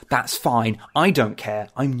legal. That's fine. I don't care.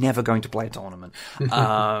 I'm never going to play a tournament,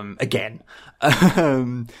 again.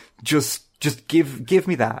 Just give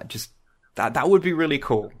me that. Just that would be really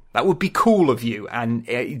cool. That would be cool of you, and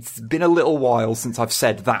it's been a little while since I've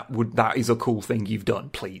said that is a cool thing you've done,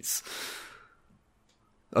 please.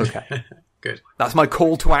 Okay. Good. That's my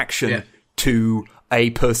call to action to a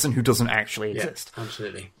person who doesn't actually exist.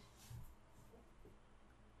 Absolutely.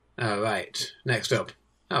 All right. Next up.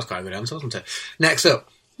 That was quite a good answer, wasn't it? Next up,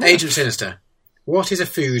 Agent Sinister. What is a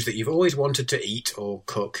food that you've always wanted to eat or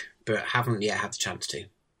cook, but haven't yet had the chance to?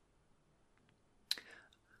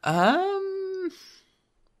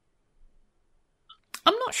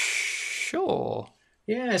 I'm not sure.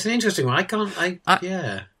 Yeah, it's an interesting one. I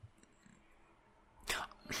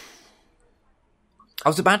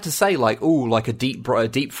was about to say like a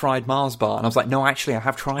deep fried Mars bar, and I was like, no, actually, I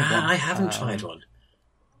have tried one. I haven't tried one.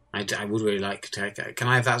 I would really like to take it. Can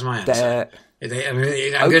I have that as my answer?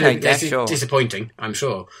 Disappointing, I'm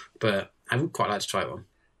sure, but I would quite like to try one.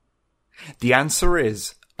 The answer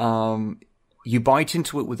is, you bite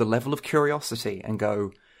into it with a level of curiosity and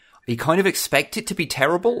go, you kind of expect it to be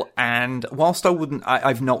terrible, and whilst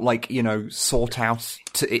I've not sought out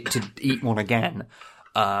to eat one again,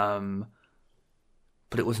 but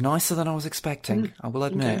it was nicer than I was expecting, I will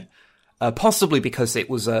admit. Okay. Possibly because it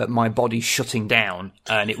was my body shutting down,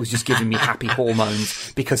 and it was just giving me happy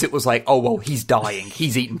hormones, because it was like, oh well, he's dying,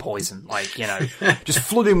 he's eating poison, just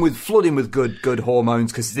flood him with good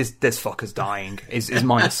hormones, because this fucker's dying is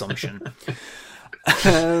my assumption.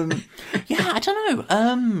 I don't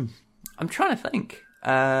know. I'm trying to think,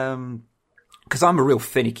 because I'm a real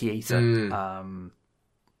finicky eater.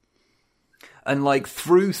 And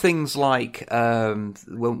through things like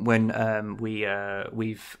when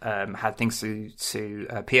we've had things to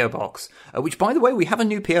PO Box, which by the way we have a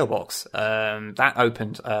new PO Box that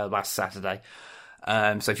opened last Saturday.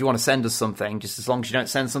 So if you want to send us something, just as long as you don't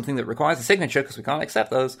send something that requires a signature, because we can't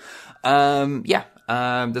accept those.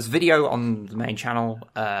 There's a video on the main channel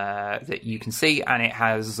that you can see, and it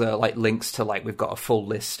has links to we've got a full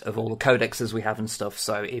list of all the codexes we have and stuff.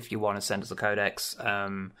 So if you want to send us a codex,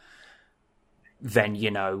 then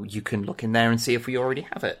you can look in there and see if we already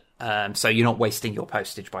have it. So you're not wasting your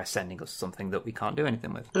postage by sending us something that we can't do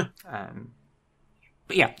anything with.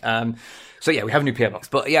 We have a new PO Box.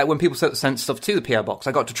 But yeah, when people sent stuff to the PO Box,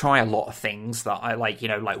 I got to try a lot of things that I like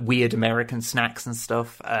weird American snacks and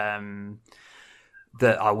stuff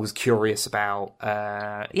that I was curious about.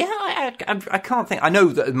 I can't think. I know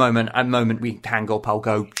that at the moment we hang up, I'll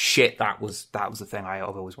go, shit, that was the thing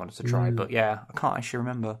I've always wanted to try. But yeah, I can't actually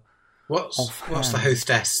remember. What's the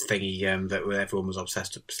hostess thingy that everyone was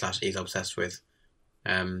obsessed / is obsessed with?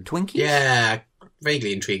 Twinkies? Yeah,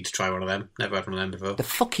 vaguely intrigued to try one of them. Never had one of them before. They're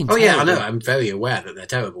fucking terrible. terrible. Oh yeah, I know. I'm very aware that they're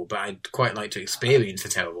terrible, but I'd quite like to experience the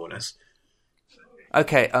terribleness.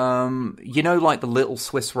 Okay, the little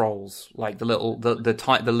Swiss rolls, the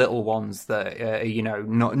little ones that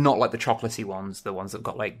not like the chocolatey ones, the ones that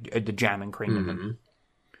got the jam and cream in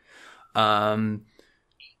them.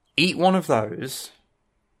 Eat one of those.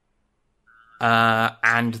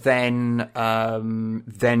 And then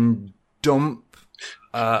dump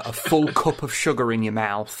a full cup of sugar in your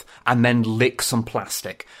mouth and then lick some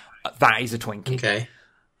plastic. That is a Twinkie. Okay.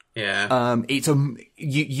 Yeah. It's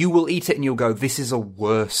you will eat it and you'll go, this is a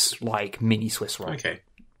worse, like, mini Swiss roll. Okay.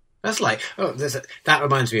 That's like, that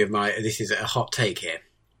reminds me of this is a hot take here.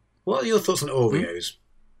 What are your thoughts on Oreos?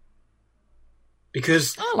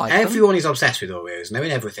 Because everyone is obsessed with Oreos,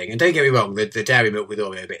 knowing everything. And don't get me wrong, the dairy milk with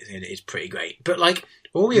Oreo bits in it is pretty great. But, like,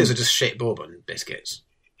 Oreos are just shit bourbon biscuits.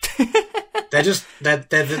 They're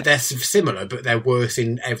similar, but they're worse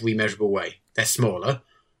in every measurable way. They're smaller.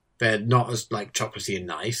 They're not as, like, chocolatey and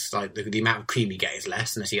nice. Like, the amount of cream you get is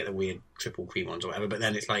less, unless you get the weird triple cream ones or whatever. But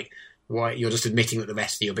then it's like, why you're just admitting that the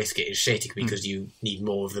rest of your biscuit is shitty because you need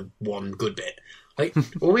more of the one good bit. Like,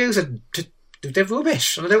 Oreos they're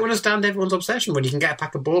rubbish, and I don't understand everyone's obsession when you can get a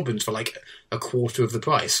pack of bourbons for like a quarter of the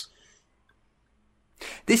price.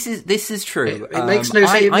 This is true. It makes no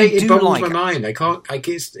sense. It boggles my mind. I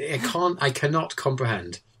cannot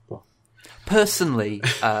comprehend. Personally,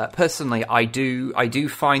 I do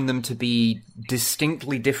find them to be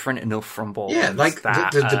distinctly different enough from bourbons. Yeah, like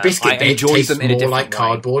that, the biscuit tastes them more like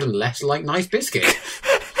cardboard and less like nice biscuit.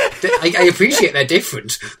 I appreciate they're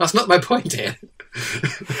different. That's not my point here.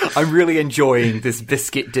 I'm really enjoying this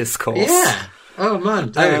biscuit discourse. Yeah. Oh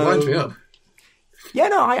man, it winds me up. Yeah,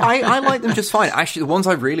 no, I like them just fine. Actually, the ones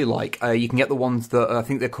I really like, you can get the ones that I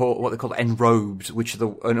think they're called enrobed, which are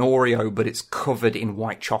an Oreo, but it's covered in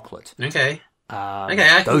white chocolate. Okay. I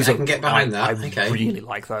can get behind that. I really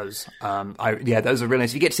like those. Those are really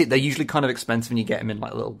nice. You get to see they're usually kind of expensive, and you get them in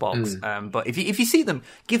like a little box. But if you see them,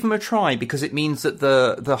 give them a try because it means that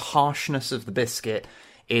the harshness of the biscuit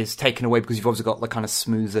is taken away because you've obviously got the kind of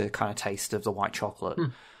smoother kind of taste of the white chocolate.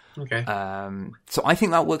 Okay. So I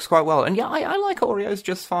think that works quite well, and yeah, I like Oreos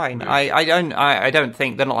just fine. I don't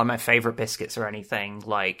think they're not like my favorite biscuits or anything.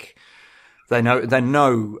 Like they're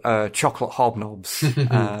no chocolate hobnobs.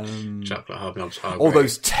 Chocolate hobnobs are all great.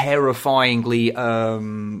 those terrifyingly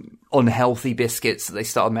unhealthy biscuits that they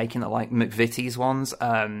started making, that like McVitie's ones.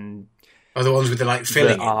 Are the ones with the like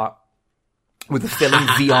filling? With the filling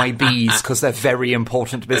VIBs, because they're very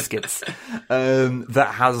important biscuits.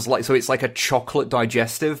 That has like, so it's like a chocolate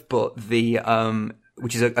digestive, but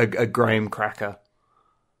which is a graham cracker.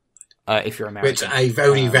 If you're American. Which I've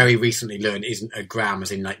only very recently learned isn't a gram,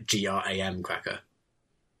 as in like GRAM cracker.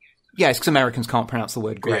 Yeah, it's because Americans can't pronounce the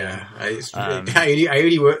word graham. Yeah, I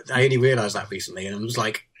only realised that recently, and I was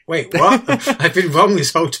like, wait, what? I've been wrong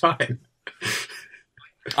this whole time.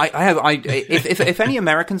 If any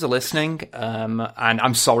Americans are listening, and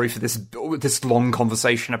I'm sorry for this long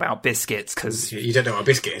conversation about biscuits, because you don't know what a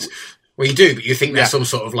biscuit is. Well, you do, but you think they're some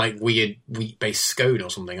sort of like weird wheat-based scone or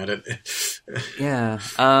something. I don't. Yeah,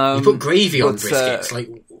 you put gravy on biscuits. Like,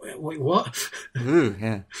 wait, what? Ooh,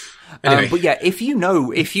 yeah. Anyway. But yeah, if you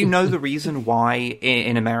know the reason why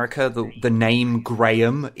in America the name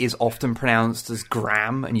Graham is often pronounced as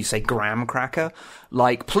Graham, and you say graham cracker,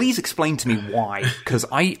 like, please explain to me why, because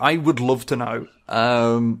I would love to know.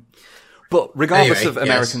 But regardless of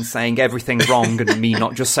Americans saying everything wrong and me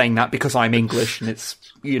not just saying that because I'm English and it's,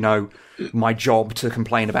 my job to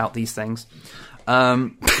complain about these things.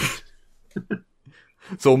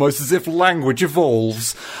 It's almost as if language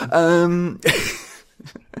evolves. But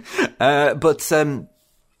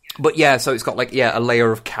yeah, so it's got like, a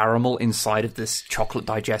layer of caramel inside of this chocolate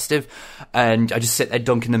digestive, and I just sit there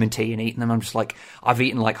dunking them in tea and eating them. I'm just like, I've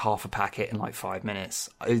eaten like half a packet in like 5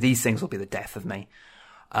 minutes. These things will be the death of me.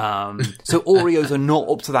 So Oreos are not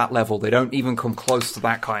up to that level. They don't even come close to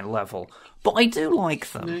that kind of level. But I do like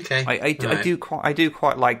them. Okay. I do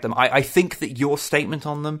quite like them. I think that your statement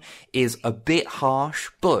on them is a bit harsh,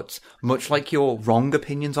 but much like your wrong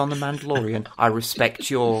opinions on The Mandalorian, I respect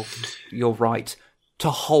your right to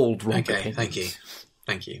hold wrong opinions.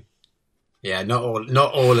 Thank you. Yeah, not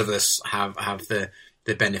all of us have the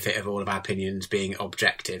benefit of all of our opinions being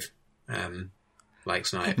objective. Like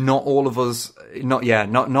Snipe. Not all of us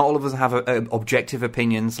have objective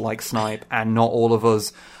opinions like Snipe, and not all of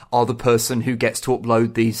us are the person who gets to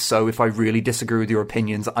upload these, so if I really disagree with your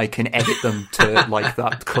opinions, I can edit them to like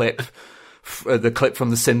that clip, the clip from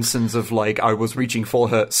The Simpsons of like, I was reaching for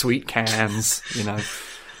her sweet cans,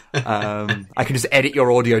 I can just edit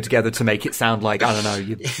your audio together to make it sound like, I don't know,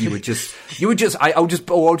 I'll just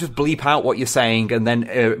bleep out what you're saying and then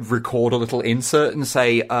record a little insert and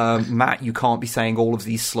say, Matt, you can't be saying all of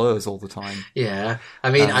these slurs all the time. Yeah,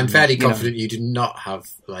 I mean, I'm fairly confident you do not have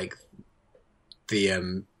like the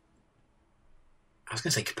I was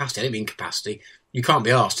going to say capacity. I didn't mean capacity. You can't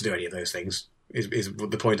be asked to do any of those things. Is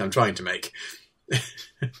the point I'm trying to make.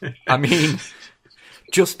 I mean,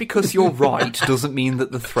 Just because you're right doesn't mean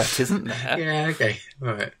that the threat isn't there. Yeah, okay.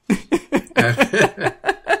 All right.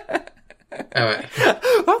 All right.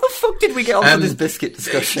 How the fuck did we get onto this biscuit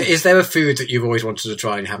discussion? Is there a food that you've always wanted to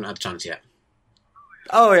try and haven't had a chance yet?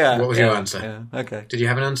 Oh, yeah. What was your answer? Yeah, okay. Did you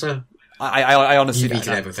have an answer? I honestly You've don't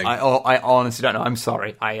eaten know. everything. I honestly don't know. I'm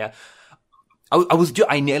sorry. I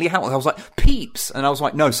nearly had one. I was like, Peeps! And I was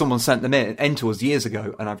like, no, someone sent them in to us years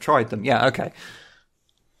ago, and I've tried them. Yeah, okay.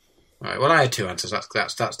 Right, well, I had 2 answers.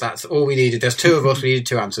 That's all we needed. There's 2 of us. We needed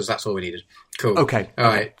 2 answers. That's all we needed. Cool. Okay. All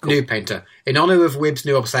right. Cool. New painter. In honour of Wibb's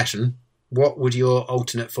new obsession, what would your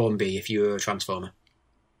alternate form be if you were a Transformer?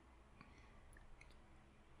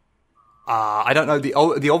 I don't know.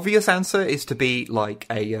 The obvious answer is to be like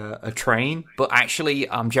a train, but actually,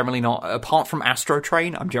 I'm generally not. Apart from Astro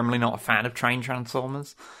Train, I'm generally not a fan of train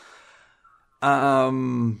Transformers. I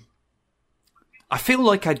feel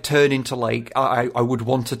like I'd turn into like I would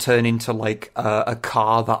want to turn into like a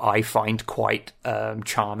car that I find quite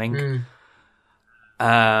charming.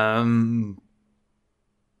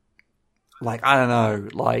 Like, I don't know,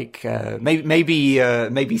 like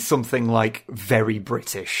maybe something like very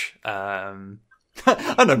British. I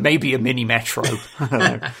don't know, maybe a mini Metro. I don't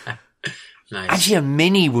know. Nice. Actually, a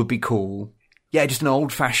mini would be cool. Yeah, just an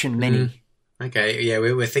old-fashioned mini. Okay, yeah,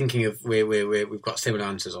 we're thinking of we've got similar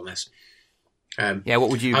answers on this. Yeah, what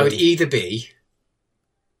would you? I would either be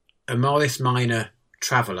a Morris Minor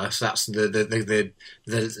Traveller, so that's the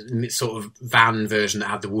sort of van version that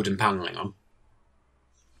had the wooden panelling on.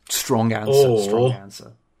 Strong answer. Or strong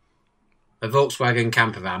answer. A Volkswagen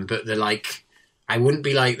camper van, but they're like, I wouldn't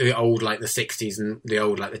be like the old, like the 60s and the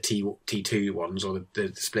old, like the T2 ones or the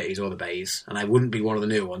Splitties or the Bays. And I wouldn't be one of the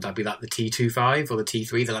newer ones. I'd be like the T25 or the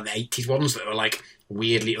T3. They're like the 80s ones that are like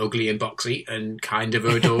weirdly ugly and boxy and kind of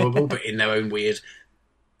adorable, but in their own weird,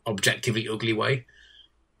 objectively ugly way.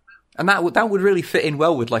 And that would really fit in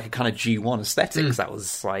well with like a kind of G1 aesthetic, because that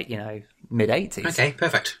was like, mid-80s. Okay,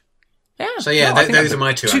 perfect. Yeah. So yeah, no, those are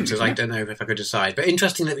my 2 answers. Yeah. I don't know if I could decide. But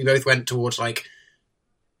interesting that we both went towards like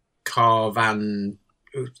car van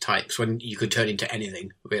types when you could turn into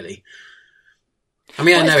anything, really. I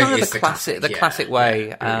mean, I know it's it is the classic way.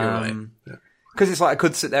 Yeah, you're right. Because it's like I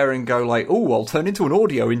could sit there and go like, oh, I'll turn into an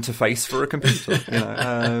audio interface for a computer.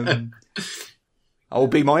 I'll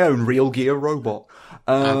be my own Real Gear robot.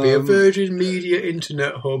 I'll be a Virgin Media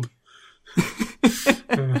Internet hub.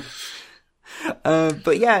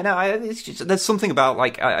 But yeah, no, it's just, there's something about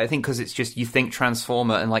like I think because it's just you think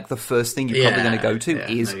Transformer and like the first thing you're probably going to go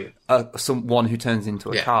to is someone who turns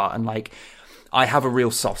into a car, and like I have a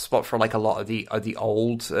real soft spot for like a lot of the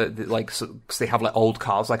old cause they have like old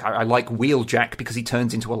cars. Like I like Wheeljack because he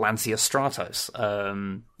turns into a Lancia Stratos,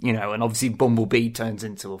 and obviously Bumblebee turns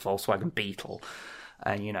into a Volkswagen Beetle.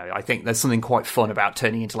 And, I think there's something quite fun about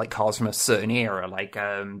turning into, like, cars from a certain era. Like,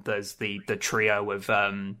 there's the trio of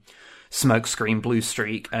Smokescreen, Blue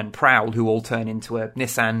Streak, and Prowl, who all turn into a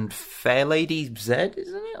Nissan Fairlady Z,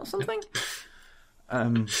 isn't it, or something?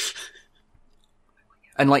 And,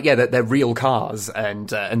 like, yeah, they're real cars,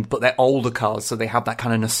 but they're older cars, so they have that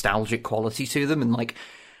kind of nostalgic quality to them. And, like,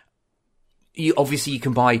 you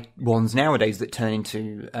can buy ones nowadays that turn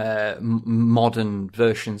into modern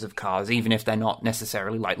versions of cars, even if they're not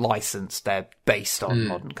necessarily like licensed. They're based on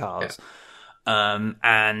modern cars,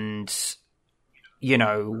 and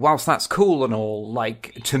whilst that's cool and all,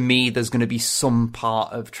 like to me, there's going to be some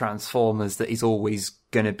part of Transformers that is always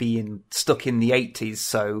going to be stuck in the 80s.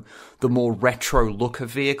 So the more retro look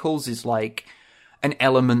of vehicles is like an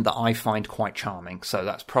element that I find quite charming. So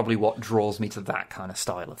that's probably what draws me to that kind of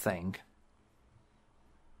style of thing.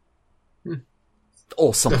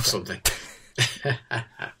 Or something.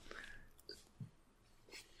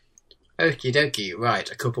 Okie dokie. Right,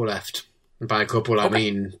 a couple left. And by a couple, I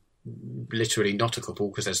mean literally not a couple,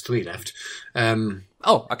 because there's 3 left.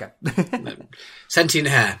 Okay. Sentient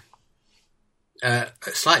Hair. A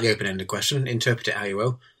slightly open-ended question. Interpret it how you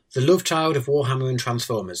will. The love child of Warhammer and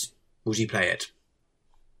Transformers. Would you play it?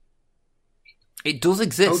 It does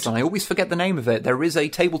exist, and I always forget the name of it. There is a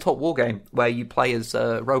tabletop war game where you play as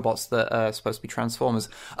robots that are supposed to be Transformers,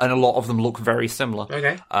 and a lot of them look very similar.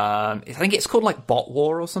 Okay. I think it's called like Bot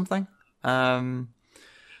War or something. The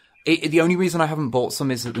only reason I haven't bought some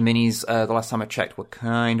is that the minis, the last time I checked, were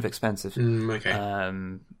kind of expensive. Okay.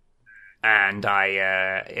 And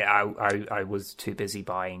I was too busy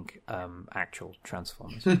buying actual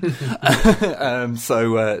Transformers.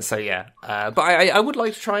 So yeah. But I would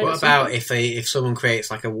like to try it. What about if someone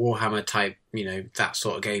creates like a Warhammer type, that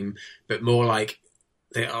sort of game, but more like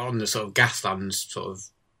they're on the sort of Gaslands sort of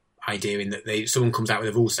idea, in that someone comes out with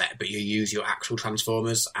a rule set, but you use your actual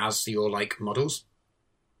Transformers as your like models?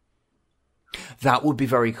 That would be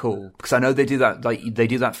very cool, because I know they do that. Like they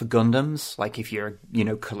do that for Gundams. Like if you're,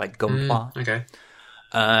 collect Gunpla. Okay.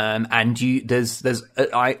 And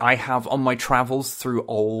I have on my travels through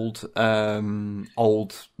old like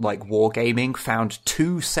wargaming found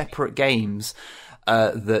 2 separate games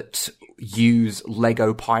that use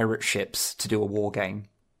Lego pirate ships to do a war game.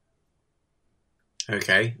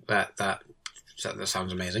 Okay, that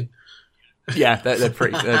sounds amazing. Yeah, they're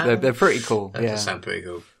pretty they're pretty cool. That does sound pretty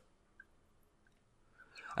cool.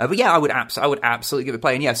 But yeah, I would absolutely give it a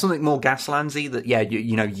play. And yeah, something more Gaslandsy that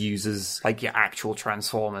uses like your actual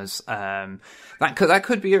Transformers. That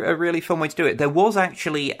could be a really fun way to do it. There was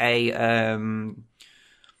actually a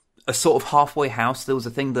sort of halfway house. There was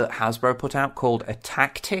a thing that Hasbro put out called a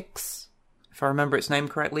Tactics, if I remember its name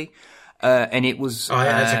correctly. And it was... Oh,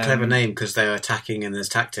 yeah, that's a clever name, because they're attacking and there's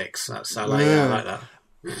tactics. I like that.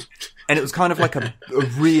 And it was kind of like a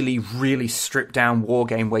really, really stripped down war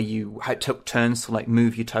game where you took turns to like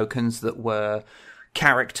move your tokens that were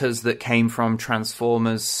characters that came from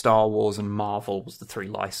Transformers, Star Wars, and Marvel was the 3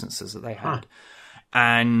 licenses that they had.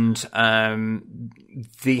 And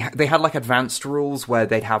they had like advanced rules where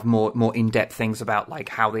they'd have more in-depth things about like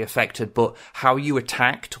how they affected, but how you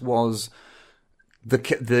attacked was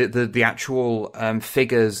the actual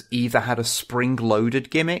figures either had a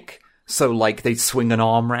spring-loaded gimmick. So, like, they'd swing an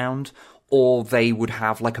arm round, or they would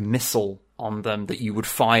have, like, a missile on them that you would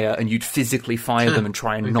fire, and you'd physically fire them and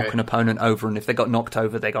try and knock an opponent over, and if they got knocked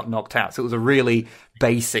over, they got knocked out. So it was a really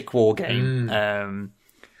basic war game.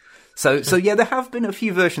 So yeah, there have been a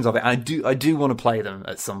few versions of it, and I do want to play them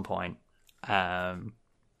at some point. Not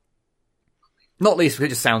least because it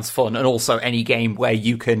just sounds fun, and also any game where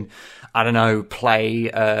you can, I don't know, play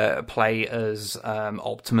as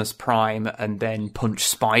Optimus Prime and then punch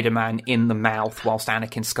Spider-Man in the mouth whilst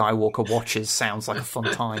Anakin Skywalker watches sounds like a fun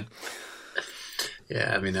time.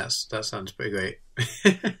 Yeah, I mean, that sounds pretty great.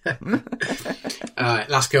 Alright,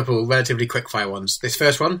 last couple, relatively quick-fire ones. This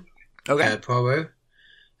first one, okay. Poirot.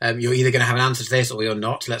 You're either going to have an answer to this or you're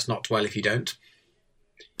not. Let's not dwell if you don't.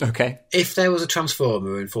 Okay. If there was a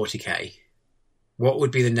Transformer in 40k, what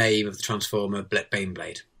would be the name of the Transformer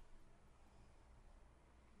Baneblade?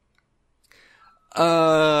 I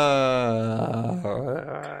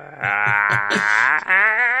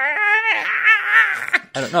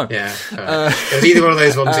don't know. Yeah. It was either one of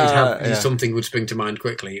those ones that something would spring to mind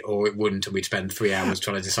quickly, or it wouldn't, and we'd spend 3 hours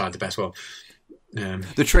trying to decide the best one.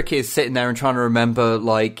 The trick is sitting there and trying to remember,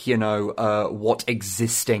 like, what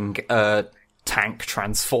existing tank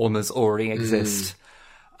Transformers already exist.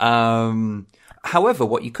 However,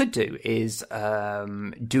 what you could do is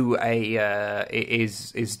do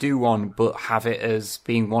one, but have it as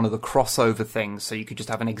being one of the crossover things. So you could just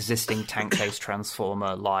have an existing tank-based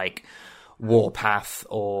Transformer like Warpath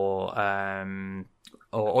or even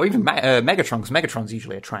Megatron, because Megatron's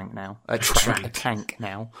usually a tank now. A tank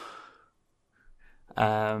now.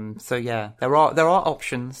 So yeah, there are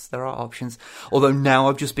options. Although now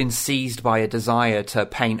I've just been seized by a desire to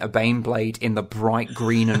paint a Baneblade in the bright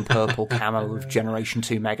green and purple camo of Generation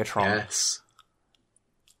 2 Megatron. Yes.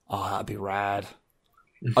 Oh, that'd be rad.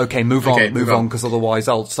 Okay, move on, because otherwise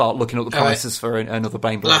I'll start looking at the prices for another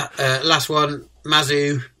Baneblade. Last one,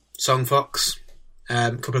 Mazu, Song Fox.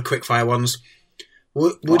 Couple of quick-fire ones.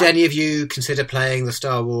 Would any of you consider playing the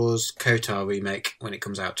Star Wars KOTOR remake when it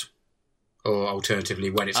comes out? Or alternatively,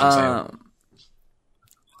 when it's on sale?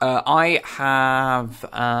 I have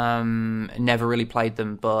never really played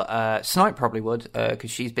them, but Snipe probably would, because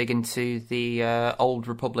she's big into the Old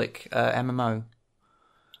Republic MMO.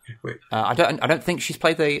 Wait. I don't think she's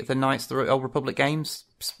played the Knights of the Old Republic games,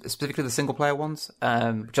 specifically the single player ones,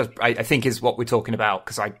 which I think is what we're talking about,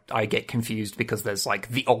 because I get confused because there's like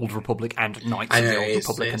the Old Republic and Knights of the Old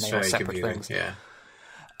Republic, and they are separate things. Yeah.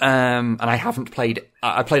 And I haven't played.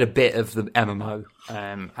 I played a bit of the MMO,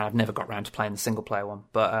 and I've never got around to playing the single player one.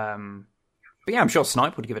 But yeah, I'm sure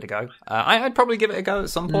Snipe would give it a go. I'd probably give it a go at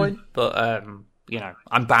some point, but I'm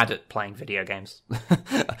bad at playing video games.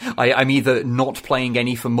 I'm either not playing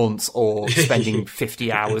any for months or spending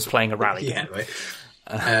 50 hours playing a rally game. Yeah, right.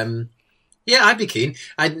 Yeah, I'd be keen.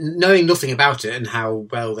 Knowing nothing about it and how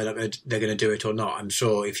well they're going to do it or not, I'm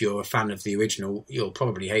sure if you're a fan of the original, you'll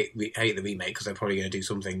probably hate the remake, because they're probably going to do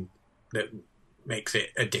something that makes it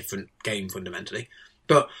a different game fundamentally.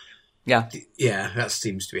 But yeah, that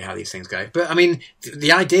seems to be how these things go. But I mean,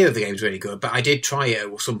 the idea of the game is really good. But I did try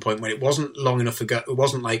it at some point when it wasn't long enough ago. It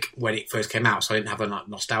wasn't like when it first came out, so I didn't have a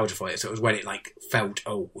nostalgia for it. So it was when it like felt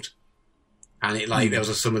old. And it there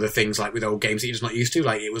was some of the things like with old games that you're just not used to.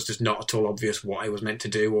 Like it was just not at all obvious what I was meant to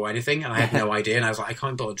do or anything, and I had no idea. And I was like, I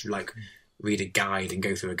can't bother to like read a guide and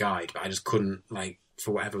go through a guide, but I just couldn't, like,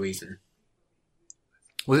 for whatever reason.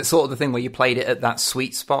 Was it sort of the thing where you played it at that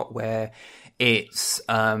sweet spot where it's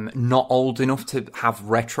not old enough to have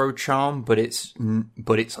retro charm, but it's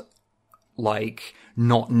like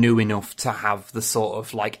not new enough to have the sort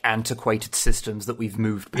of like antiquated systems that we've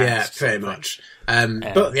moved past? Yeah, very much.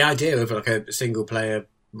 But the idea of like a single player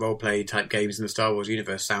role play type games in the Star Wars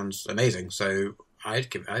universe sounds amazing. So I'd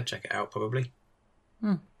check it out probably.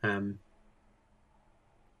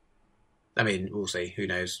 I mean, we'll see. Who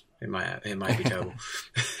knows? It might be terrible.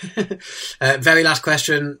 Very last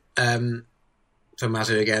question from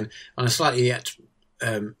Mazu again. On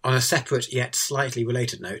a separate yet slightly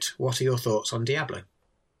related note, what are your thoughts on Diablo?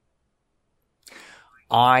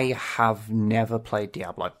 I have never played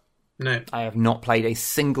Diablo. No, I have not played a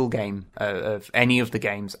single game of any of the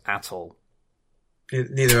games at all.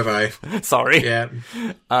 Neither have I. Sorry. Yeah.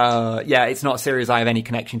 Yeah, it's not a series I have any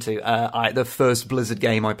connection to. The first Blizzard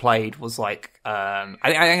game I played was like, I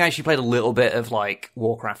actually played a little bit of like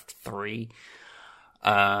Warcraft 3.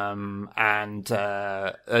 And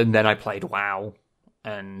then I played WoW,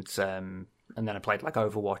 and then I played like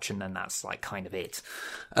Overwatch, and then that's like kind of it.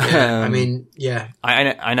 Yeah, I mean, yeah.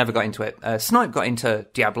 I never got into it. Snipe got into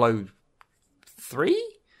Diablo 3?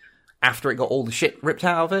 After it got all the shit ripped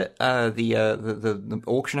out of it, the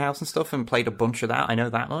auction house and stuff, and played a bunch of that. I know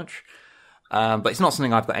that much. But it's not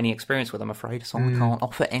something I've got any experience with, I'm afraid, so I can't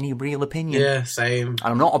offer any real opinion. Yeah, same. And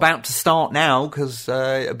I'm not about to start now, because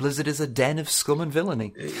Blizzard is a den of scum and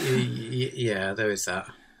villainy. Yeah, there is that.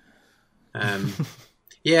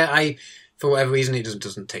 Yeah, for whatever reason, it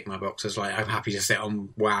doesn't tick my boxes. Like, I'm happy to sit on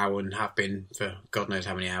WoW and have been for God knows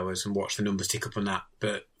how many hours and watch the numbers tick up on that,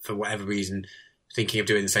 but for whatever reason, thinking of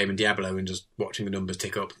doing the same in Diablo and just watching the numbers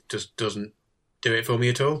tick up just doesn't do it for me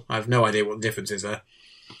at all. I have no idea what the difference is there.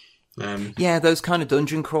 Yeah, those kind of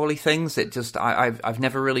dungeon crawly things, it just I've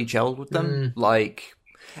never really gelled with them. Like,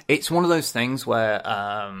 it's one of those things where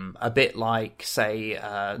a bit like, say,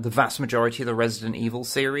 the vast majority of the Resident Evil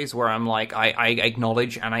series, where I'm like, I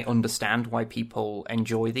acknowledge and I understand why people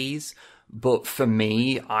enjoy these, but for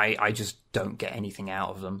me, I just don't get anything out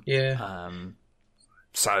of them. Yeah.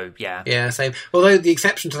 So, yeah. Yeah, same. Although the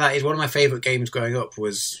exception to that is one of my favourite games growing up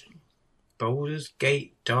was Baldur's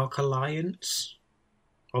Gate Dark Alliance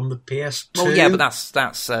on the PS2. Well, yeah, but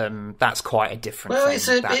that's quite a different thing.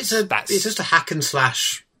 It's just a hack and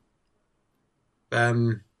slash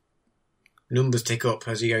numbers tick up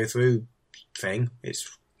as you go through thing.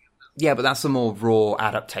 Yeah, but that's a more raw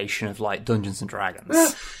adaptation of like Dungeons and Dragons.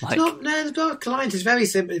 The Dark Alliance is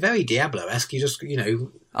very Diablo-esque. You just,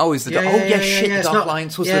 Oh, is the the Dark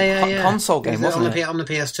Alliance was the console game, wasn't it? On the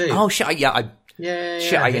PS2. Oh shit!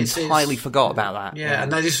 I entirely forgot about that. Yeah,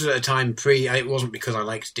 and this was at a time it wasn't because I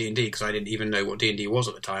liked D&D, because I didn't even know what D&D was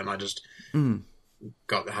at the time. I just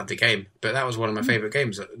had the game. But that was one of my favourite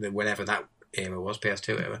games, whenever that era was,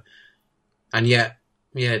 PS2 era. And yet,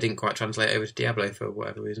 it didn't quite translate over to Diablo for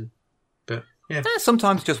whatever reason. But yeah,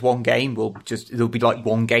 sometimes just one game there'll be like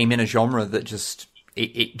one game in a genre that just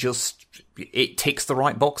it ticks the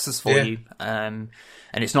right boxes for you. And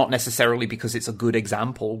it's not necessarily because it's a good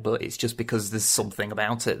example, but it's just because there's something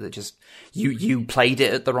about it that just you played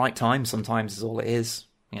it at the right time. Sometimes is all it is,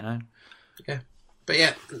 Yeah, but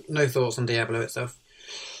yeah, no thoughts on Diablo itself.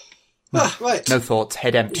 Right, no thoughts,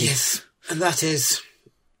 head empty. Yes, and that is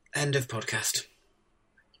end of podcast.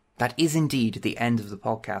 That is indeed the end of the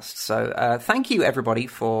podcast. So thank you, everybody,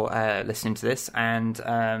 for listening to this. And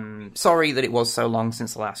sorry that it was so long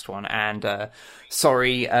since the last one. And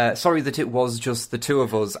sorry that it was just the two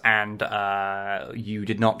of us and you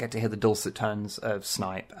did not get to hear the dulcet tones of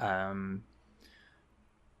Snipe.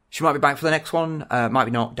 She might be back for the next one. Might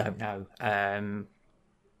be not. Don't know.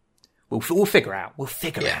 We'll figure out. We'll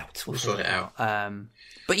sort it out.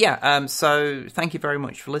 But yeah, so thank you very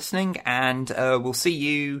much for listening, and we'll see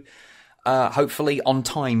you hopefully on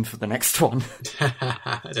time for the next one.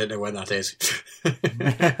 I don't know when that is.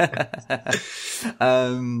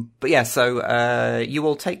 But yeah, so you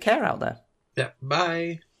all take care out there. Yeah,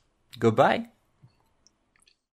 bye. Goodbye.